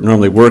there. We're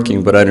normally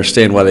working, but I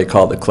understand why they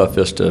call it the Clef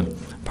Vista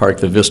Park,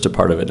 the Vista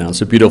part of it now.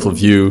 It's a beautiful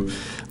view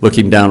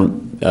looking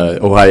down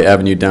Ojai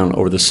Avenue down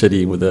over the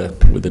city with the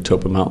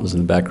Topa Mountains in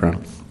the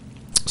background.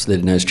 So they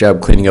did a nice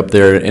job cleaning up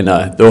there. And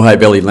the Ojai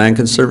Valley Land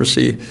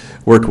Conservancy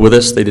worked with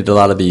us. They did a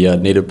lot of the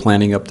native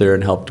planting up there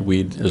and helped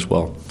weed as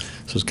well.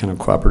 So it's kind of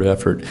a cooperative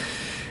effort.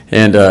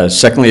 And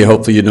secondly,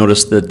 hopefully you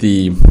noticed that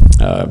the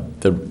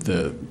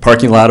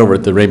parking lot over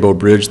at the Rainbow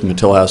Bridge, the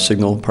Matilla House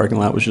Signal parking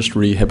lot, was just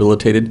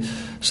rehabilitated.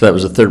 So that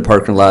was a third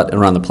parking lot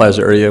around the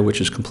plaza area,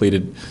 which is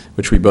completed,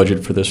 which we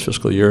budgeted for this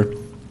fiscal year.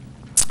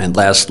 And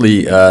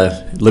lastly,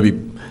 the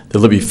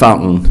Libby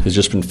Fountain has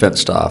just been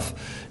fenced off.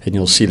 And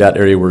you'll see that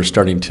area we're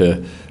starting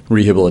to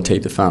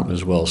rehabilitate the fountain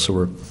as well. So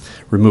we're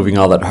removing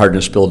all that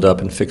hardness buildup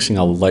and fixing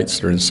all the lights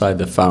that are inside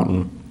the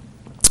fountain.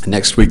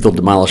 Next week they'll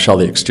demolish all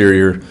the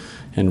exterior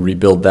and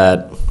rebuild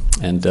that.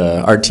 And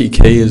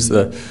RTK is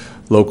the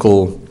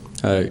local,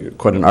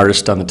 quite an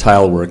artist on the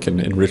tile work,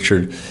 and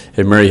Richard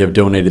and Mary have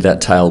donated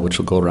that tile, which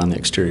will go around the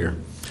exterior.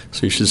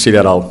 So you should see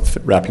that all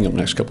wrapping up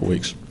next couple of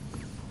weeks.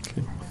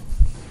 Okay.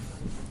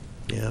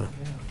 Yeah,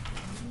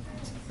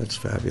 that's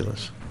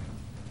fabulous.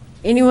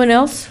 Anyone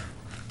else?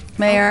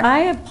 Mayor? I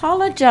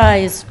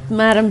apologize,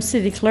 Madam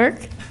City Clerk.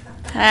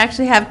 I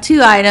actually have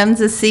 2 items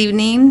this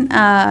evening.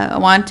 I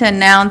want to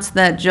announce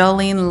that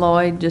Jolene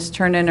Lloyd just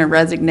turned in her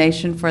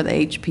resignation for the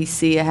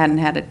HPC. I hadn't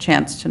had a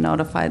chance to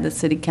notify the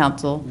City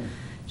Council.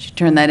 She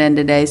turned that in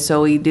today,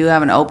 so we do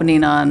have an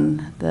opening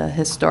on the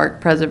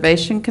Historic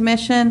Preservation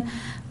Commission.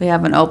 We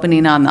have an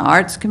opening on the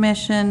Arts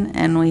Commission,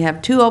 and we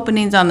have 2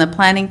 openings on the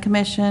Planning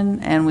Commission,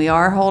 and we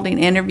are holding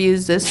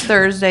interviews this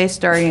Thursday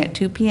starting at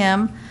 2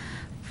 p.m.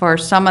 for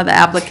some of the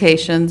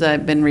applications,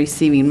 I've been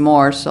receiving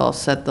more, so I'll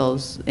set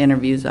those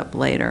interviews up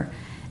later.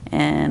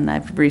 And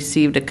I've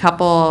received a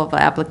couple of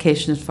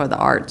applications for the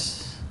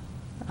Arts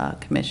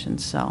Commission,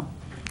 so.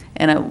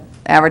 And it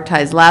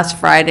advertised last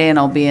Friday, and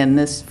I'll be in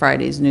this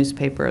Friday's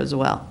newspaper as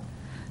well.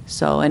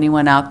 So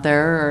anyone out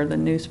there or the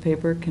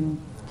newspaper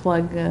can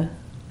plug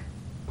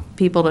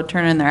people to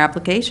turn in their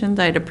applications,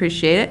 I'd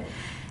appreciate it.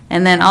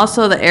 And then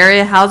also the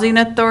Area Housing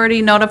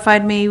Authority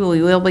notified me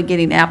we will be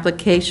getting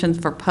applications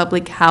for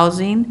public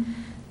housing,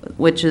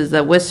 which is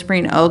the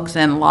Whispering Oaks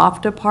and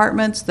Loft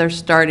Apartments. They're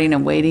starting a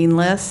waiting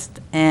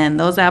list, and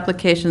those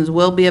applications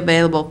will be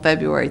available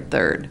February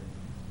 3rd.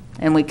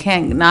 And we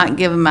can't not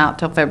give them out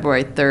till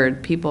February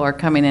 3rd. People are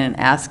coming in and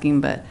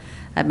asking, but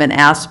I've been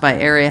asked by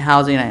Area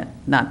Housing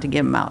not to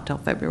give them out till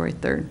February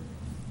 3rd.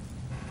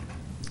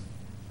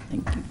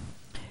 Thank you.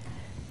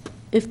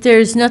 If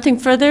there's nothing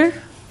further,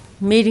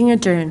 meeting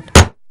adjourned.